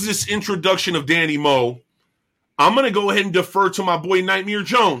far as this introduction of Danny Moe, I'm going to go ahead and defer to my boy Nightmare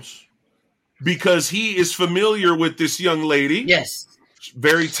Jones because he is familiar with this young lady. Yes.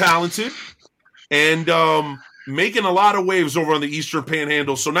 Very talented and making a lot of waves over on the Eastern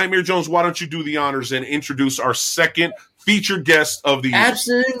Panhandle. So, Nightmare Jones, why don't you do the honors and introduce our second featured guest of the year?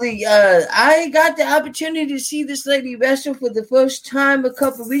 Absolutely. I got the opportunity to see this lady wrestle for the first time a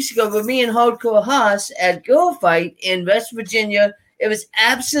couple of weeks ago with me and Hardcore Haas at Girl Fight in West Virginia. It was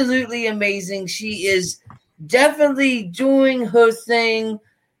absolutely amazing. She is definitely doing her thing.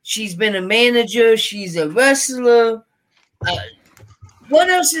 She's been a manager. She's a wrestler. What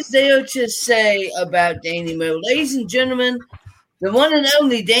else is there to say about Dani Moe? Ladies and gentlemen, the one and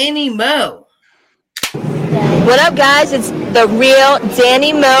only Dani Moe. What up, guys? It's the real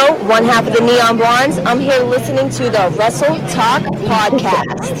Dani Moe, one half of the Neon Blondes. I'm here listening to the Wrestle Talk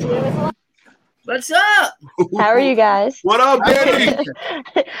podcast. What's up? How are you guys? What up, Dani?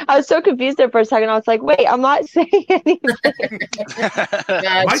 I was so confused there for a second. I was like, wait, I'm not saying anything.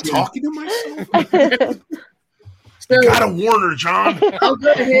 Am I talking to myself? So, gotta warn her, John. I'll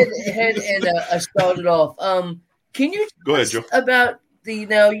go ahead and start it off. Can you go ahead, Joe? About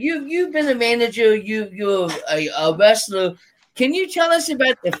you've been a manager, you're a wrestler. Can you tell us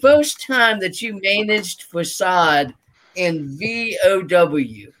about the first time that you managed Facade in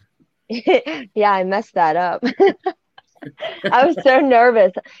VOW? Yeah, I messed that up. I was so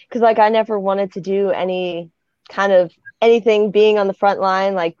nervous because I never wanted to do any kind of anything being on the front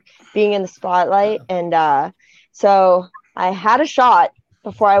line, like being in the spotlight. And so I had a shot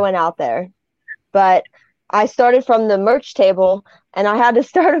before I went out there, but I started from the merch table and I had to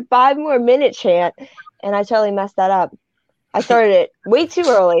start a 5 more minute chant, and I totally messed that up. I started it way too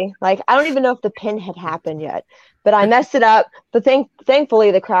early. I don't even know if the pin had happened yet, but I messed it up. But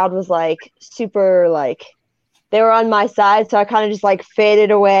thankfully the crowd was super, they were on my side. So I kind of just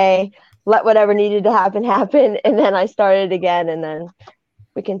faded away, let whatever needed to happen. And then I started again, and then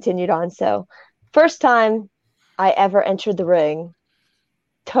we continued on. So first time I ever entered the ring,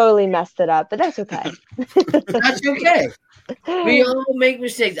 totally messed it up, but that's okay. That's okay. We all make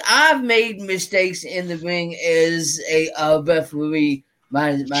mistakes. I've made mistakes in the ring as a referee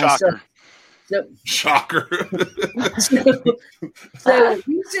myself. Shocker. So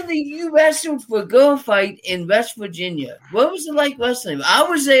recently you wrestled for Girl Fight in West Virginia. What was it like wrestling? I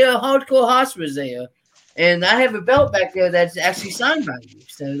was there, Hardcore Haas was there, and I have a belt back there that's actually signed by you.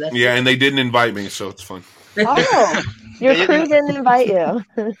 So that's and they didn't invite me, so it's fun. Oh, your crew didn't invite you.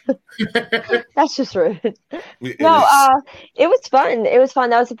 That's just rude. It was fun. It was fun.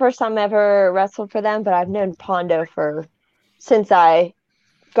 That was the first time I ever wrestled for them, but I've known Pondo since I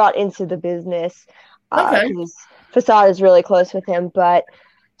got into the business. Facade is really close with him, but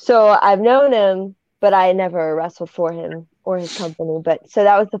so I've known him, but I never wrestled for him or his company. But so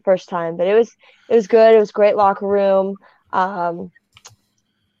that was the first time. But it was good. It was a great locker room. I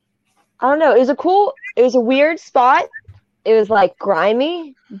don't know. It was a weird spot. It was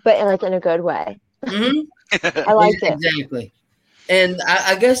grimy, but in a good way. Mm-hmm. I liked it. Exactly. And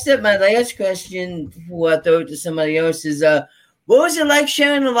I guess that my last question before I throw it to somebody else is, what was it like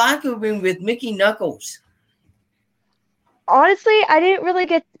sharing the locker room with Mickey Knuckles? Honestly, I didn't really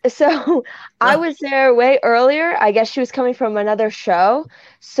get I was there way earlier. I guess she was coming from another show.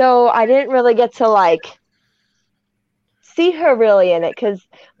 So I didn't really get to see her really in it, because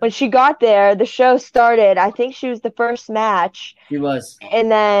when she got there, the show started. I think she was the first match. She was.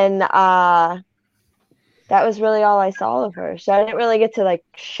 And then that was really all I saw of her. So I didn't really get to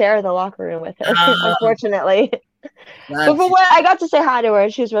share the locker room with her, unfortunately. But for what I got to say hi to her,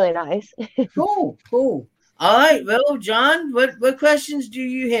 and she was really nice. Cool. All right, well, John, what questions do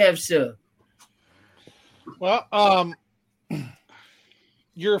you have, sir? Well,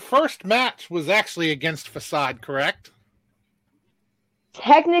 your first match was actually against Facade, correct?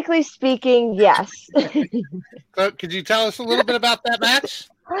 Technically speaking, yes. So could you tell us a little bit about that match?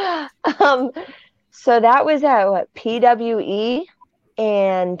 So that was at PWE,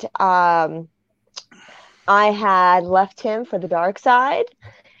 and I had left him for the dark side,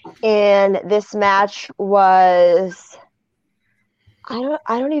 and this match was I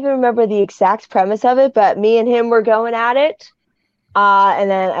don't even remember the exact premise of it, but me and him were going at it,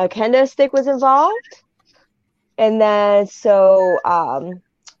 and then a kendo stick was involved. And then so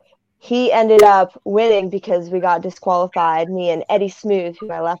he ended up winning because we got disqualified, me and Eddie Smooth,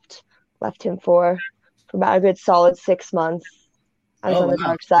 who I left him for about a good solid 6 months. I was on the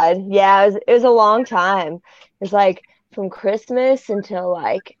dark side. Yeah, it was a long time. It was from Christmas until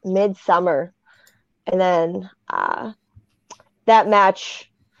midsummer. And then that match,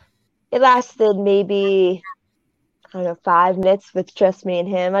 it lasted maybe, I don't know, 5 minutes with just me and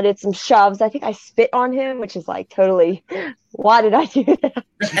him. I did some shoves. I think I spit on him, which is like totally, why did I do that?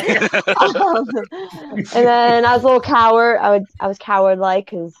 And then I was a little coward. I was coward-like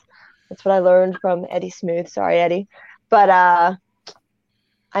because that's what I learned from Eddie Smooth. Sorry, Eddie. But I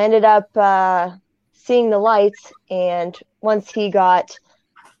ended up seeing the lights, and once he got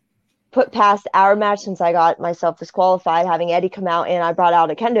put past our match, since I got myself disqualified, having Eddie come out and I brought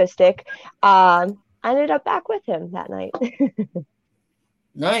out a kendo stick, I ended up back with him that night.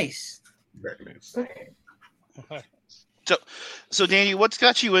 Nice. Very nice. So Dani, what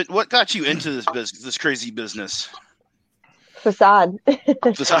got you into this crazy business? Facade.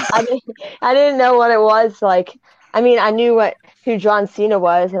 I didn't know what it was. Like, I mean, I knew who John Cena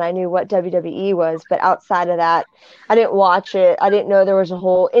was, and I knew what WWE was, but outside of that, I didn't watch it. I didn't know there was a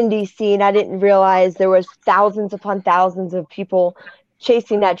whole indie scene. I didn't realize there was thousands upon thousands of people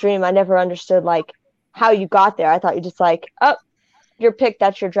chasing that dream. I never understood like how you got there. I thought you just like, oh, you're picked,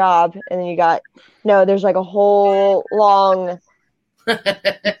 that's your job, and then there's like a whole long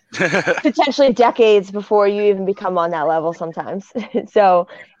potentially decades before you even become on that level sometimes. So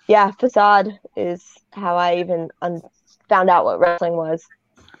yeah, Facade is how I even found out what wrestling was.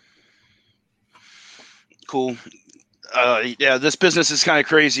 Cool. Yeah, this business is kind of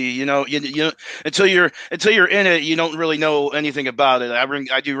crazy. You until you're in it, you don't really know anything about it.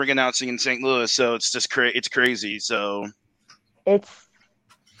 I do ring announcing in St. Louis, so it's just it's crazy. So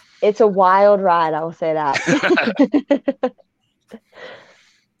it's a wild ride. I will say that.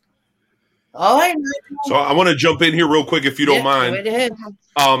 All right. So I want to jump in here real quick, if you don't mind. Go ahead.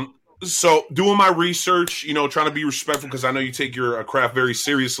 So doing my research, trying to be respectful because I know you take your craft very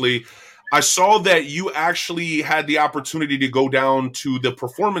seriously. I saw that you actually had the opportunity to go down to the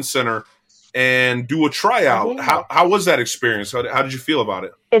Performance Center and do a tryout. Yeah. How was that experience? How did you feel about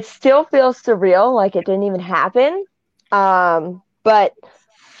it? It still feels surreal, like it didn't even happen. But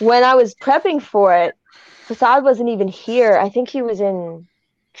when I was prepping for it, Facade wasn't even here. I think he was in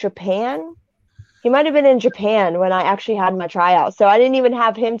Japan. He might have been in Japan when I actually had my tryout. So I didn't even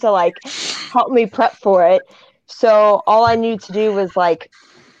have him to like help me prep for it. So all I knew to do was like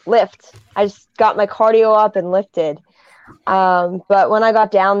lift. I just got my cardio up and lifted. But when I got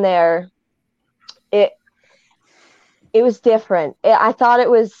down there, it was different. I thought it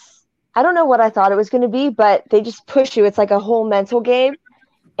was, I don't know what I thought it was going to be, but they just push you. It's like a whole mental game.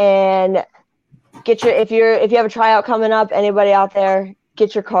 And if you have a tryout coming up, anybody out there,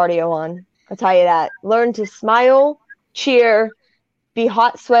 get your cardio on. I'll tell you that. Learn to smile, cheer, be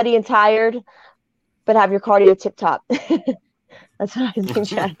hot, sweaty, and tired, but have your cardio tip top. That's what I think.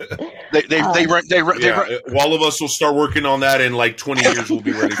 They run. All of us will start working on that in like 20 years. We'll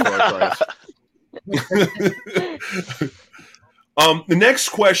be ready for our tryouts. The next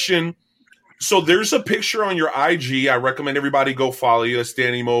question. So there's a picture on your IG. I recommend everybody go follow you. That's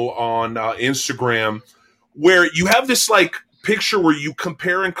Dani Mo on Instagram, where you have this like picture where you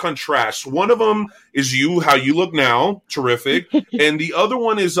compare and contrast. One of them is how you look now, terrific, and the other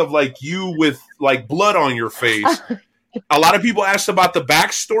one is of like you with like blood on your face. A lot of people asked about the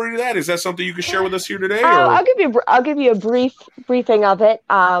backstory to that. Is that something you can share with us here today? Or? I'll give you a briefing of it.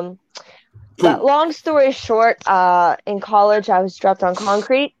 Cool. But long story short, in college I was dropped on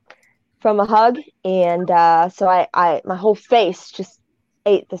concrete from a hug, and so I my whole face just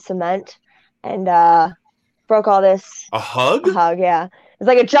ate the cement and broke all this. A hug? A hug, yeah. It's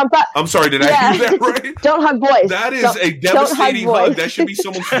like a jump up. I'm sorry, did I hear that right? Don't hug boys. That is a devastating hug. That should be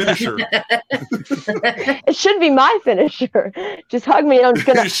someone's finisher. It should be my finisher. Just hug me, and I'm just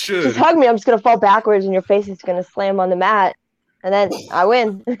gonna just hug me. I'm just gonna fall backwards, and your face is gonna slam on the mat, and then I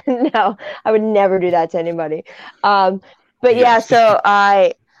win. No, I would never do that to anybody. But yeah, so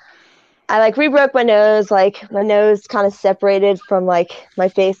I like re-broke my nose. Like my nose kind of separated from like my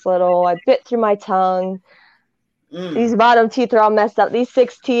face a little. I bit through my tongue. These bottom teeth are all messed up. These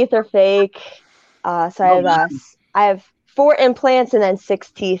 6 teeth are fake. So I have 4 implants and then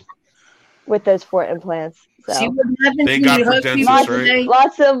 6 teeth with those 4 implants. So see what happens. Thank God for dentists, right?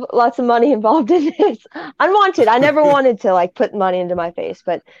 Lots of money involved in this. Unwanted. I never wanted to like put money into my face,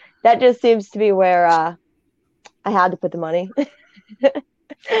 but that just seems to be where I had to put the money.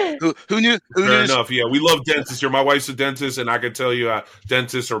 Who knew? Fair enough. Yeah, we love dentists here. My wife's a dentist, and I can tell you,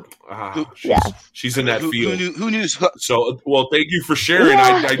 dentists are. She's in that field. Who knew? So, well, thank you for sharing.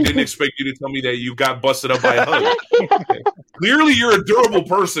 Yeah. I didn't expect you to tell me that you got busted up by a hug. Okay. Clearly, you're a durable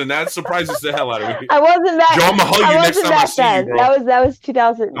person. That surprises the hell out of me. I wasn't that. Joe, I'm gonna hug you next time I see you, bro. That was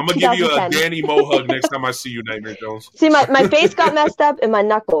 2000. I'm gonna give you a Dani Mo hug next time I see you, Nightmare Jones. See, my face got messed up and my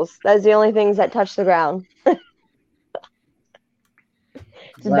knuckles. That's the only things that touched the ground.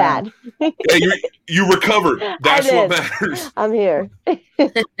 bad. Yeah, you recovered. That's I what did. matters. I'm here.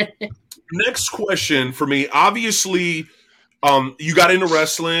 Next question for me. Obviously, you got into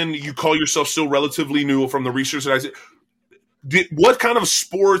wrestling. You call yourself still relatively new from the research that I did. What kind of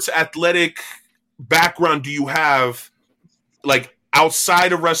sports athletic background do you have, like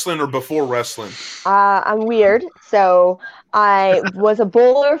outside of wrestling or before wrestling? I'm weird. So I was a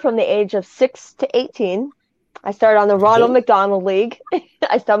bowler from the age of 6 to 18. I started on the Ronald McDonald League.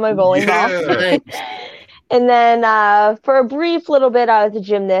 I started my bowling ball. And then for a brief little bit, I was a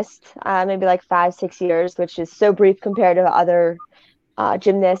gymnast, maybe like 5-6 years, which is so brief compared to other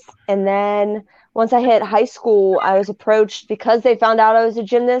gymnasts. And then once I hit high school, I was approached because they found out I was a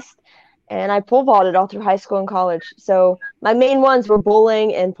gymnast, and I pole vaulted all through high school and college. So my main ones were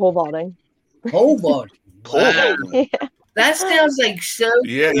bowling and pole vaulting. Pole vaulting. Wow. Yeah. That sounds like so.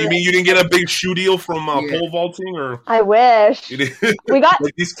 Yeah, you mean you didn't get a big shoe deal from pole vaulting, or I wish we got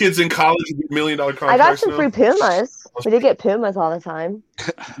like these kids in college get $1 million contracts. I got some now. free Pumas. We did get Pumas all the time.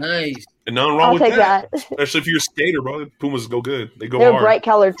 Nice. And nothing wrong I'll with take that. Especially if you're a skater, bro. Pumas go good. They go They're hard. bright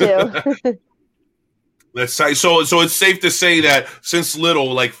colored too. That's so it's safe to say that since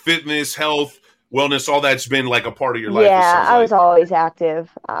little, like fitness, health, wellness, all that's been like a part of your life. Yeah, I was always active.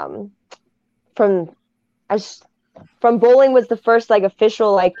 From bowling was the first like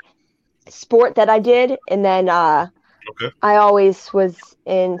official like sport that I did, and then I always was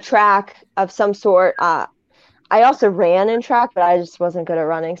in track of some sort. I also ran in track, but I just wasn't good at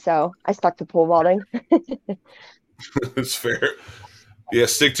running, so I stuck to pole vaulting. That's fair. Yeah,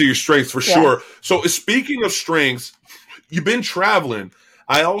 stick to your strengths for sure. So speaking of strengths, you've been traveling.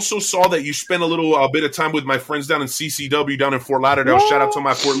 I also saw that you spent a bit of time with my friends down in CCW down in Fort Lauderdale. Yeah. Shout out to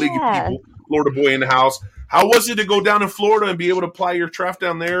my Fort League people, Florida boy in the house. How was it to go down in Florida and be able to apply your craft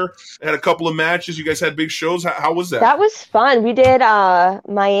down there? Had a couple of matches. You guys had big shows. How was that? That was fun. We did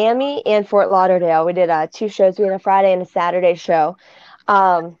Miami and Fort Lauderdale. We did 2 shows. We had a Friday and a Saturday show.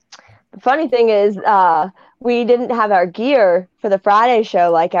 The funny thing is we didn't have our gear for the Friday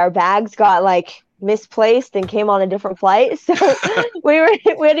show. Like our bags got like misplaced and came on a different flight. So we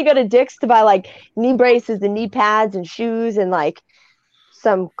had to go to Dick's to buy like knee braces and knee pads and shoes and like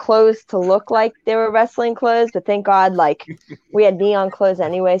some clothes to look like they were wrestling clothes, but thank God, like we had neon clothes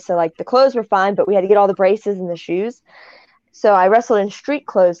anyway, so like the clothes were fine, but we had to get all the braces and the shoes. So I wrestled in street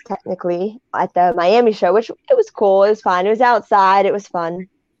clothes technically at the Miami show, which it was cool. It was fine. It was outside. It was fun.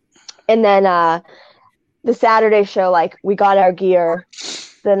 And then the Saturday show, like we got our gear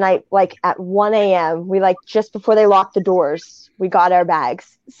the night like at 1 a.m. We like just before they locked the doors, we got our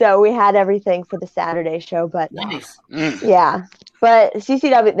bags. So we had everything for the Saturday show, but Nice. yeah. But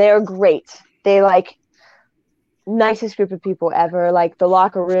CCW, they are great. They like nicest group of people ever. Like the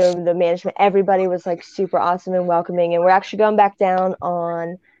locker room, the management, everybody was like super awesome and welcoming. And we're actually going back down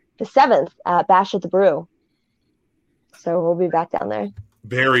on the 7th at Bash at the Brew. So we'll be back down there.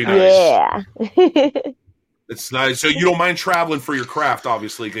 Very nice. Yeah. It's nice. So you don't mind traveling for your craft,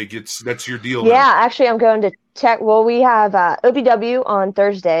 obviously. That's your deal. Yeah, now. actually, I'm going to Well, we have OPW on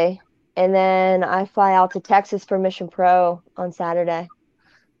Thursday, and then I fly out to Texas for Mission Pro on Saturday.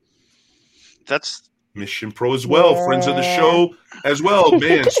 That's Mission Pro as well. Yeah. Friends of the show as well.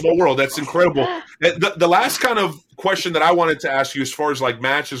 Man, small world. That's incredible. The last kind of question that I wanted to ask you as far as like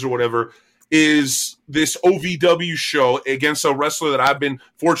matches or whatever is this OVW show against a wrestler that I've been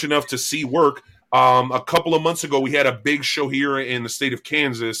fortunate enough to see work. A couple of months ago, we had a big show here in the state of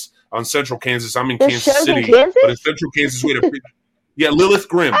Kansas, on Central Kansas. I'm in There's Kansas shows in City, Kansas? but in Central Kansas, we had a big, Lilith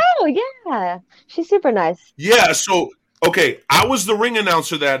Grimm. Oh, yeah. She's super nice. Yeah, so, okay, I was the ring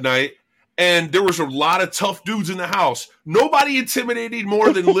announcer that night, and there was a lot of tough dudes in the house. Nobody intimidated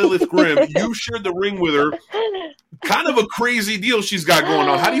more than Lilith Grimm. You shared the ring with her. Kind of a crazy deal she's got going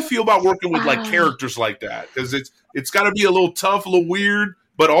on. How do you feel about working with, like, characters like that? Because it's got to be a little tough, a little weird,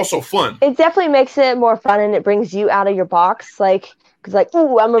 but also fun. It definitely makes it more fun, and it brings you out of your box. Like, because, like,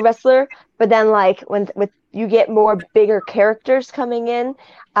 ooh, I'm a wrestler. But then, like, when you get more bigger characters coming in,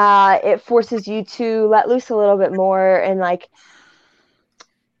 it forces you to let loose a little bit more and, like,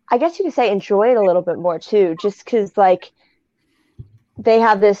 I guess you could say enjoy it a little bit more, too. Just because, like, they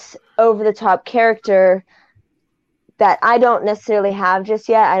have this over-the-top character that I don't necessarily have just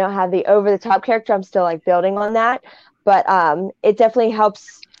yet. I don't have the over-the-top character. I'm still, like, building on that. But it definitely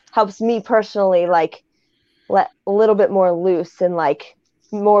helps me personally, like, let a little bit more loose and, like,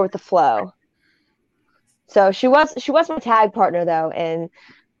 more with the flow. So she was my tag partner, though, and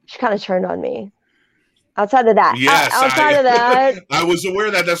she kind of turned on me. Outside of that. Yes, outside of that. I was aware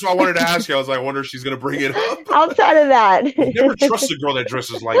of that. That's why I wanted to ask you. I was like, I wonder if she's going to bring it up. Outside of that. You never trust a girl that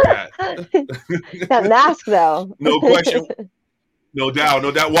dresses like that. That mask, though. No question. No doubt,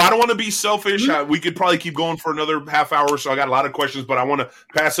 no doubt. Well, I don't want to be selfish. We could probably keep going for another half hour, so I got a lot of questions, but I want to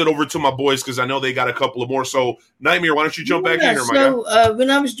pass it over to my boys because I know they got a couple of more. So, Nightmare, why don't you jump back in here, Micah? So, when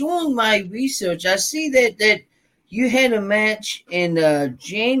I was doing my research, I see that you had a match in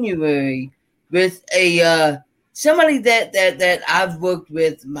January with a somebody that I've worked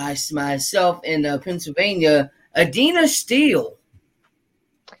with myself in Pennsylvania, Adina Steele.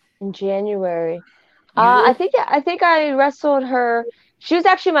 In January. I think I wrestled her. She was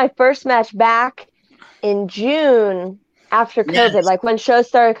actually my first match back in June after COVID, Yes. like when shows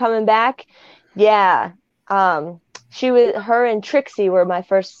started coming back. Yeah. Her and Trixie were my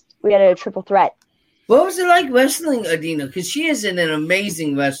first. We had a triple threat. What was it like wrestling Adina? Because she is an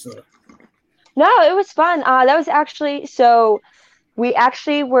amazing wrestler. No, it was fun. That was actually we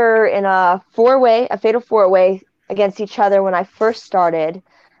actually were in a fatal four-way against each other when I first started.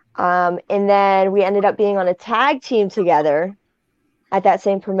 And then we ended up being on a tag team together at that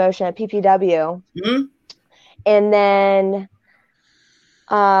same promotion at PPW. Mm-hmm. And then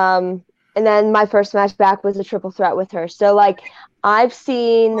my first match back was a triple threat with her. So like I've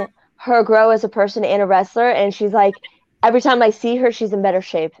seen her grow as a person and a wrestler, and she's like every time I see her, she's in better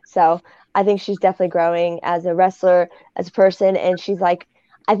shape. So I think she's definitely growing as a wrestler, as a person, and she's like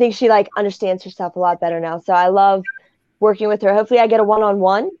I think she like understands herself a lot better now. So I love working with her. Hopefully I get a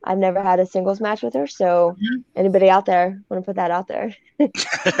one-on-one. I've never had a singles match with her. So anybody out there, want to put that out there?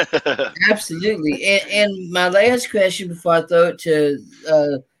 Absolutely. And my last question before I throw it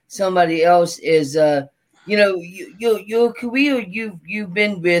to somebody else is, your career, you've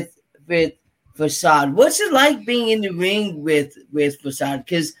been with Facade. What's it like being in the ring with Facade?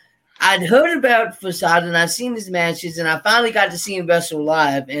 Because I'd heard about Facade and I've seen his matches and I finally got to see him wrestle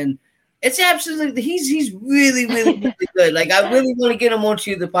live, and it's absolutely he's really, really, really good. Like I really want to get him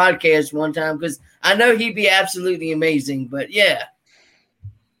onto the podcast one time because I know he'd be absolutely amazing. But yeah.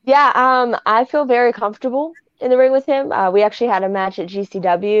 Yeah, I feel very comfortable in the ring with him. We actually had a match at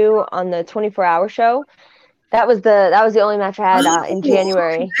GCW on the 24-hour show. That was the only match I had in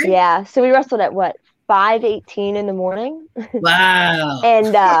January. Okay. Yeah, so we wrestled at 5:18 in the morning. Wow.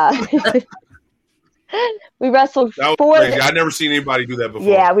 And we wrestled I've never seen anybody do that before.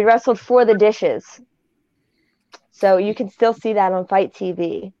 Yeah, we wrestled for the dishes. So you can still see that on Fight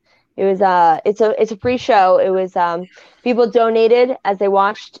TV. It was it's a free show. It was people donated as they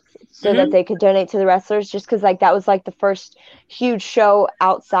watched so that they could donate to the wrestlers, just because like that was like the first huge show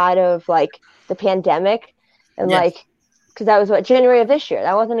outside of like the pandemic, and like because that was January of this year.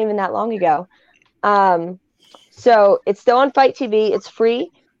 That wasn't even that long ago. So it's still on Fight TV. It's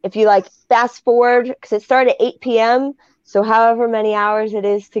free. If you like fast forward, because it started at 8 p.m., so however many hours it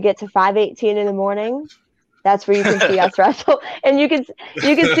is to get to 5:18 in the morning, that's where you can see us wrestle, and you can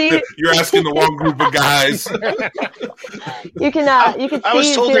see. You're asking the wrong group of guys. you can see. I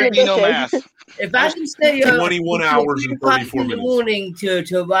was told there'd be no math. If I can stay 21 hours and 34 in the minutes morning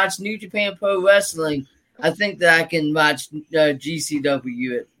to watch New Japan Pro Wrestling, I think that I can watch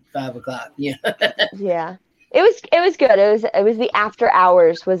GCW at 5:00. Yeah. Yeah. It was good. It was the after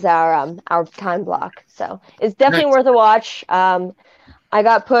hours was our time block. So it's definitely worth a watch. I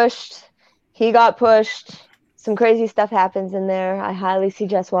got pushed. He got pushed. Some crazy stuff happens in there. I highly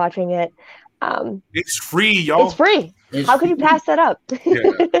suggest watching it. It's free, y'all. It's free. How could you pass that up? Yeah.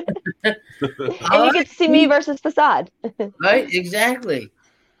 And you get to see me versus Facade. Right, exactly.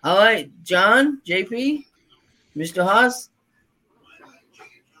 All right, John, JP, Mr. Haas.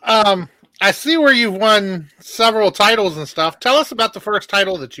 I see where you've won several titles and stuff. Tell us about the first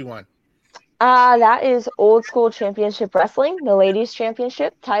title that you won. That is Old School Championship Wrestling, the ladies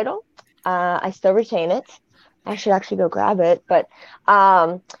championship title. I still retain it. I should actually go grab it. But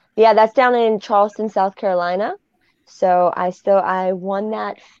yeah, that's down in Charleston, South Carolina. So I won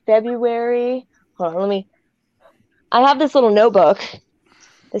that February. Hold on, I have this little notebook.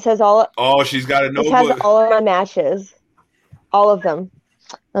 This has all. Oh, she's got a notebook. This has all of my matches. All of them.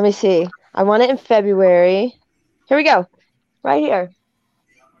 Let me see. I won it in February. Here we go. Right here.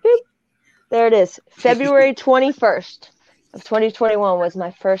 Boop. There it is. February 21st of 2021 was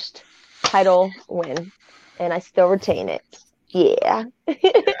my first title win. And I still retain it. Yeah.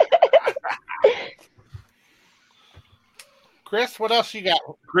 Chris, what else you got?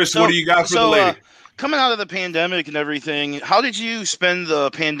 Chris, what do you got for the lady? Coming out of the pandemic and everything, how did you spend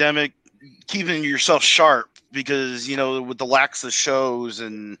the pandemic keeping yourself sharp? Because, with the lax of shows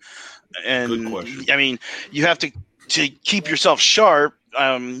and Good question. I mean, you have to keep yourself sharp.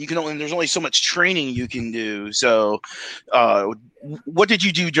 There's only so much training you can do. So, what did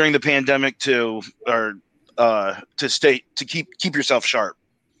you do during the pandemic to keep yourself sharp?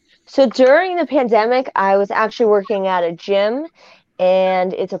 So during the pandemic, I was actually working at a gym,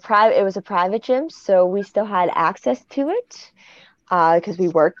 and it was a private gym, so we still had access to it because we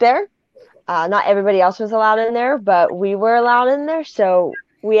worked there. Not everybody else was allowed in there, but we were allowed in there, so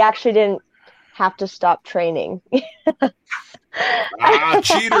we actually didn't have to stop training.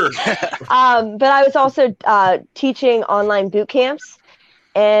 Cheater. But I was also teaching online boot camps,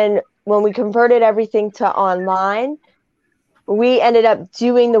 and when we converted everything to online, we ended up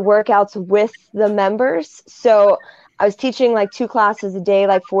doing the workouts with the members. So I was teaching like 2 classes a day,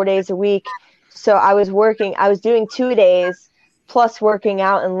 like 4 days a week. So I was doing 2 days plus working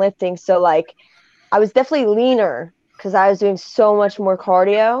out and lifting. So like I was definitely leaner because I was doing so much more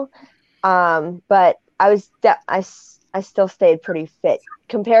cardio. But I still stayed pretty fit,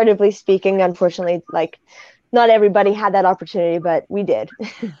 comparatively speaking. Unfortunately, like not everybody had that opportunity, but we did.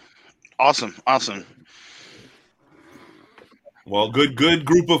 Awesome. Well, good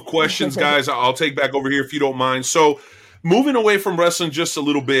group of questions, guys. I'll take back over here if you don't mind. So, moving away from wrestling just a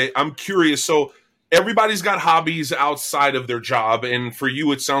little bit, I'm curious. So, everybody's got hobbies outside of their job, and for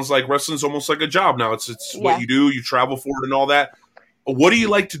you, it sounds like wrestling's almost like a job now. It's what you do. You travel for it and all that. What do you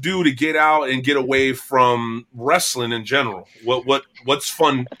like to do to get out and get away from wrestling in general? What's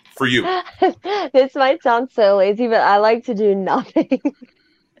fun for you? This might sound so lazy, but I like to do nothing.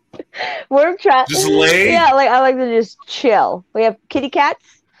 Just lay? Yeah, like I like to just chill. We have kitty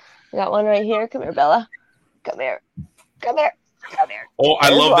cats. We got one right here. Come here, Bella. Come here. Oh, I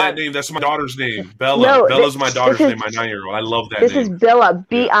love that name. That's my daughter's name. Bella. No, Bella's my daughter's name, my 9-year-old. I love that name. This is Billa.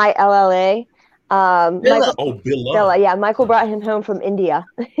 Billa. Billa. Billa. Yeah, Michael brought him home from India.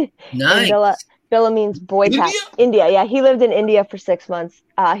 Nice. Billa means boy cat. India. Yeah, he lived in India for 6 months.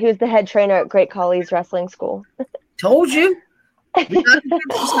 He was the head trainer at Great Khali's wrestling school. Told you. We got to get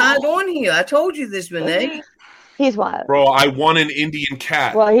this side on here. I told you this, Renee. He's wild. Bro, I want an Indian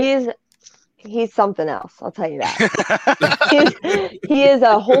cat. Well, he's something else. I'll tell you that. he is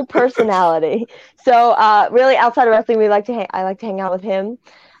a whole personality. So really, outside of wrestling, I like to hang out with him.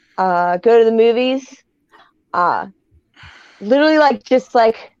 Go to the movies. Literally, just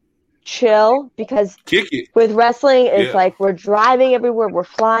chill, because Kick it. With wrestling, it's like we're driving everywhere, we're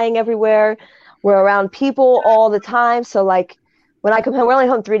flying everywhere, we're around people all the time. So when I come home, we're only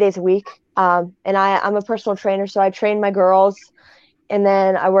home 3 days a week. And I'm a personal trainer, so I train my girls, and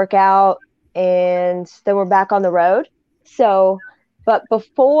then I work out, and then we're back on the road. So, but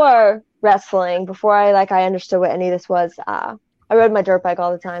before wrestling, before I understood what any of this was, I rode my dirt bike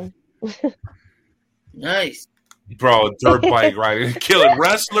all the time. Nice. Bro, dirt bike, right? Killing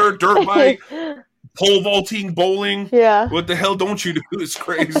wrestler, dirt bike, pole vaulting, bowling. Yeah. What the hell don't you do? It's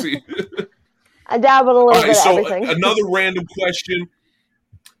crazy. I dabbled a little bit of everything. Another random question.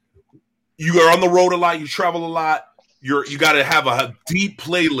 You are on the road a lot. You travel a lot. You got to have a deep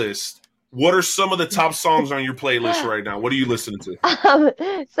playlist. What are some of the top songs on your playlist right now? What are you listening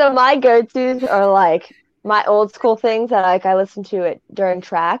to? So my go-tos are my old school things that I listen to it during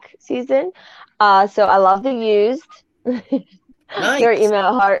track season. So I love The Used. Nice. Your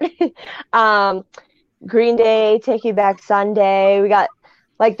email heart. Green Day, Take You Back Sunday. We got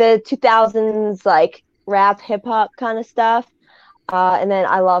the 2000s rap hip hop kind of stuff. And then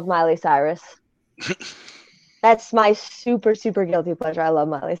I love Miley Cyrus. That's my super, super guilty pleasure. I love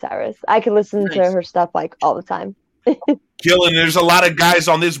Miley Cyrus. I can listen to her stuff all the time. Gillen, there's a lot of guys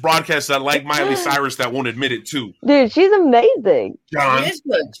on this broadcast that like Miley Cyrus that won't admit it too. Dude, she's amazing. John. She is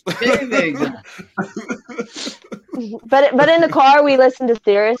good. Very, very good. But in the car we listen to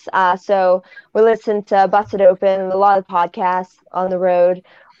Sirius. So we listen to Busted Open, a lot of podcasts on the road.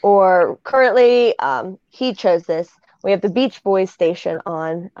 Or currently, he chose this. We have the Beach Boys station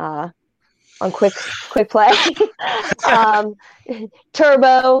on quick play.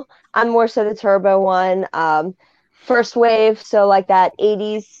 Turbo. I'm more so the Turbo one. First Wave, so that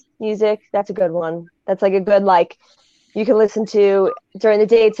 80s music, that's a good one. That's a good you can listen to during the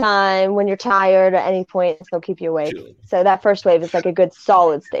daytime when you're tired at any point, and still keep you awake. So that First Wave is a good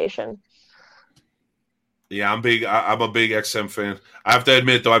solid station. Yeah, I'm a big XM fan. I have to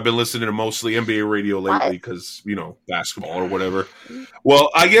admit, though, I've been listening to mostly NBA radio lately because, basketball or whatever. Well,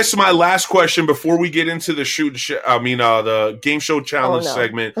 I guess my last question before we get into the the game show challenge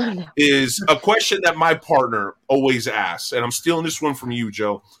segment is a question that my partner always asks, and I'm stealing this one from you,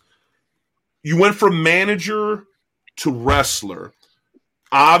 Joe. You went from manager to wrestler.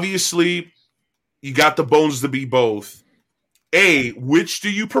 Obviously, you got the bones to be both. A, which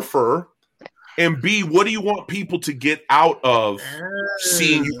do you prefer? And B, what do you want people to get out of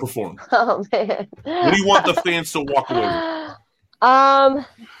seeing you perform? Oh, man. What do you want the fans to walk away with? I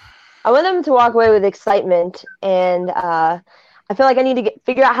want them to walk away with excitement. And I I feel like I need to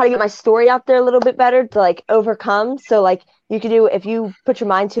figure out how to get my story out there a little bit better to like overcome. So like you could do, if you put your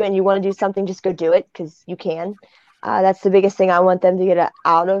mind to it and you want to do something, just go do it because you can. That's the biggest thing I want them to get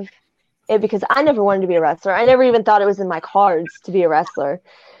out of it, because I never wanted to be a wrestler. I never even thought it was in my cards to be a wrestler.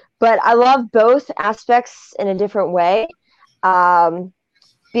 But I love both aspects in a different way.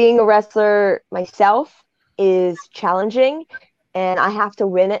 Being a wrestler myself is challenging, and I have to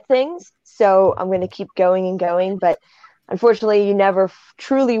win at things. So I'm going to keep going and going. But unfortunately, you never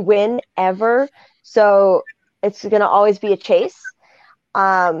truly win ever. So it's going to always be a chase.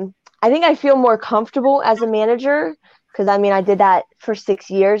 I think I feel more comfortable as a manager because, I mean, I did that for 6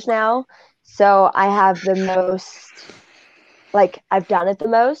 years now. So I have the most, like, I've done it the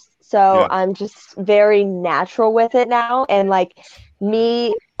most. So I'm just very natural with it now. And like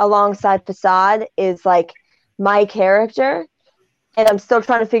me alongside Facade is like my character. And I'm still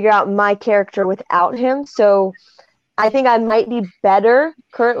trying to figure out my character without him. So I think I might be better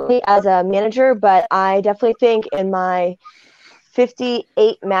currently as a manager, but I definitely think in my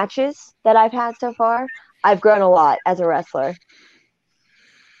 58 matches that I've had so far, I've grown a lot as a wrestler.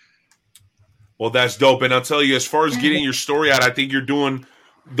 Well, that's dope. And I'll tell you, as far as getting your story out, I think you're doing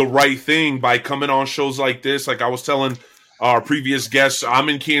the right thing by coming on shows like this. Like I was telling our previous guests, I'm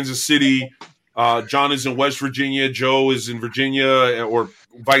in Kansas City. John is in West Virginia. Joe is in Virginia, or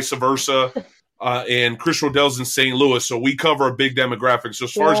vice versa. And Chris Rodell's in St. Louis. So we cover a big demographic. So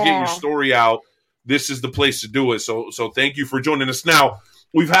as far as getting your story out, this is the place to do it. So thank you for joining us. Now,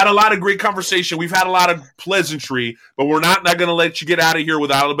 we've had a lot of great conversation. We've had a lot of pleasantry, but we're not going to let you get out of here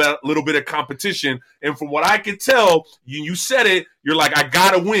without a little bit of competition. And from what I can tell, you said it, you're like, I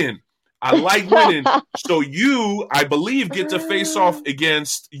got to win. I like winning. So you, I believe, get to face off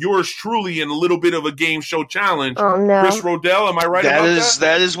against yours truly in a little bit of a game show challenge. Oh, no. Chris Rodell, am I right about that?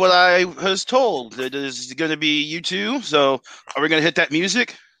 That is what I was told. It is going to be you two. So are we going to hit that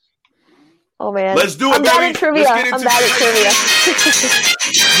music? Oh, man. Let's do it, I'm baby. bad at trivia. Let's get into I'm bad at trivia.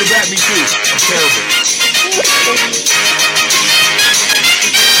 You're bad, me too. I'm terrible.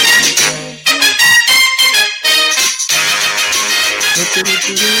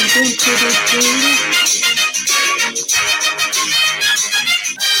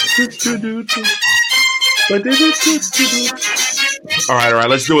 All right.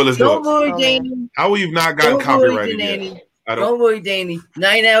 Let's do it. Don't worry, Dani. How we've not gotten copyrighted yet? Don't worry, Dani.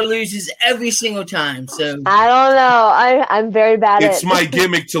 Night Owl loses every single time. So I don't know. I'm very bad at it. It's my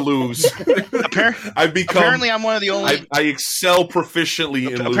gimmick to lose. Apparently, I'm one of the only. I excel proficiently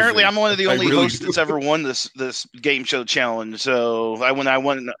in losing. Apparently, I'm one of the only hosts that's ever won this game show challenge. So when I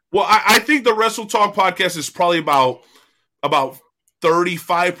won. Well, I think the Wrestle Talk podcast is probably about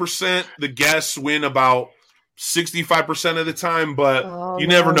 35%. The guests win about 65% of the time, but you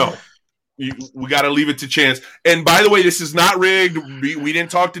never know. We got to leave it to chance. And by the way, this is not rigged. We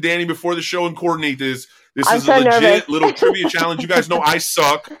didn't talk to Dani before the show and coordinate this. This is a legit little trivia challenge. You guys know I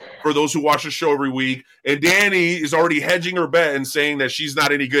suck, for those who watch the show every week. And Dani is already hedging her bet and saying that she's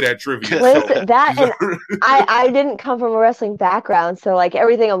not any good at trivia. Listen, I didn't come from a wrestling background, so like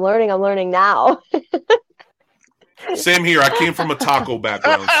everything I'm learning now. Same here. I came from a taco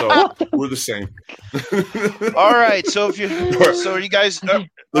background, so we're the same. All right. So you guys,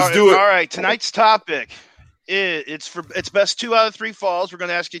 let's do it. All right. Tonight's topic it's best 2 out of 3 falls. We're going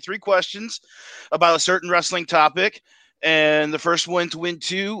to ask you 3 questions about a certain wrestling topic, and the first one to win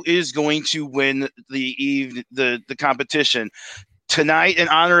 2 is going to win the competition. Tonight, in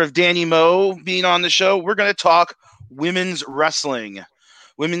honor of Dani Moe being on the show, we're going to talk women's wrestling.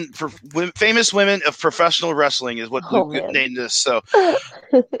 Famous women of professional wrestling is what Luke named this. So,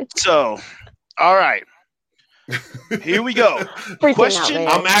 all right. Here we go. Question.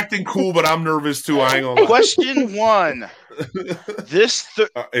 I'm acting cool, but I'm nervous too. I ain't gonna lie. Question 1. This go.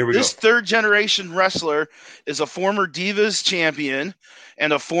 third generation wrestler is a former Divas champion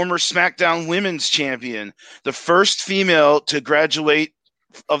and a former SmackDown Women's champion. The first female to graduate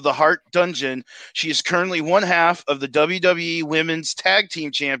of the Heart Dungeon. She is currently one half of the WWE Women's Tag Team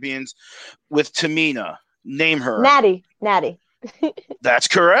Champions with Tamina. Name her. Natty. That's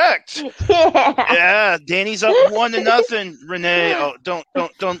correct. Yeah, Dani's up 1-0. Renee, don't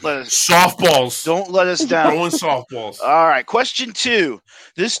let us softballs. Don't let us down. Throwing softballs. All right, question 2.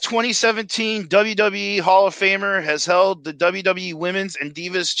 This 2017 WWE Hall of Famer has held the WWE Women's and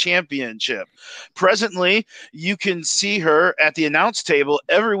Divas Championship. Presently, you can see her at the announce table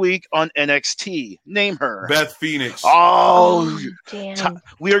every week on NXT. Name her. Beth Phoenix. Oh, damn.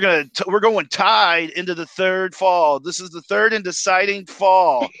 We're going tied into the third fall. This is the third and deciding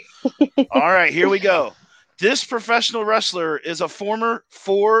fall. All right, here we go. This professional wrestler is a former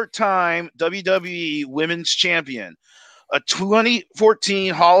 4-time WWE Women's Champion, a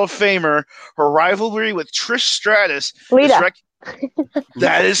 2014 Hall of Famer. Her rivalry with Trish Stratus. Lita.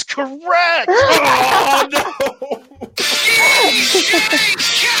 That is correct. Oh no!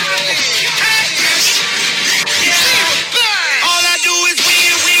 All I do is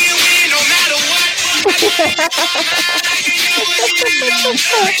win, no matter what.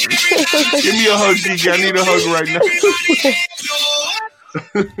 Give me a hug, Gigi. I need a hug right now.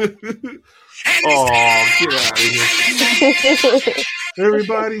 Oh, get out of here.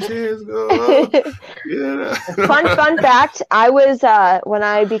 Everybody's hands go up. Yeah. Fun fact, I was, when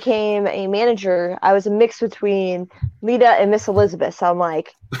I became a manager, I was a mix between Lita and Miss Elizabeth. So I'm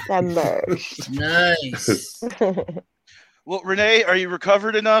like, that merged. Nice. Well, Renee, are you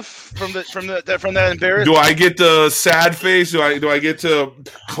recovered enough from that embarrassment? Do I get the sad face? Do I get to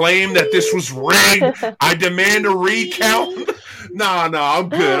claim that this was rigged? I demand a recount. No, I'm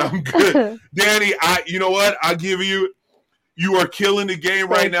good. Dani, you know what? I'll give you. You are killing the game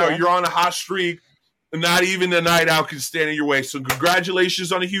right now. You're on a hot streak. Not even the night out can stand in your way. So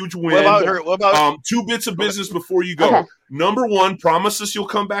congratulations on a huge win. What about her? What about 2 bits of business before you go? Okay. Number 1, promise us you'll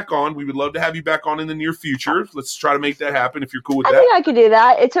come back on. We would love to have you back on in the near future. Let's try to make that happen if you're cool with that. I think I could do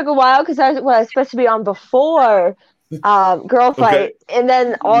that. It took a while because I was supposed to be on before Girl Fight, and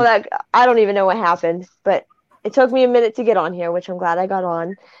then all that. I don't even know what happened, but it took me a minute to get on here, which I'm glad I got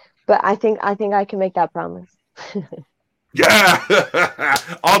on. But I think I can make that promise. Yeah,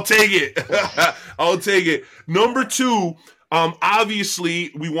 I'll take it. I'll take it. Number 2,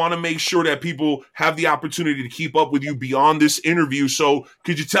 obviously, we want to make sure that people have the opportunity to keep up with you beyond this interview. So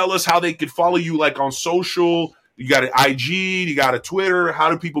could you tell us how they could follow you, like on social? You got an IG, you got a Twitter.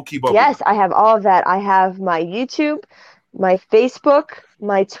 How do people keep up? Yes, I have all of that. I have my YouTube, my Facebook,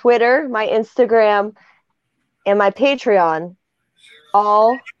 my Twitter, my Instagram, and my Patreon,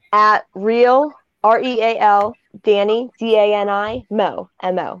 all at Real, REAL, Dani, DANI, Mo,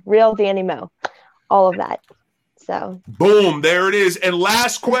 MO, Real Dani Mo, all of that. So boom, there it is. And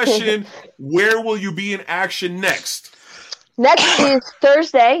last question, where will you be in action next? Next is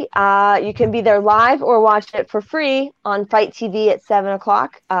Thursday. You can be there live or watch it for free on Fight TV at 7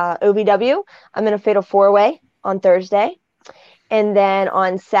 o'clock, OVW. I'm in a Fatal 4-Way on Thursday. And then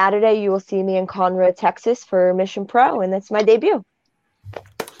on Saturday, you will see me in Conroe, Texas for Mission Pro, and that's my debut.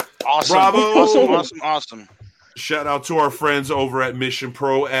 Awesome. Bravo. Awesome. Shout out to our friends over at Mission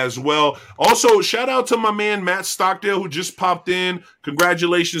Pro as well. Also, shout out to my man Matt Stockdale who just popped in.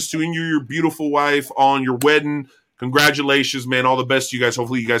 Congratulations to you and your beautiful wife on your wedding. Congratulations, man. All the best to you guys.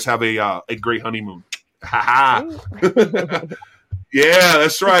 Hopefully you guys have a great honeymoon. Ha ha. Yeah,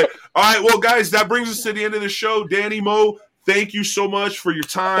 that's right. All right, well, guys, that brings us to the end of the show. Dani, Mo, thank you so much for your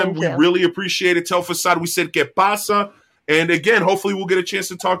time. We really appreciate it. Tell Facade we said que pasa. And again, hopefully we'll get a chance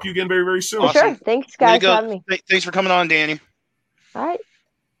to talk to you again very, very soon. Awesome. Sure. Thanks, guys, for having me. Thanks for coming on, Dani. All right.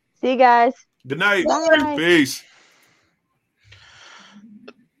 See you guys. Good night. Bye. Peace.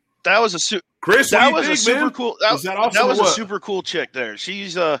 That was a Chris, that what was do you a think, super man? cool. Was that awesome that was or a what? super cool chick there.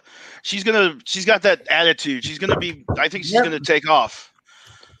 She's got that attitude. She's gonna be. I think she's gonna take off.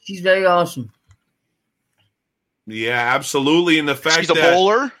 She's very awesome. Yeah, absolutely. And the fact She's a that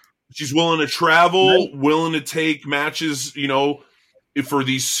bowler. she's willing to travel, willing to take matches, for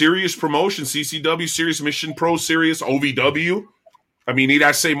these serious promotions, CCW, Serious Mission Pro, Serious OVW. I mean, need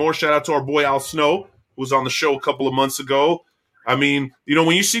I say more? Shout out to our boy Al Snow, who was on the show a couple of months ago. I mean,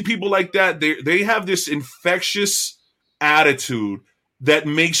 when you see people like that, they have this infectious attitude that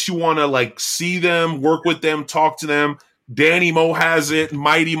makes you want to see them, work with them, talk to them. Dani Mo has it.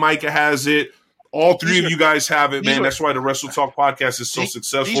 Mighty Micah has it. All three of you guys have it, man. That's why the Wrestle Talk podcast is so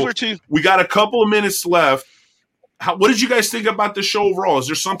successful. We got a couple of minutes left. What did you guys think about the show overall? Is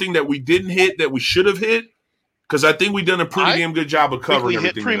there something that we didn't hit that we should have hit? Because I think we've done a pretty damn good job of covering everything.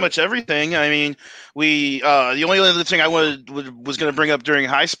 We hit pretty much everything. I mean, the only other thing I was going to bring up during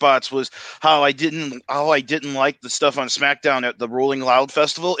High Spots was how I didn't like the stuff on SmackDown at the Rolling Loud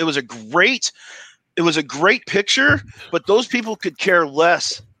Festival. It was a great picture, but those people could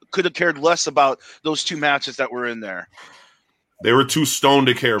have cared less about those 2 matches that were in there. They were too stoned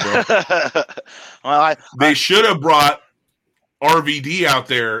to care, bro. Well, they should have brought RVD out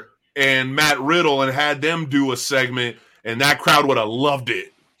there and Matt Riddle and had them do a segment, and that crowd would have loved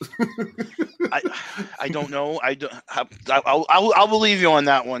it. I don't know. I'll believe you on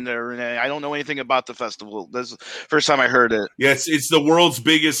that one there, Renee. I don't know anything about the festival. This is the first time I heard it. Yeah, it's the world's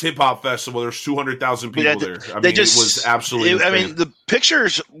biggest hip hop festival. There's 200,000 people there. It was absolutely. The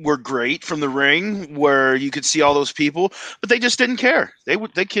pictures were great from the ring where you could see all those people, but they just didn't care. They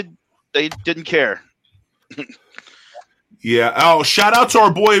didn't care. Yeah. Oh, shout out to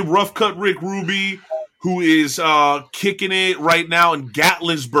our boy Rough Cut Rick Ruby. who is kicking it right now in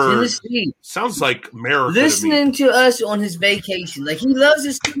Gatlinburg. Tennessee. Sounds like America Listening to me. to us on his vacation. Like, he loves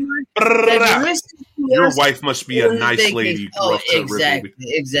us so much that he listens to Your us wife must be a on his nice vacation. lady. Oh, Rough Cut exactly. Rick,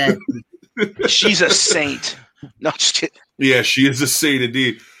 baby. Exactly. She's a saint. No, just kidding. Yeah, she is a saint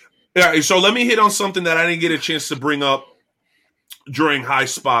indeed. Yeah, so let me hit on something that I didn't get a chance to bring up during High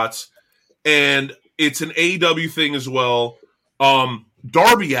Spots, and it's an AEW thing as well.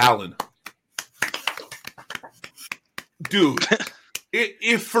 Darby Allin. Dude,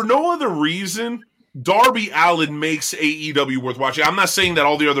 if for no other reason, Darby Allin makes AEW worth watching. I'm not saying that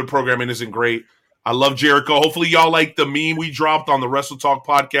all the other programming isn't great. I love Jericho. Hopefully y'all like the meme we dropped on the Wrestle Talk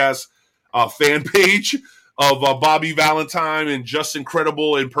podcast fan page of Bobby Valentine and Justin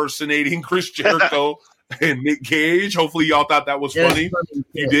Credible impersonating Chris Jericho and Nick Cage. Hopefully y'all thought that was funny. If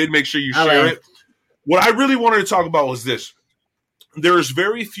you did, make sure you share it. What I really wanted to talk about was this. There's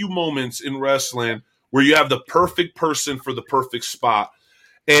very few moments in wrestling where you have the perfect person for the perfect spot.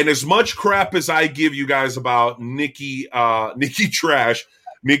 And as much crap as I give you guys about Nikki Trash,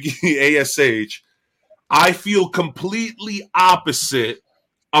 Nikki ASH, I feel completely opposite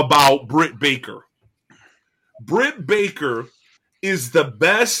about Britt Baker. Britt Baker is the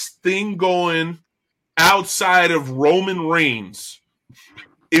best thing going outside of Roman Reigns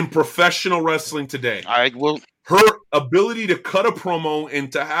in professional wrestling today. Her ability to cut a promo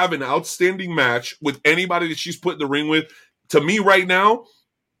and to have an outstanding match with anybody that she's put in the ring with, to me right now,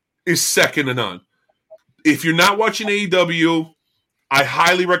 is second to none. If you're not watching AEW, I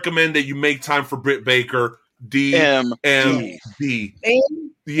highly recommend that you make time for Britt Baker. DMD.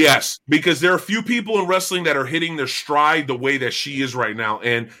 Yes, because there are a few people in wrestling that are hitting their stride the way that she is right now.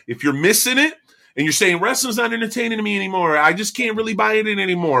 And if you're missing it and you're saying wrestling's not entertaining to me anymore, I just can't really buy it in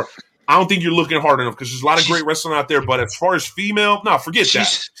anymore, I don't think you're looking hard enough, because there's a lot of great wrestling out there. But as far as female, no, forget that.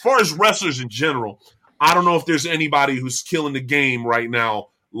 As far as wrestlers in general, I don't know if there's anybody who's killing the game right now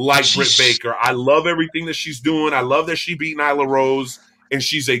like Britt Baker. I love everything that she's doing. I love that she beat Nyla Rose, and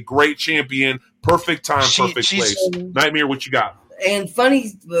she's a great champion. Perfect time, perfect place. Nightmare, what you got? And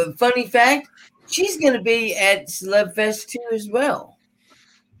funny fact, she's going to be at Celeb Fest 2 as well.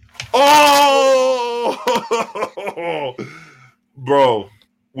 Oh, bro,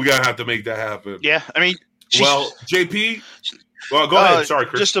 we gotta have to make that happen. Yeah, I mean, JP. Well, go ahead. Sorry,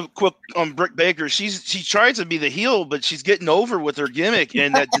 Chris. Just a quick on Britt Baker. She tries to be the heel, but she's getting over with her gimmick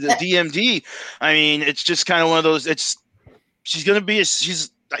and that the DMD. I mean, it's just kind of one of those. She's gonna be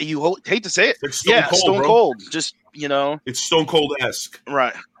you hate to say it. It's Stone Cold, Stone bro. Cold. Just it's Stone Cold-esque,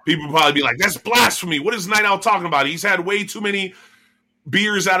 right? People probably be like, "That's blasphemy." What is Night Owl talking about? He's had way too many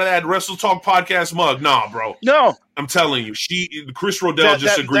beers out of that Wrestle Talk podcast mug. Nah, bro. No, I'm telling you, Chris Rodell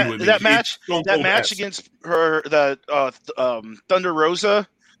just agreed with me. That match against her, Thunder Rosa.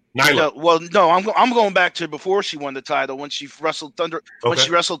 Nyla. No, I'm going back to before she won the title, when she wrestled Thunder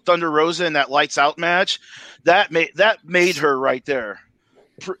Rosa in that Lights Out match. That made her right there,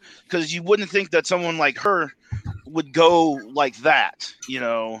 because you wouldn't think that someone like her would go like that.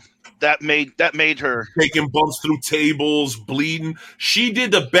 That made her taking bumps through tables, bleeding. She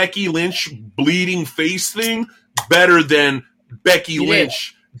did the Becky Lynch bleeding face thing better than Becky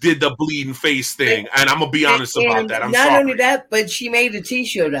Lynch did the bleeding face thing. And I'm gonna be honest about that. I'm not sorry. only that, but she made a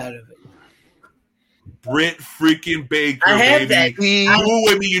T-shirt out of it. Britt freaking Baker, I have baby. that. Move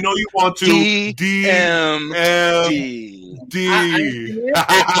with me, you know you want to. DMD.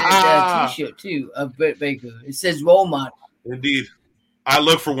 I have a T-shirt too of Britt Baker. It says role model. Indeed. I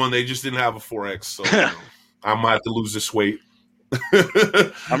looked for one. They just didn't have a 4X, so I might have to lose this weight.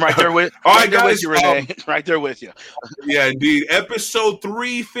 I'm right there with. All right, guys. With you, Renee. Right there with you. Yeah, indeed. Episode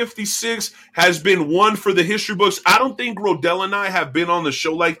 356 has been one for the history books. I don't think Rodell and I have been on the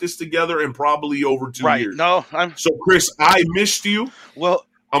show like this together in probably over 2 years. No, so Chris, I missed you. Well,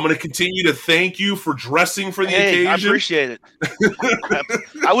 I'm going to continue to thank you for dressing for the occasion. I appreciate it.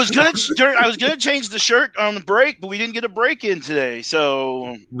 I was gonna change the shirt on the break, but we didn't get a break in today.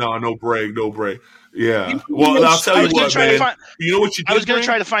 So no break. Yeah. Well, I'll tell you what, man. You know what you did? I was going to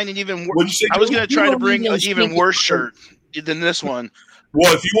try to find an even worse. I was going to try to bring an even worse shirt than this one.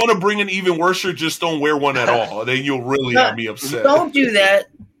 Well, if you want to bring an even worse shirt, just don't wear one at all. Then you'll really have me upset. Don't do that.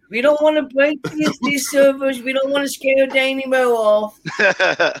 We don't want to break these servers. We don't want to scare Danny Mo off.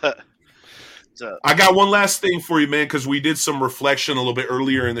 I got one last thing for you, man, because we did some reflection a little bit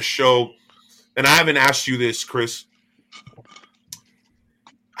earlier in the show, and I haven't asked you this, Chris.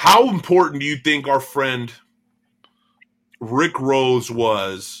 How important do you think our friend Rick Rose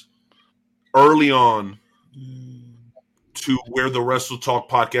was early on to where the Wrestle Talk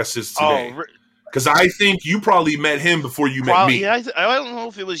podcast is today? Because I think you probably met him before you met me. Yeah, I don't know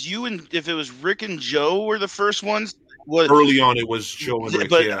if it was you and if it was Rick and Joe were the first ones. Early on, it was Joe and Rick.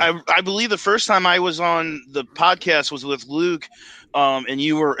 But yeah. I believe the first time I was on the podcast was with Luke, and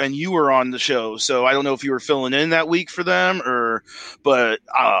you were on the show. So I don't know if you were filling in that week for them but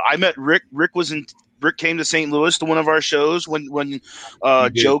I met Rick. Rick came to St. Louis to one of our shows when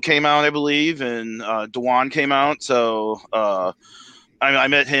Joe came out, I believe, and Dewan came out. So I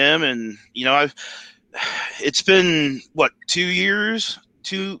met him, and it's been what 2 years?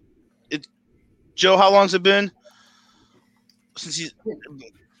 Joe, how long's it been since he's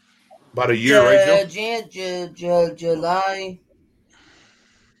about a year, right, Joe? July.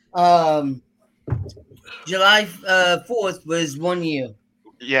 July 4th was 1 year.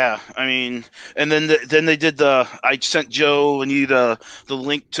 Yeah, I mean, and then they did I sent Joe and you the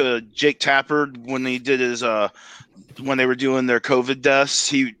link to Jake Tapper when he did his when they were doing their COVID deaths.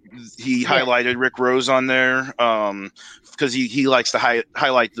 He highlighted Rick Rose on there because he likes to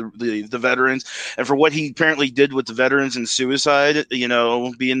highlight the veterans, and for what he apparently did with the veterans and suicide,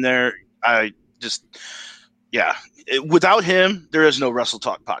 being there, without him, there is no Wrestle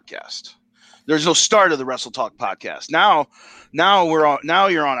Talk podcast. There's no start of the Wrestle Talk podcast. Now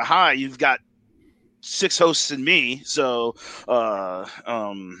you're on a high. You've got 6 hosts and me. So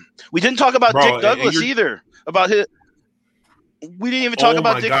we didn't talk about Dick Douglas either. We didn't even talk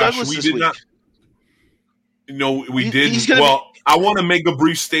about Dick Douglas this week. No, we didn't. I want to make a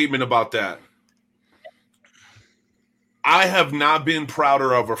brief statement about that. I have not been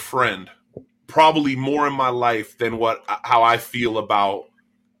prouder of a friend, probably more in my life than how I feel about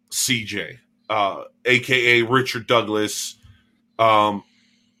CJ, aka Richard Douglas,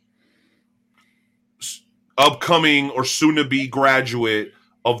 upcoming or soon to be graduate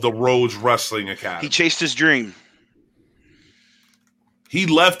of the Rhodes Wrestling Academy. He chased his dream. He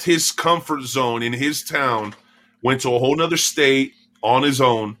left his comfort zone in his town, went to a whole nother state on his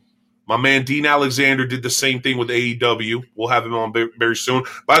own. My man Dean Alexander did the same thing with AEW. We'll have him on very soon.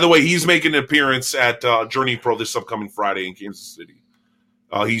 By the way, he's making an appearance at Journey Pro this upcoming Friday in Kansas City.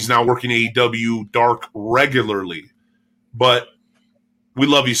 He's now working AEW Dark regularly. But we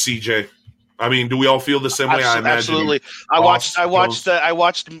love you, CJ. I mean, do we all feel the same way? I imagine. Absolutely. I watched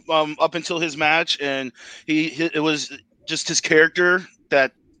up until his match, and it was just his character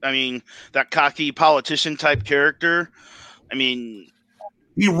that cocky politician type character. I mean,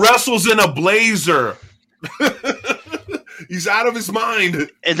 he wrestles in a blazer. He's out of his mind.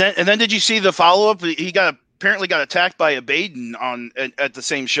 And then did you see the follow up? He apparently got attacked by a Baden at the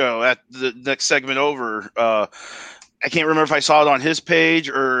same show at the next segment over. I can't remember if I saw it on his page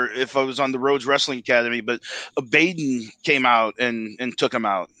or if I was on the Rhodes Wrestling Academy, but a Baden came out and took him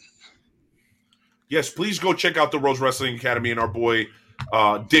out. Yes, please go check out the Rhodes Wrestling Academy and our boy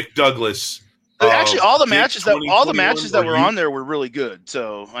Dick Douglas. Actually, all the matches that were on there were really good.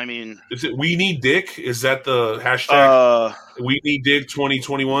 So, I mean, is it We Need Dick? Is that the hashtag? We Need Dick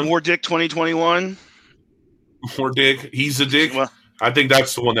 2021. More Dick 2021. More Dick. He's a dick. Well, I think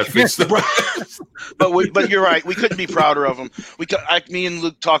that's the one that fits the brand. But you're right. We couldn't be prouder of him. Me and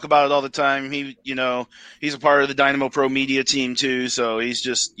Luke talk about it all the time. He's a part of the Dynamo Pro media team too. So he's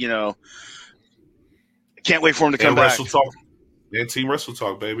just can't wait for him to come back. Wrestle Talk. And Team Wrestle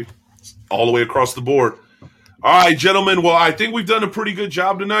Talk, baby. All the way across the board. All right, gentlemen. Well, I think we've done a pretty good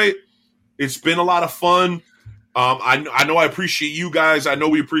job tonight. It's been a lot of fun. I know I appreciate you guys. I know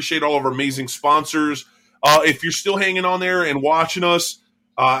we appreciate all of our amazing sponsors. If you're still hanging on there and watching us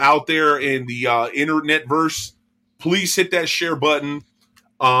out there in the internetverse, please hit that share button.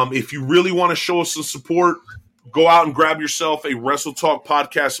 If you really want to show us some support, go out and grab yourself a Wrestle Talk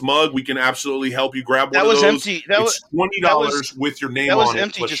podcast mug. We can absolutely help you grab one of those. That was empty. It's $20 with your name on it. That was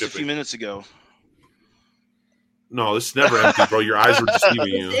empty just a few minutes ago. No, it's never empty, bro. Your eyes are deceiving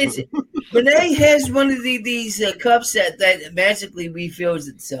you. Renee has one of these cups that magically refills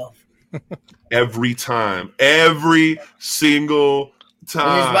itself. Every time. Every single time.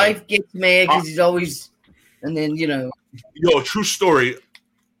 And his wife gets mad because he's always – and then, Yo, true story.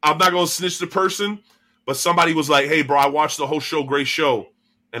 I'm not going to snitch the person, but somebody was like, hey, bro, I watched the whole show. Great show.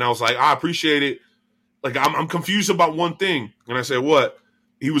 And I was like, I appreciate it. Like, I'm confused about one thing. And I said, what?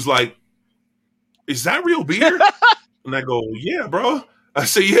 He was like, is that real beer? And I go, yeah, bro. I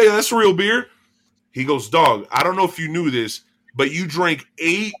say, yeah, that's real beer. He goes, dog, I don't know if you knew this, but you drank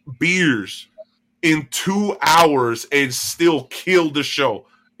 8 beers in 2 hours and still killed the show.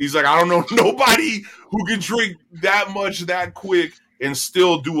 He's like, I don't know nobody who can drink that much that quick and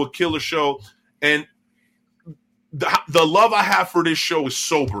still do a killer show. And the love I have for this show is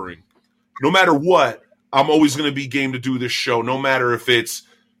sobering. No matter what, I'm always going to be game to do this show. No matter if it's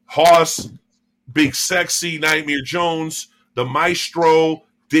Haas, Big Sexy, Nightmare Jones, the Maestro,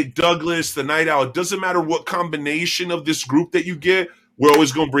 Dick Douglas, the Night Owl. It doesn't matter what combination of this group that you get. We're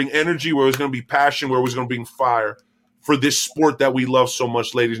always going to bring energy. We're always going to be passion. We're always going to bring fire for this sport that we love so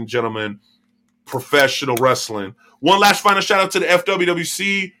much, ladies and gentlemen, professional wrestling. One last final shout out to the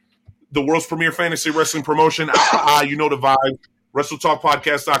FWWC, the world's premier fantasy wrestling promotion. You know the vibe.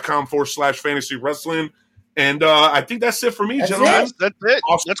 WrestleTalkPodcast.com/fantasy wrestling. And I think that's it for me, gentlemen. That's it.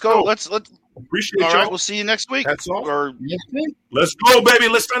 Awesome. Let's go. Let's appreciate all y'all. right, we'll see you next week. That's all. Or let's go, baby.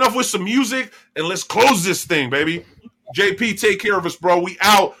 Let's start off with some music and let's close this thing, baby. JP, take care of us, bro. We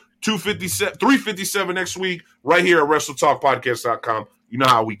out 357 next week right here at WrestleTalkPodcast.com. You know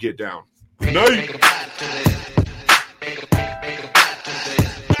how we get down. Good night.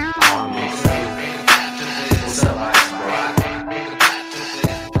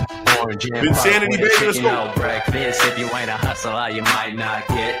 Insanity, baby, let's go. Breakfast. If you ain't a hustler, you might not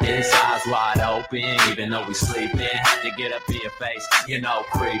get this. Eyes wide open, even though we sleeping. Have to get up in your face,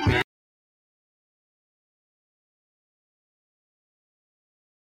 creeping.